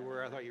thought you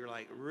were. I thought you were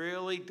like,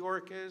 really,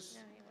 Dorcas?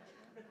 No, he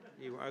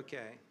wasn't. You were,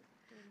 okay.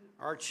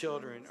 Our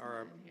children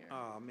are,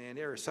 oh man,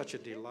 they're such a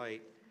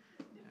delight.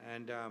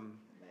 And,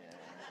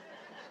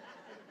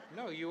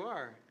 no, you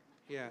are,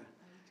 yeah.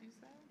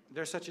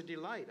 They're such a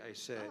delight, I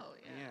said. Oh,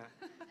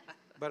 yeah.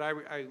 But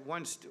I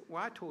once,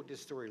 well, I told this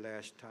story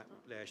last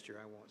year.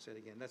 I won't say it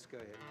again. Let's go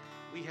ahead.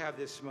 We have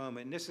this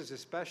moment, and this is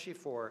especially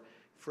for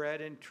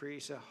Fred and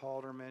Teresa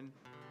Halderman.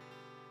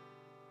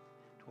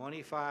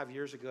 25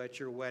 years ago at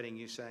your wedding,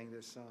 you sang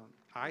this song.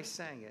 I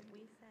sang it. We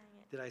sang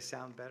it. Did I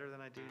sound better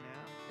than I do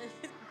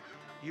now?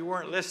 You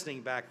weren't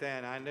listening back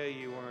then. I know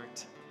you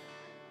weren't.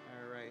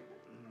 All right.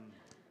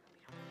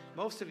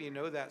 Most of you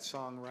know that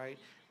song, right?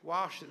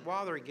 While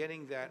they're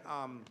getting that,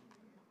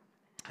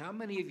 how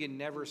many of you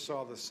never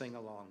saw the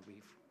sing-along?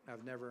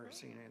 I've never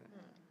seen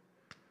anything.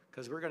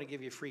 Because we're going to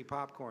give you free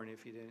popcorn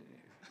if you didn't.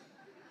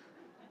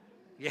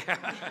 Yeah.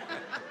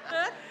 All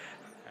right.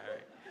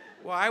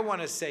 Well, I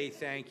want to say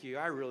thank you.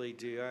 I really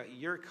do.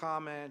 Your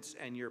comments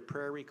and your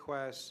prayer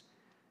requests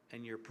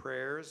and your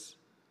prayers,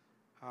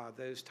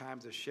 those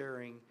times of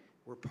sharing,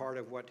 were part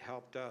of what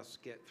helped us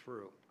get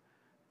through.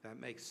 That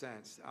makes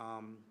sense.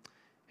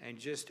 And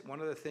just one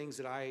of the things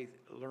that I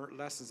learned,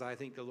 lessons I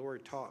think the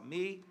Lord taught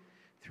me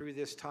through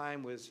this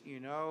time was,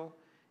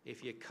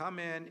 if you come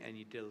in and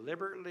you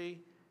deliberately,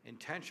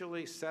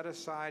 intentionally set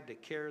aside the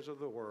cares of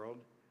the world,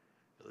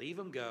 leave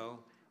them go,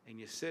 and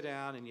you sit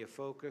down and you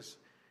focus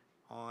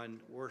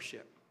on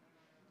worship,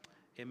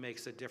 it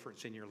makes a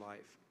difference in your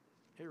life.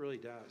 It really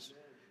does.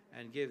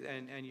 And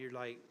you're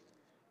like,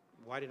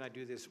 why didn't I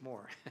do this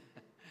more?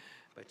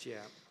 But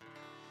yeah,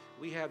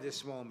 we have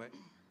this moment.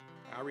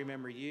 I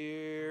remember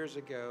years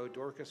ago,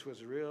 Dorcas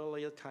was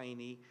really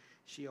tiny.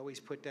 She always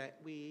put that,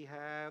 we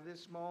have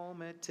this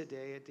moment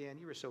today at the end.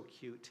 You were so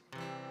cute.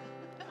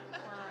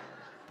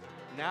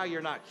 Now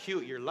you're not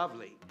cute, you're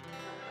lovely.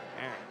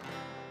 All right.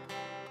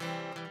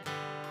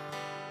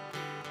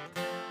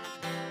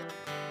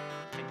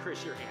 And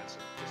Chris, you're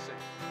handsome. Just saying.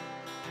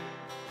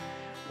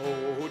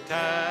 Hold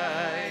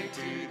tight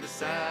to the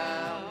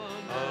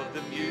sound of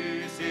the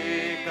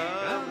music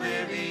of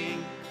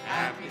living,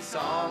 happy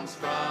songs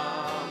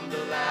from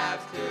the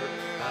laughter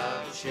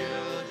of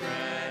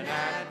children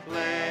at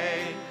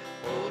play.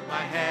 Hold my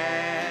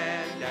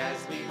hand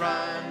as we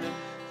run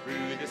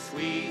through the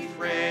sweet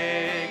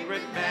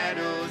fragrant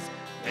meadows,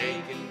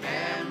 making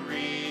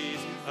memories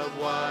of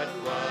what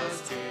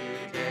was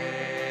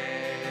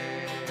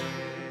today.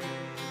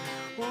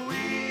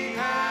 We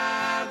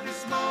have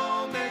this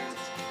moment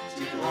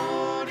to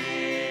hold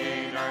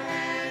in our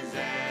hands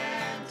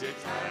and to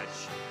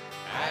touch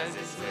as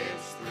it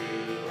slips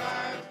through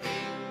our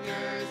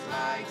fingers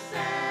like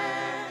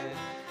sand.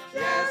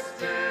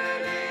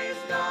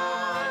 Yesterday's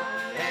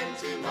gone and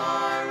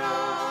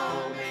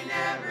tomorrow may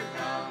never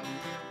come,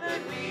 but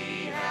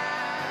we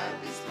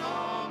have this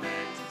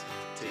moment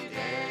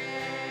today.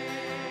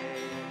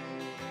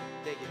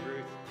 Take it,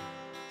 Ruth.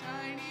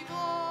 Tiny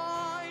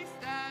voice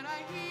that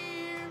I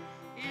hear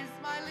is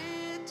my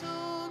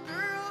little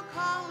girl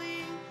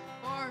calling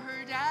for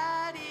her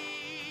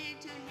daddy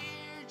to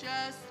hear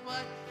just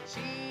what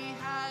she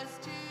has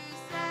to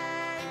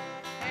say.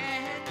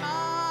 And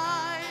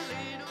my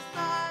little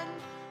son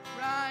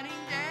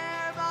running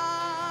there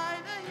by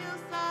the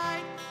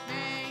hillside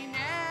may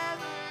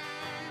never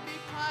be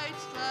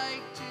quite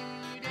like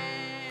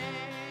today.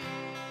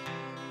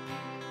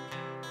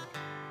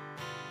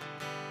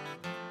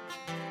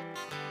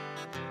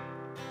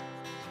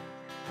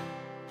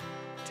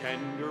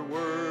 Tender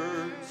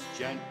words,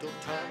 gentle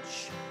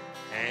touch,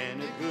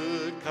 and a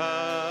good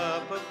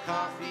cup of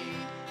coffee,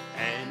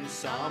 and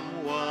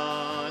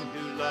someone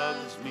who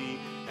loves me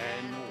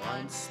and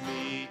wants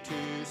me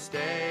to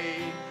stay.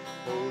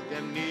 Hold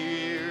them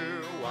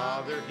near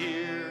while they're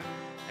here,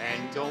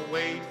 and don't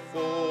wait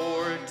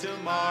for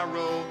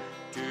tomorrow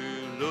to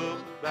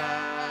look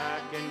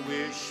back and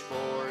wish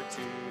for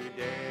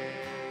today.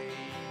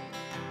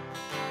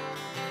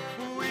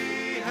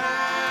 We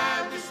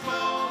have this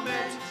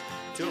moment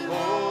to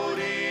hold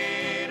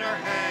in our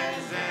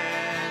hands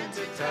and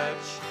to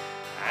touch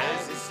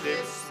as it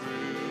slips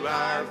through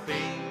our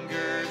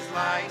fingers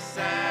like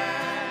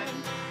sand.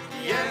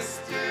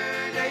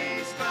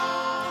 Yesterday's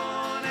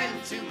gone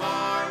and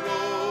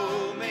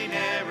tomorrow may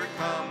never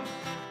come,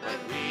 but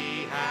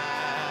we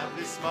have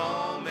this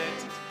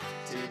moment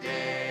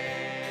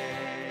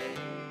today.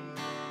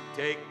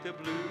 Take the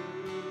blue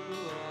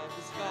of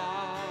the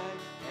sky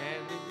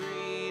and the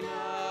green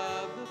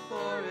of the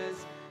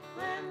forest,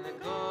 when the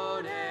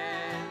gold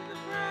and the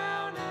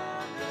brown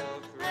of the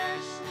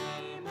fresh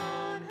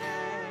lemon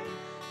hay,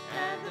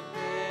 and the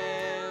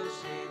pale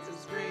shades of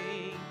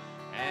spring,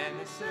 and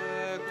the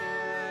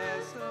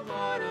circus of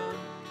autumn,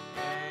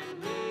 and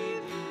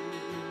leave you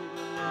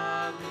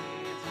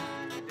lovely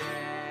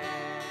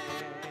today.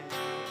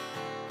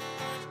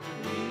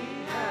 We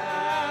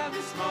have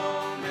this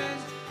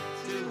moment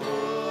to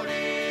hold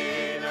in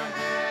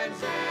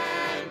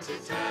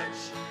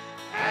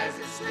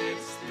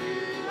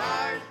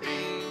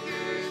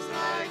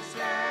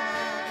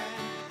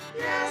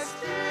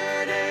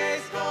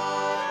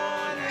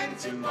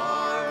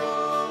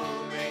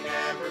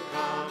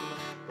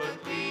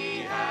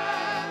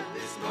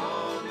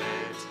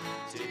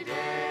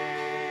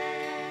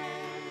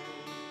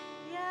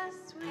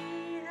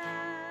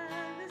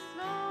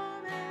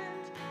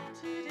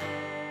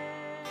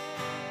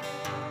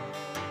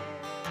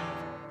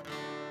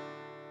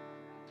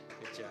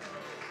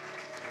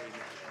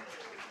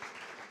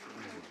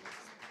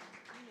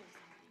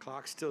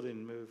clock still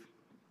didn't move.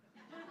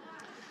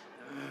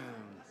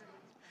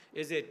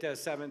 Is it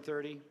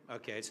 7:30?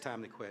 Okay, it's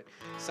time to quit.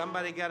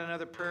 Somebody got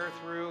another prayer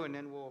through, and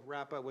then we'll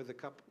wrap up with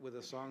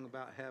a song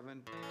about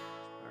heaven.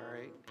 All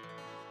right.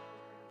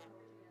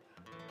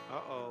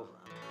 Uh-oh.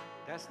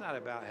 That's not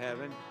about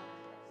heaven.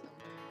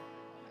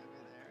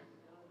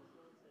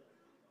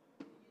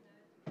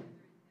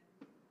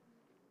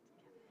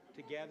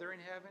 Together in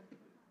heaven?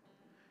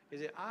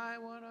 Is it, I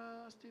want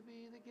us to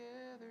be together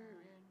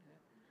in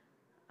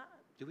heaven?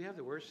 Do we have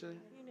the words to that?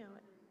 You know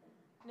it.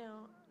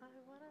 No, I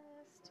want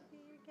us to be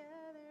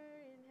together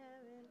in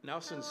heaven.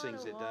 Nelson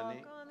sings it, doesn't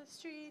he? Walk on the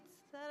streets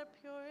that are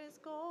pure as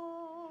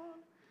gold.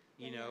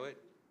 You know it?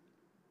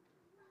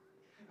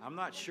 I'm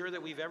not sure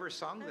that we've ever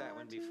sung that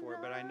one before,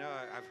 but I know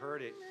I've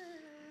heard it.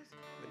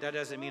 But that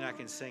doesn't mean I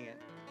can sing it.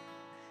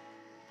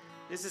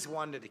 This is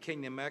one that the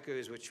Kingdom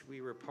Echoes, which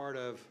we were part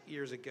of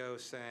years ago,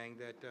 sang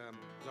that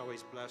has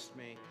always blessed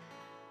me.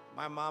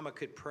 My mama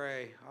could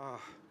pray,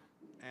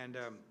 and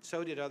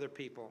so did other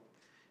people.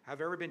 Have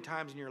there ever been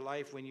times in your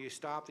life when you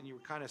stopped and you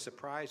were kind of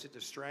surprised at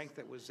the strength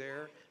that was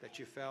there, that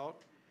you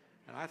felt?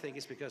 And I think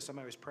it's because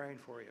somebody was praying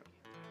for you.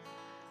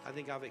 I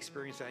think I've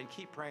experienced that. And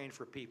keep praying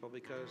for people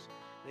because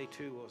they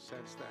too will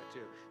sense that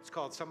too. It's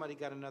called Somebody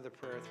Got Another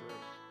Prayer Through.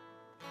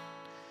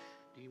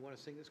 Do you want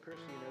to sing this, Chris?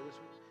 Do you know this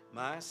one?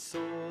 My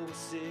soul was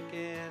sick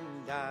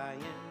and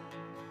dying,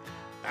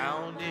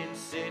 bound in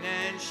sin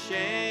and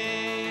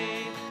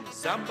shame.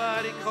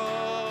 Somebody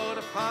called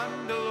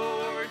upon the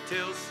Lord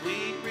till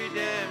sweet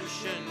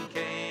redemption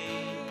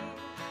came.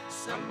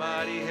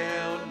 Somebody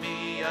held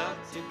me up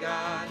to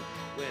God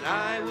when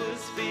I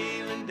was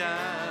feeling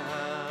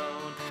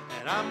down.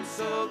 And I'm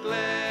so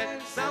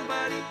glad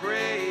somebody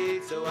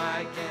prayed so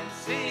I can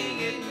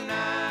sing it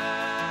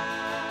now.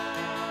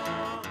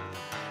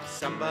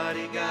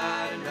 Somebody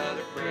got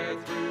another prayer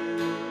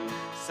through.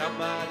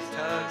 Somebody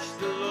touched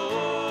the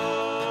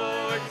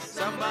Lord.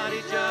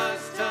 Somebody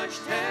just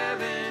touched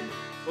heaven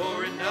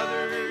for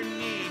another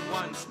need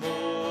once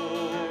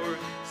more.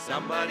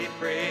 Somebody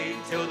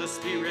prayed till the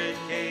Spirit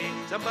came.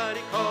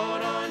 Somebody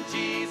called on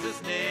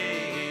Jesus'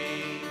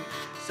 name.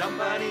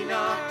 Somebody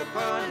knocked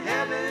upon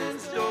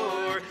heaven's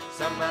door.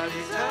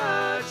 Somebody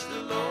touched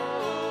the Lord.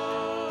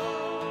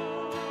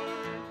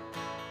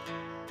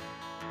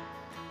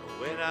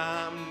 When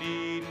I'm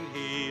needing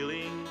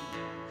healing,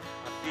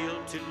 I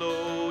feel too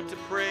low to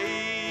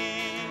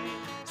pray.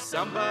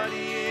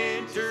 Somebody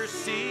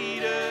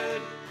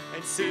interceded,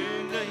 and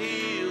soon the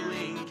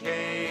healing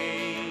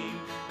came.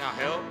 Now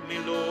help me,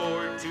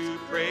 Lord, to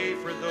pray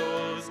for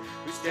those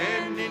who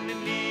stand in the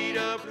need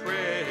of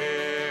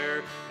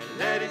prayer. And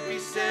let it be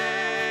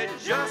said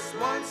just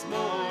once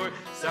more,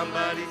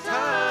 somebody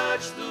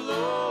touch the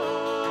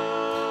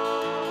Lord.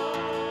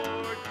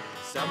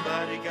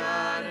 Somebody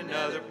got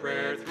another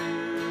prayer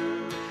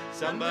through.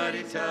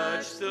 Somebody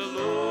touched the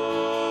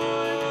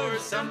Lord.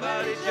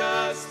 Somebody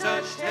just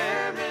touched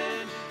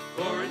heaven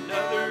for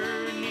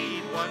another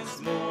need once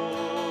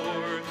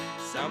more.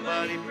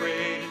 Somebody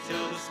prayed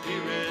until the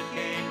Spirit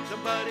came.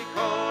 Somebody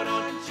called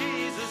on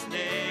Jesus'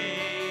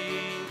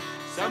 name.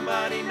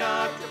 Somebody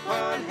knocked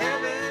upon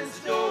heaven's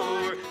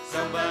door.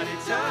 Somebody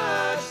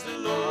touched the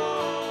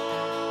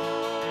Lord.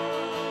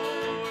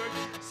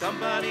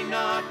 Somebody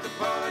knocked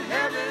upon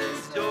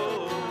heaven's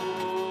door.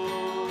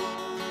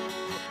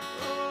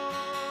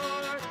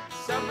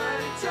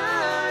 Somebody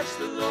touched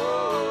the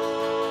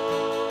Lord.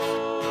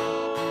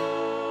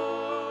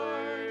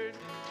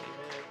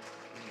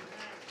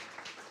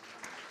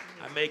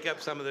 I make up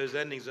some of those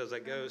endings as I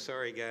go.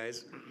 Sorry,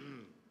 guys.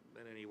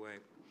 But anyway.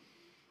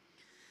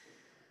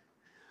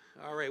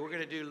 All right, we're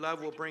going to do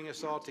Love Will Bring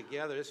Us All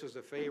Together. This was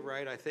a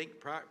favorite, I think,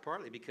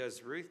 partly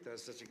because Ruth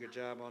does such a good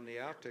job on the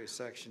alto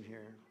section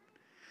here.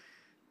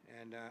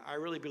 And I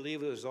really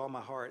believe it with all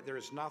my heart. There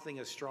is nothing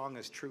as strong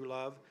as true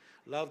love.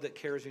 Love that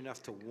cares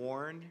enough to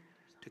warn,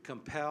 to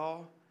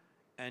compel,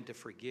 and to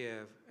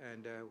forgive.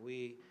 And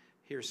we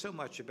hear so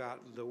much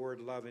about the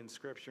word love in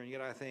Scripture, and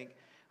yet I think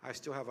I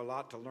still have a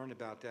lot to learn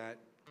about that,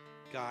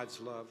 God's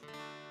love.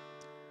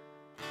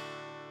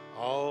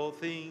 All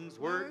things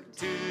work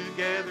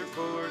together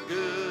for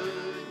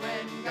good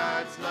when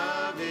God's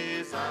love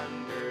is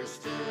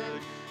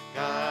understood.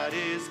 God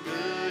is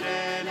good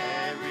and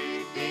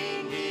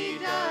everything He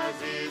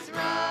does is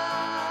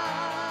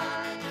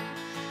right.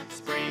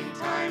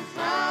 Springtime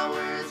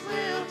flowers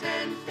wilt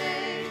and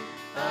fade,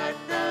 but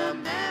the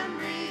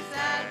memories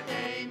that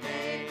they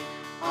made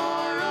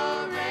are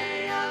a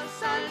ray of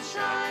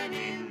sunshine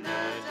in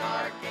the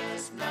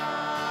darkest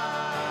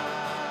night.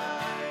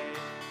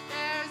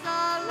 There's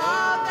a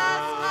love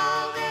that's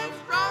calling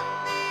from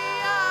the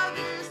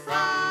other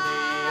side.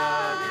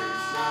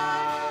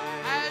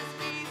 As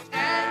we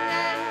stand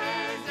and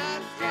gaze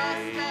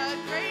across the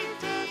great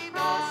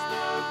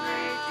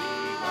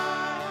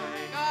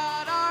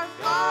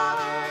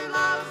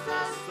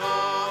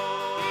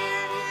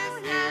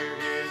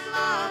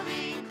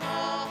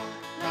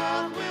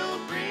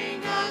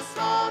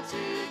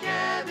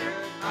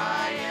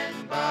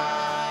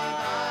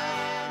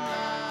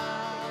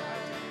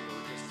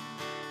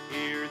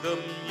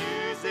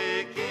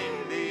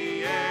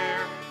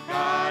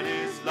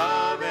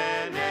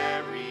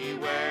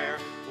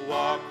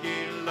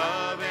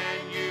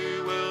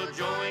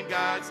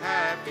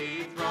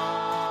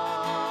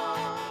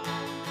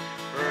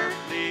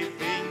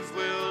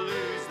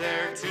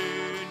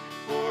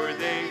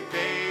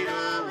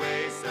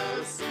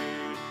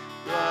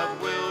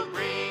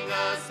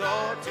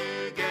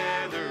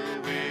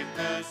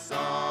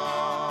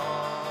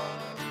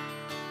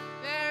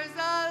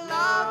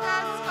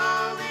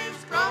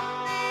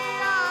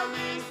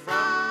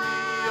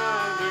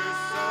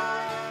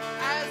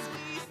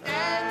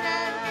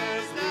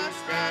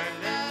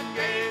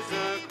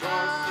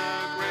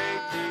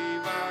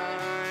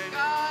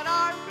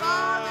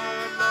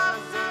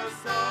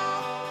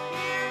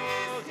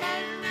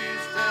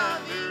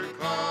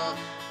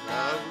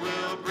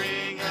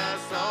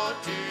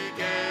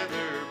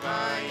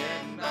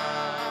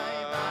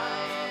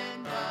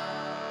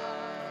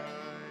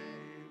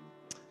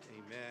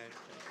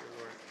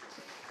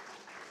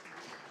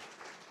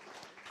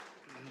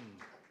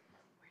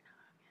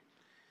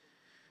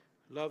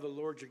Love the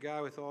Lord your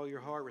God with all your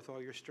heart, with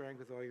all your strength,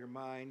 with all your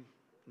mind.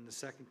 And the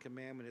second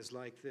commandment is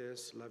like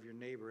this: love your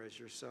neighbor as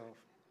yourself.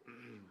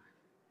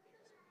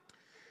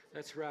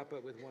 Let's wrap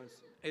up with one.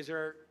 Is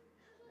there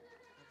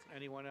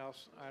anyone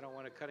else? I don't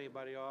want to cut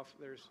anybody off.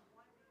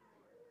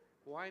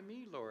 Why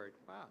me, Lord?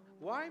 Wow.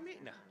 Why me?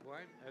 No.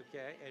 Why?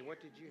 Okay. And what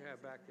did you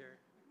have back there?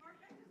 Mark,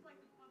 I'd just like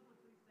to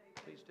publicly say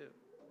Please do.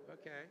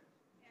 Okay.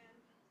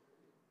 and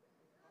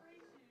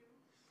praise you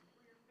for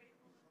your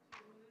faithfulness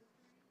to your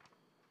ministry.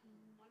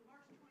 On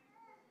March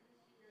 24th of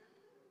this year,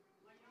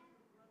 my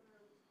younger brother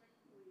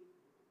unexpectedly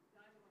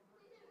died of a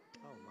heart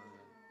attack. Oh, my.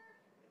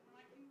 When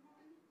I came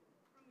home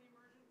from the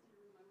emergency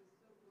room, I was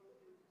so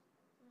broken.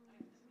 I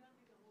had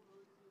nothing to hold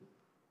on to.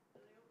 And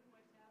I opened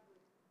my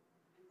tablet,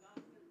 and God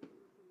sent me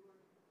Ruth and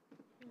Mark.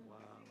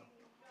 Wow.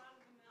 God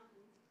of the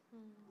mountains.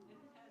 And it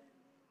has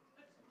touched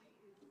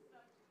me in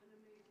such an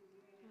amazing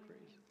way. I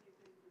can't say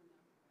thank you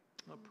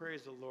enough. Well,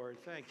 praise the Lord.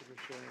 Thank you for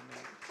sharing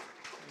that.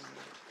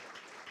 Amen.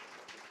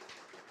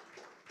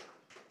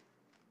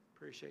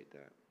 Appreciate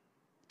that.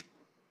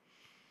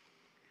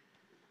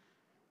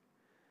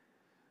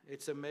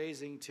 It's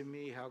amazing to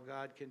me how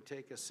God can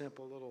take a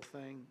simple little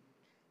thing,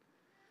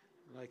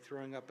 like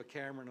throwing up a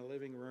camera in a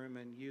living room,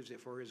 and use it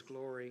for His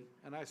glory.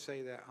 And I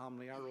say that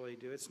humbly, I really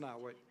do. It's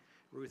not what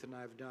Ruth and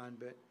I have done,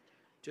 but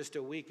just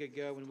a week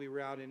ago when we were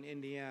out in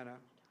Indiana,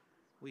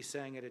 we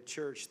sang at a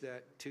church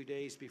that 2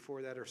 days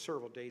before that, or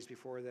several days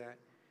before that,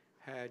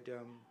 had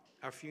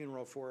a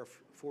funeral for a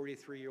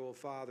 43-year-old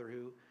father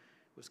who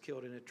was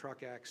killed in a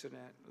truck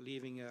accident,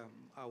 leaving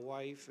a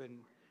wife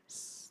and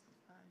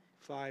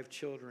 5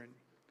 children,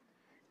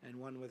 and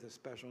one with a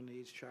special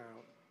needs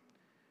child.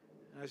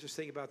 And I was just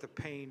thinking about the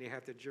pain they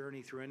have to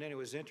journey through. And then it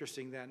was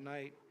interesting that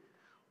night,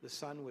 the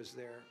son was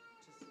there.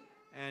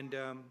 And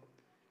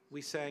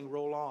we sang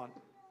Roll On.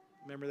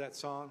 Remember that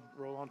song,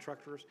 Roll On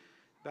Truckers?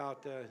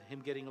 About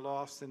him getting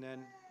lost and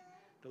then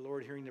the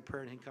Lord hearing the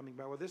prayer and him coming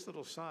back. Well, this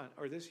little son,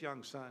 or this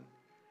young son,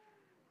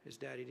 his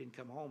daddy didn't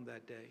come home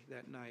that day,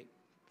 that night.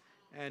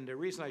 And the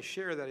reason I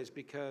share that is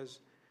because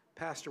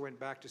Pastor went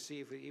back to see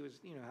if he was,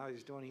 how he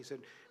was doing. He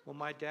said, well,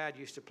 my dad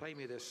used to play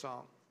me this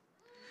song.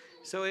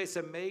 So it's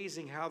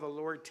amazing how the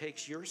Lord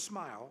takes your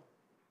smile,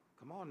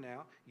 come on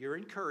now, your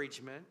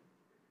encouragement,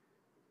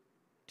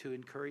 to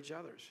encourage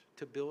others,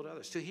 to build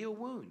others, to heal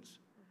wounds.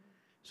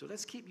 So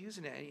let's keep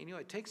using that. And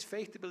it takes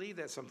faith to believe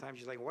that sometimes.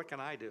 You're like, what can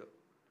I do?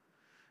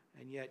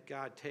 And yet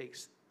God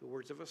takes the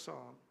words of a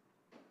song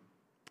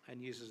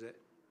and uses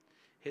it.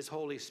 His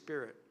Holy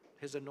Spirit,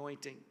 His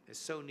anointing is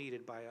so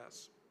needed by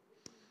us.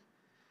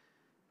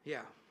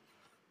 Yeah.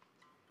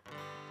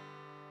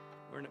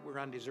 We're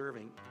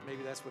undeserving.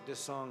 Maybe that's what this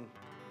song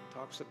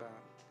talks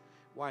about.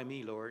 Why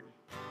me, Lord?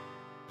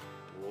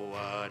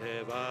 What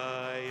have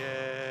I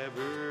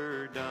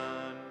ever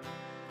done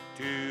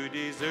to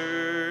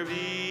deserve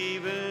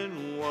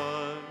even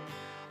one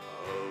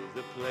of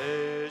the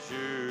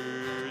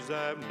pleasures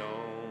I've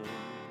known?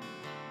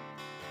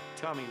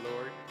 Tell me,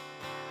 Lord.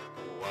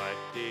 What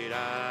did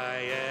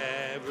I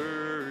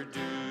ever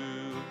do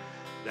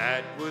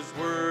that was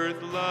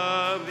worth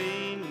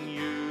loving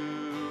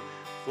you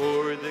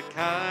for the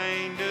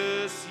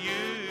kindness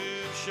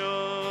you've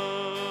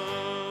shown?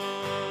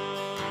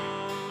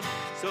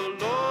 So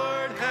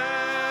Lord,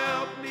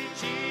 help me,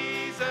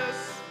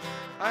 Jesus,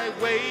 I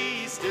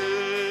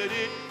wasted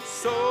it,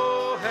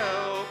 so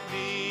help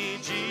me,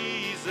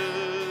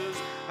 Jesus,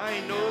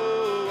 I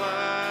know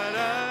what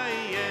I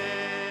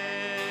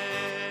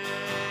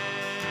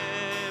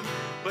am.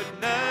 But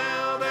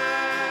now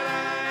that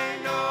I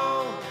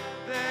know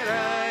that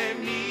I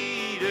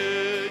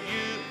needed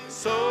you,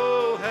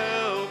 so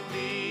help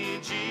me,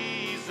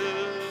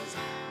 Jesus,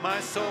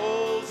 my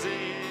soul's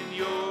in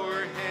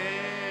your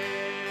hands.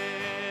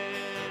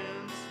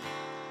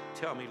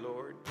 Tell me,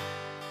 Lord.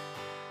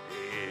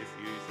 If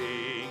you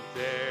think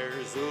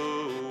there's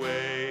a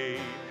way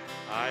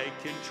I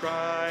can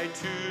try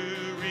to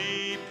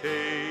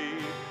repay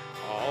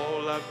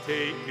all I've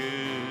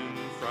taken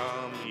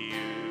from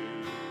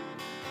you,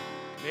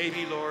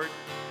 Maybe, Lord.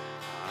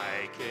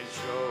 I can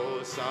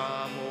show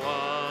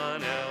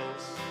someone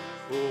else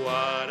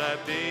what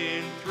I've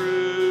been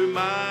through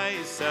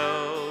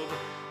myself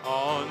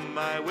on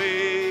my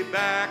way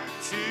back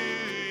to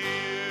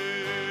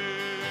you.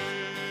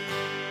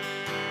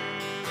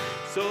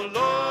 So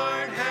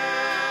Lord,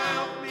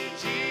 help me,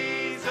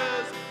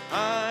 Jesus,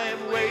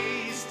 I've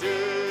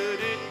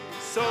wasted it,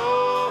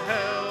 so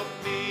help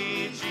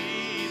me,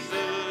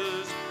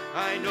 Jesus,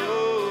 I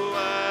know what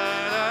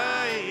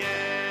I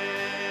am.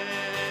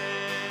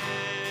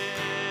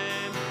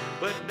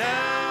 But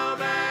now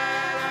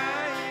that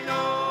I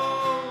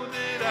know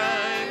that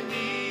I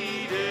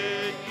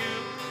needed you,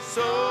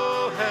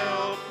 so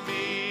help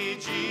me,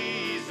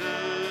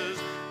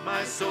 Jesus,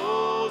 my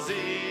soul's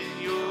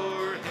in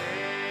your hands.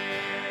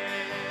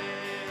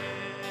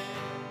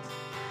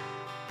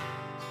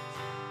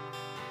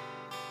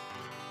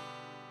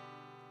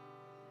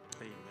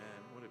 Amen.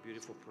 What a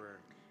beautiful prayer.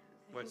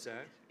 What's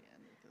that? We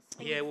end with this. I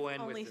think Yeah, it's we'll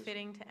end with only this.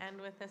 fitting to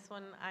end with this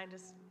one.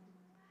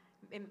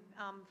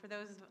 For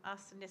those of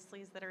us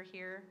Nissleys that are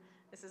here,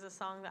 this is a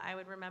song that I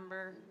would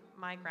remember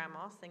my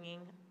grandma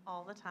singing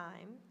all the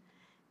time.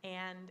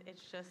 And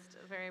it's just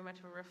very much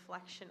a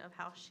reflection of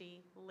how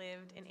she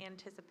lived in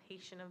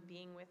anticipation of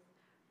being with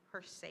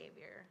her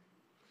Savior.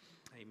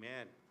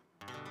 Amen.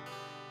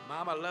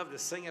 Mama loved to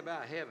sing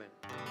about heaven.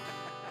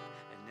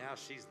 And now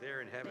she's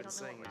there in heaven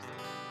singing.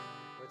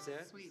 What's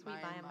that? Sweet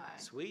Sweet by and by.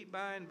 Sweet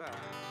by and by.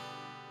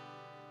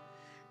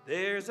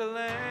 There's a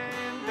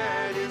land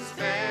That is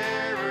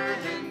fairer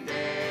than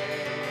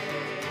day,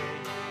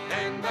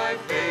 and by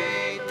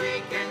faith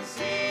we can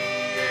see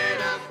it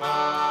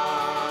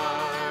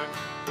afar,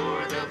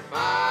 for the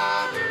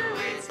Father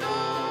waits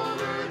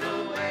over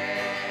the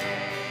way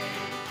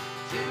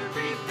to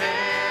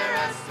prepare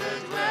us the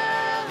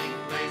dwelling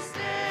place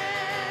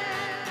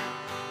there.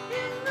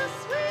 In the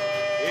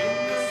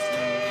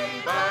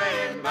sweet by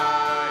and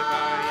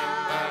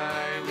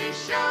by, we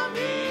shall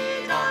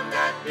meet on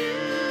that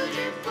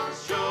beautiful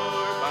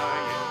shore by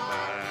and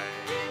by.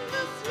 In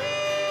the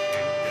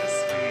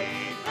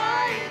sweet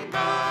by and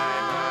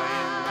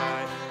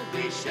by,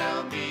 we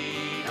shall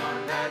meet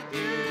on that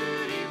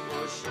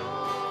beautiful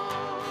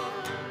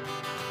shore.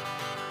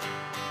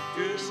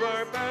 To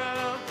our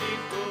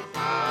bountiful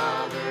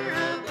Father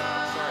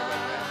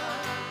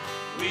above,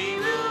 we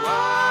will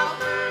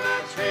offer the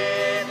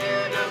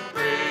tribute of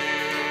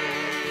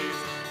praise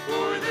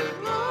for the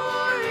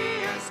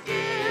glorious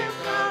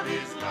gift of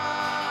His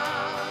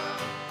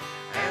love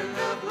and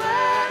the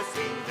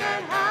blessings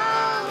that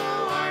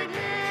hallow our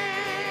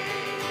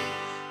name.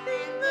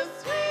 In the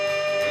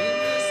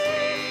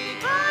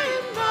sweet by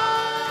and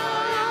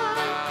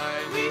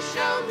by, we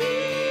shall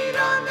meet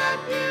on that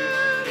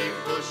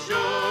beautiful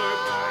shore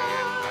by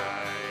and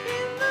by.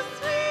 In the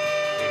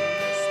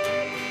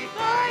sweet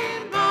by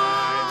and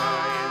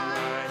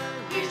by,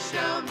 we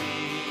shall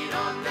meet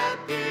on that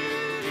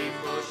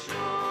beautiful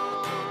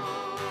shore.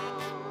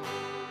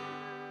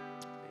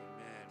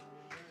 Amen.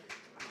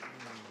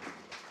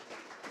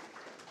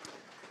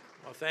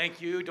 Well,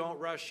 thank you. Don't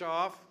rush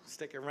off.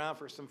 Stick around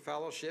for some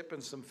fellowship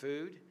and some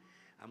food.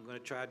 I'm going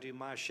to try to do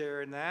my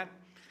share in that.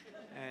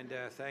 And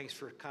thanks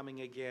for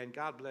coming again.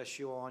 God bless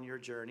you all on your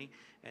journey.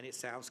 And it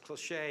sounds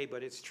cliche,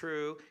 but it's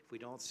true. If we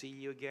don't see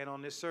you again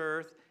on this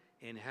earth,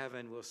 in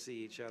heaven we'll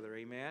see each other.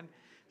 Amen.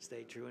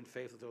 Stay true and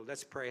faithful to the Lord.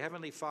 Let's pray.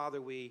 Heavenly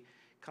Father, we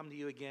come to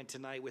you again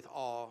tonight with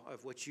awe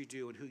of what you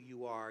do and who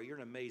you are. You're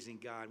an amazing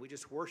God. We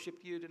just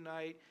worship you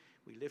tonight.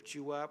 We lift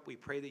you up. We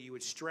pray that you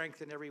would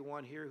strengthen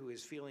everyone here who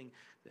is feeling,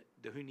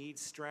 who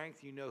needs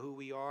strength. You know who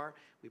we are.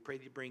 We pray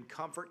that you bring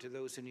comfort to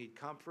those who need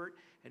comfort.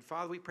 And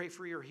Father, we pray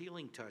for your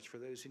healing touch for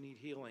those who need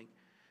healing.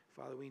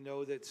 Father, we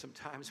know that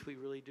sometimes we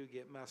really do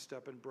get messed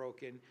up and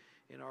broken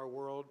in our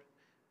world,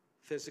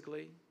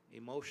 physically,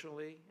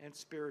 emotionally, and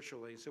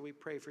spiritually. So we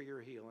pray for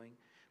your healing.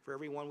 For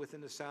everyone within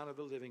the sound of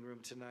the living room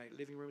tonight,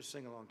 living room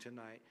sing-along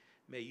tonight,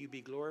 may you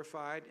be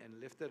glorified and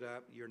lifted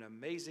up. You're an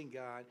amazing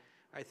God.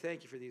 I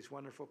thank you for these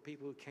wonderful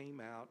people who came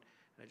out.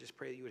 And I just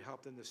pray that you would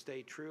help them to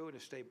stay true and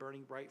to stay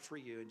burning bright for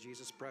you. In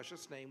Jesus'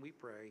 precious name we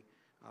pray.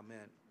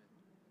 Amen.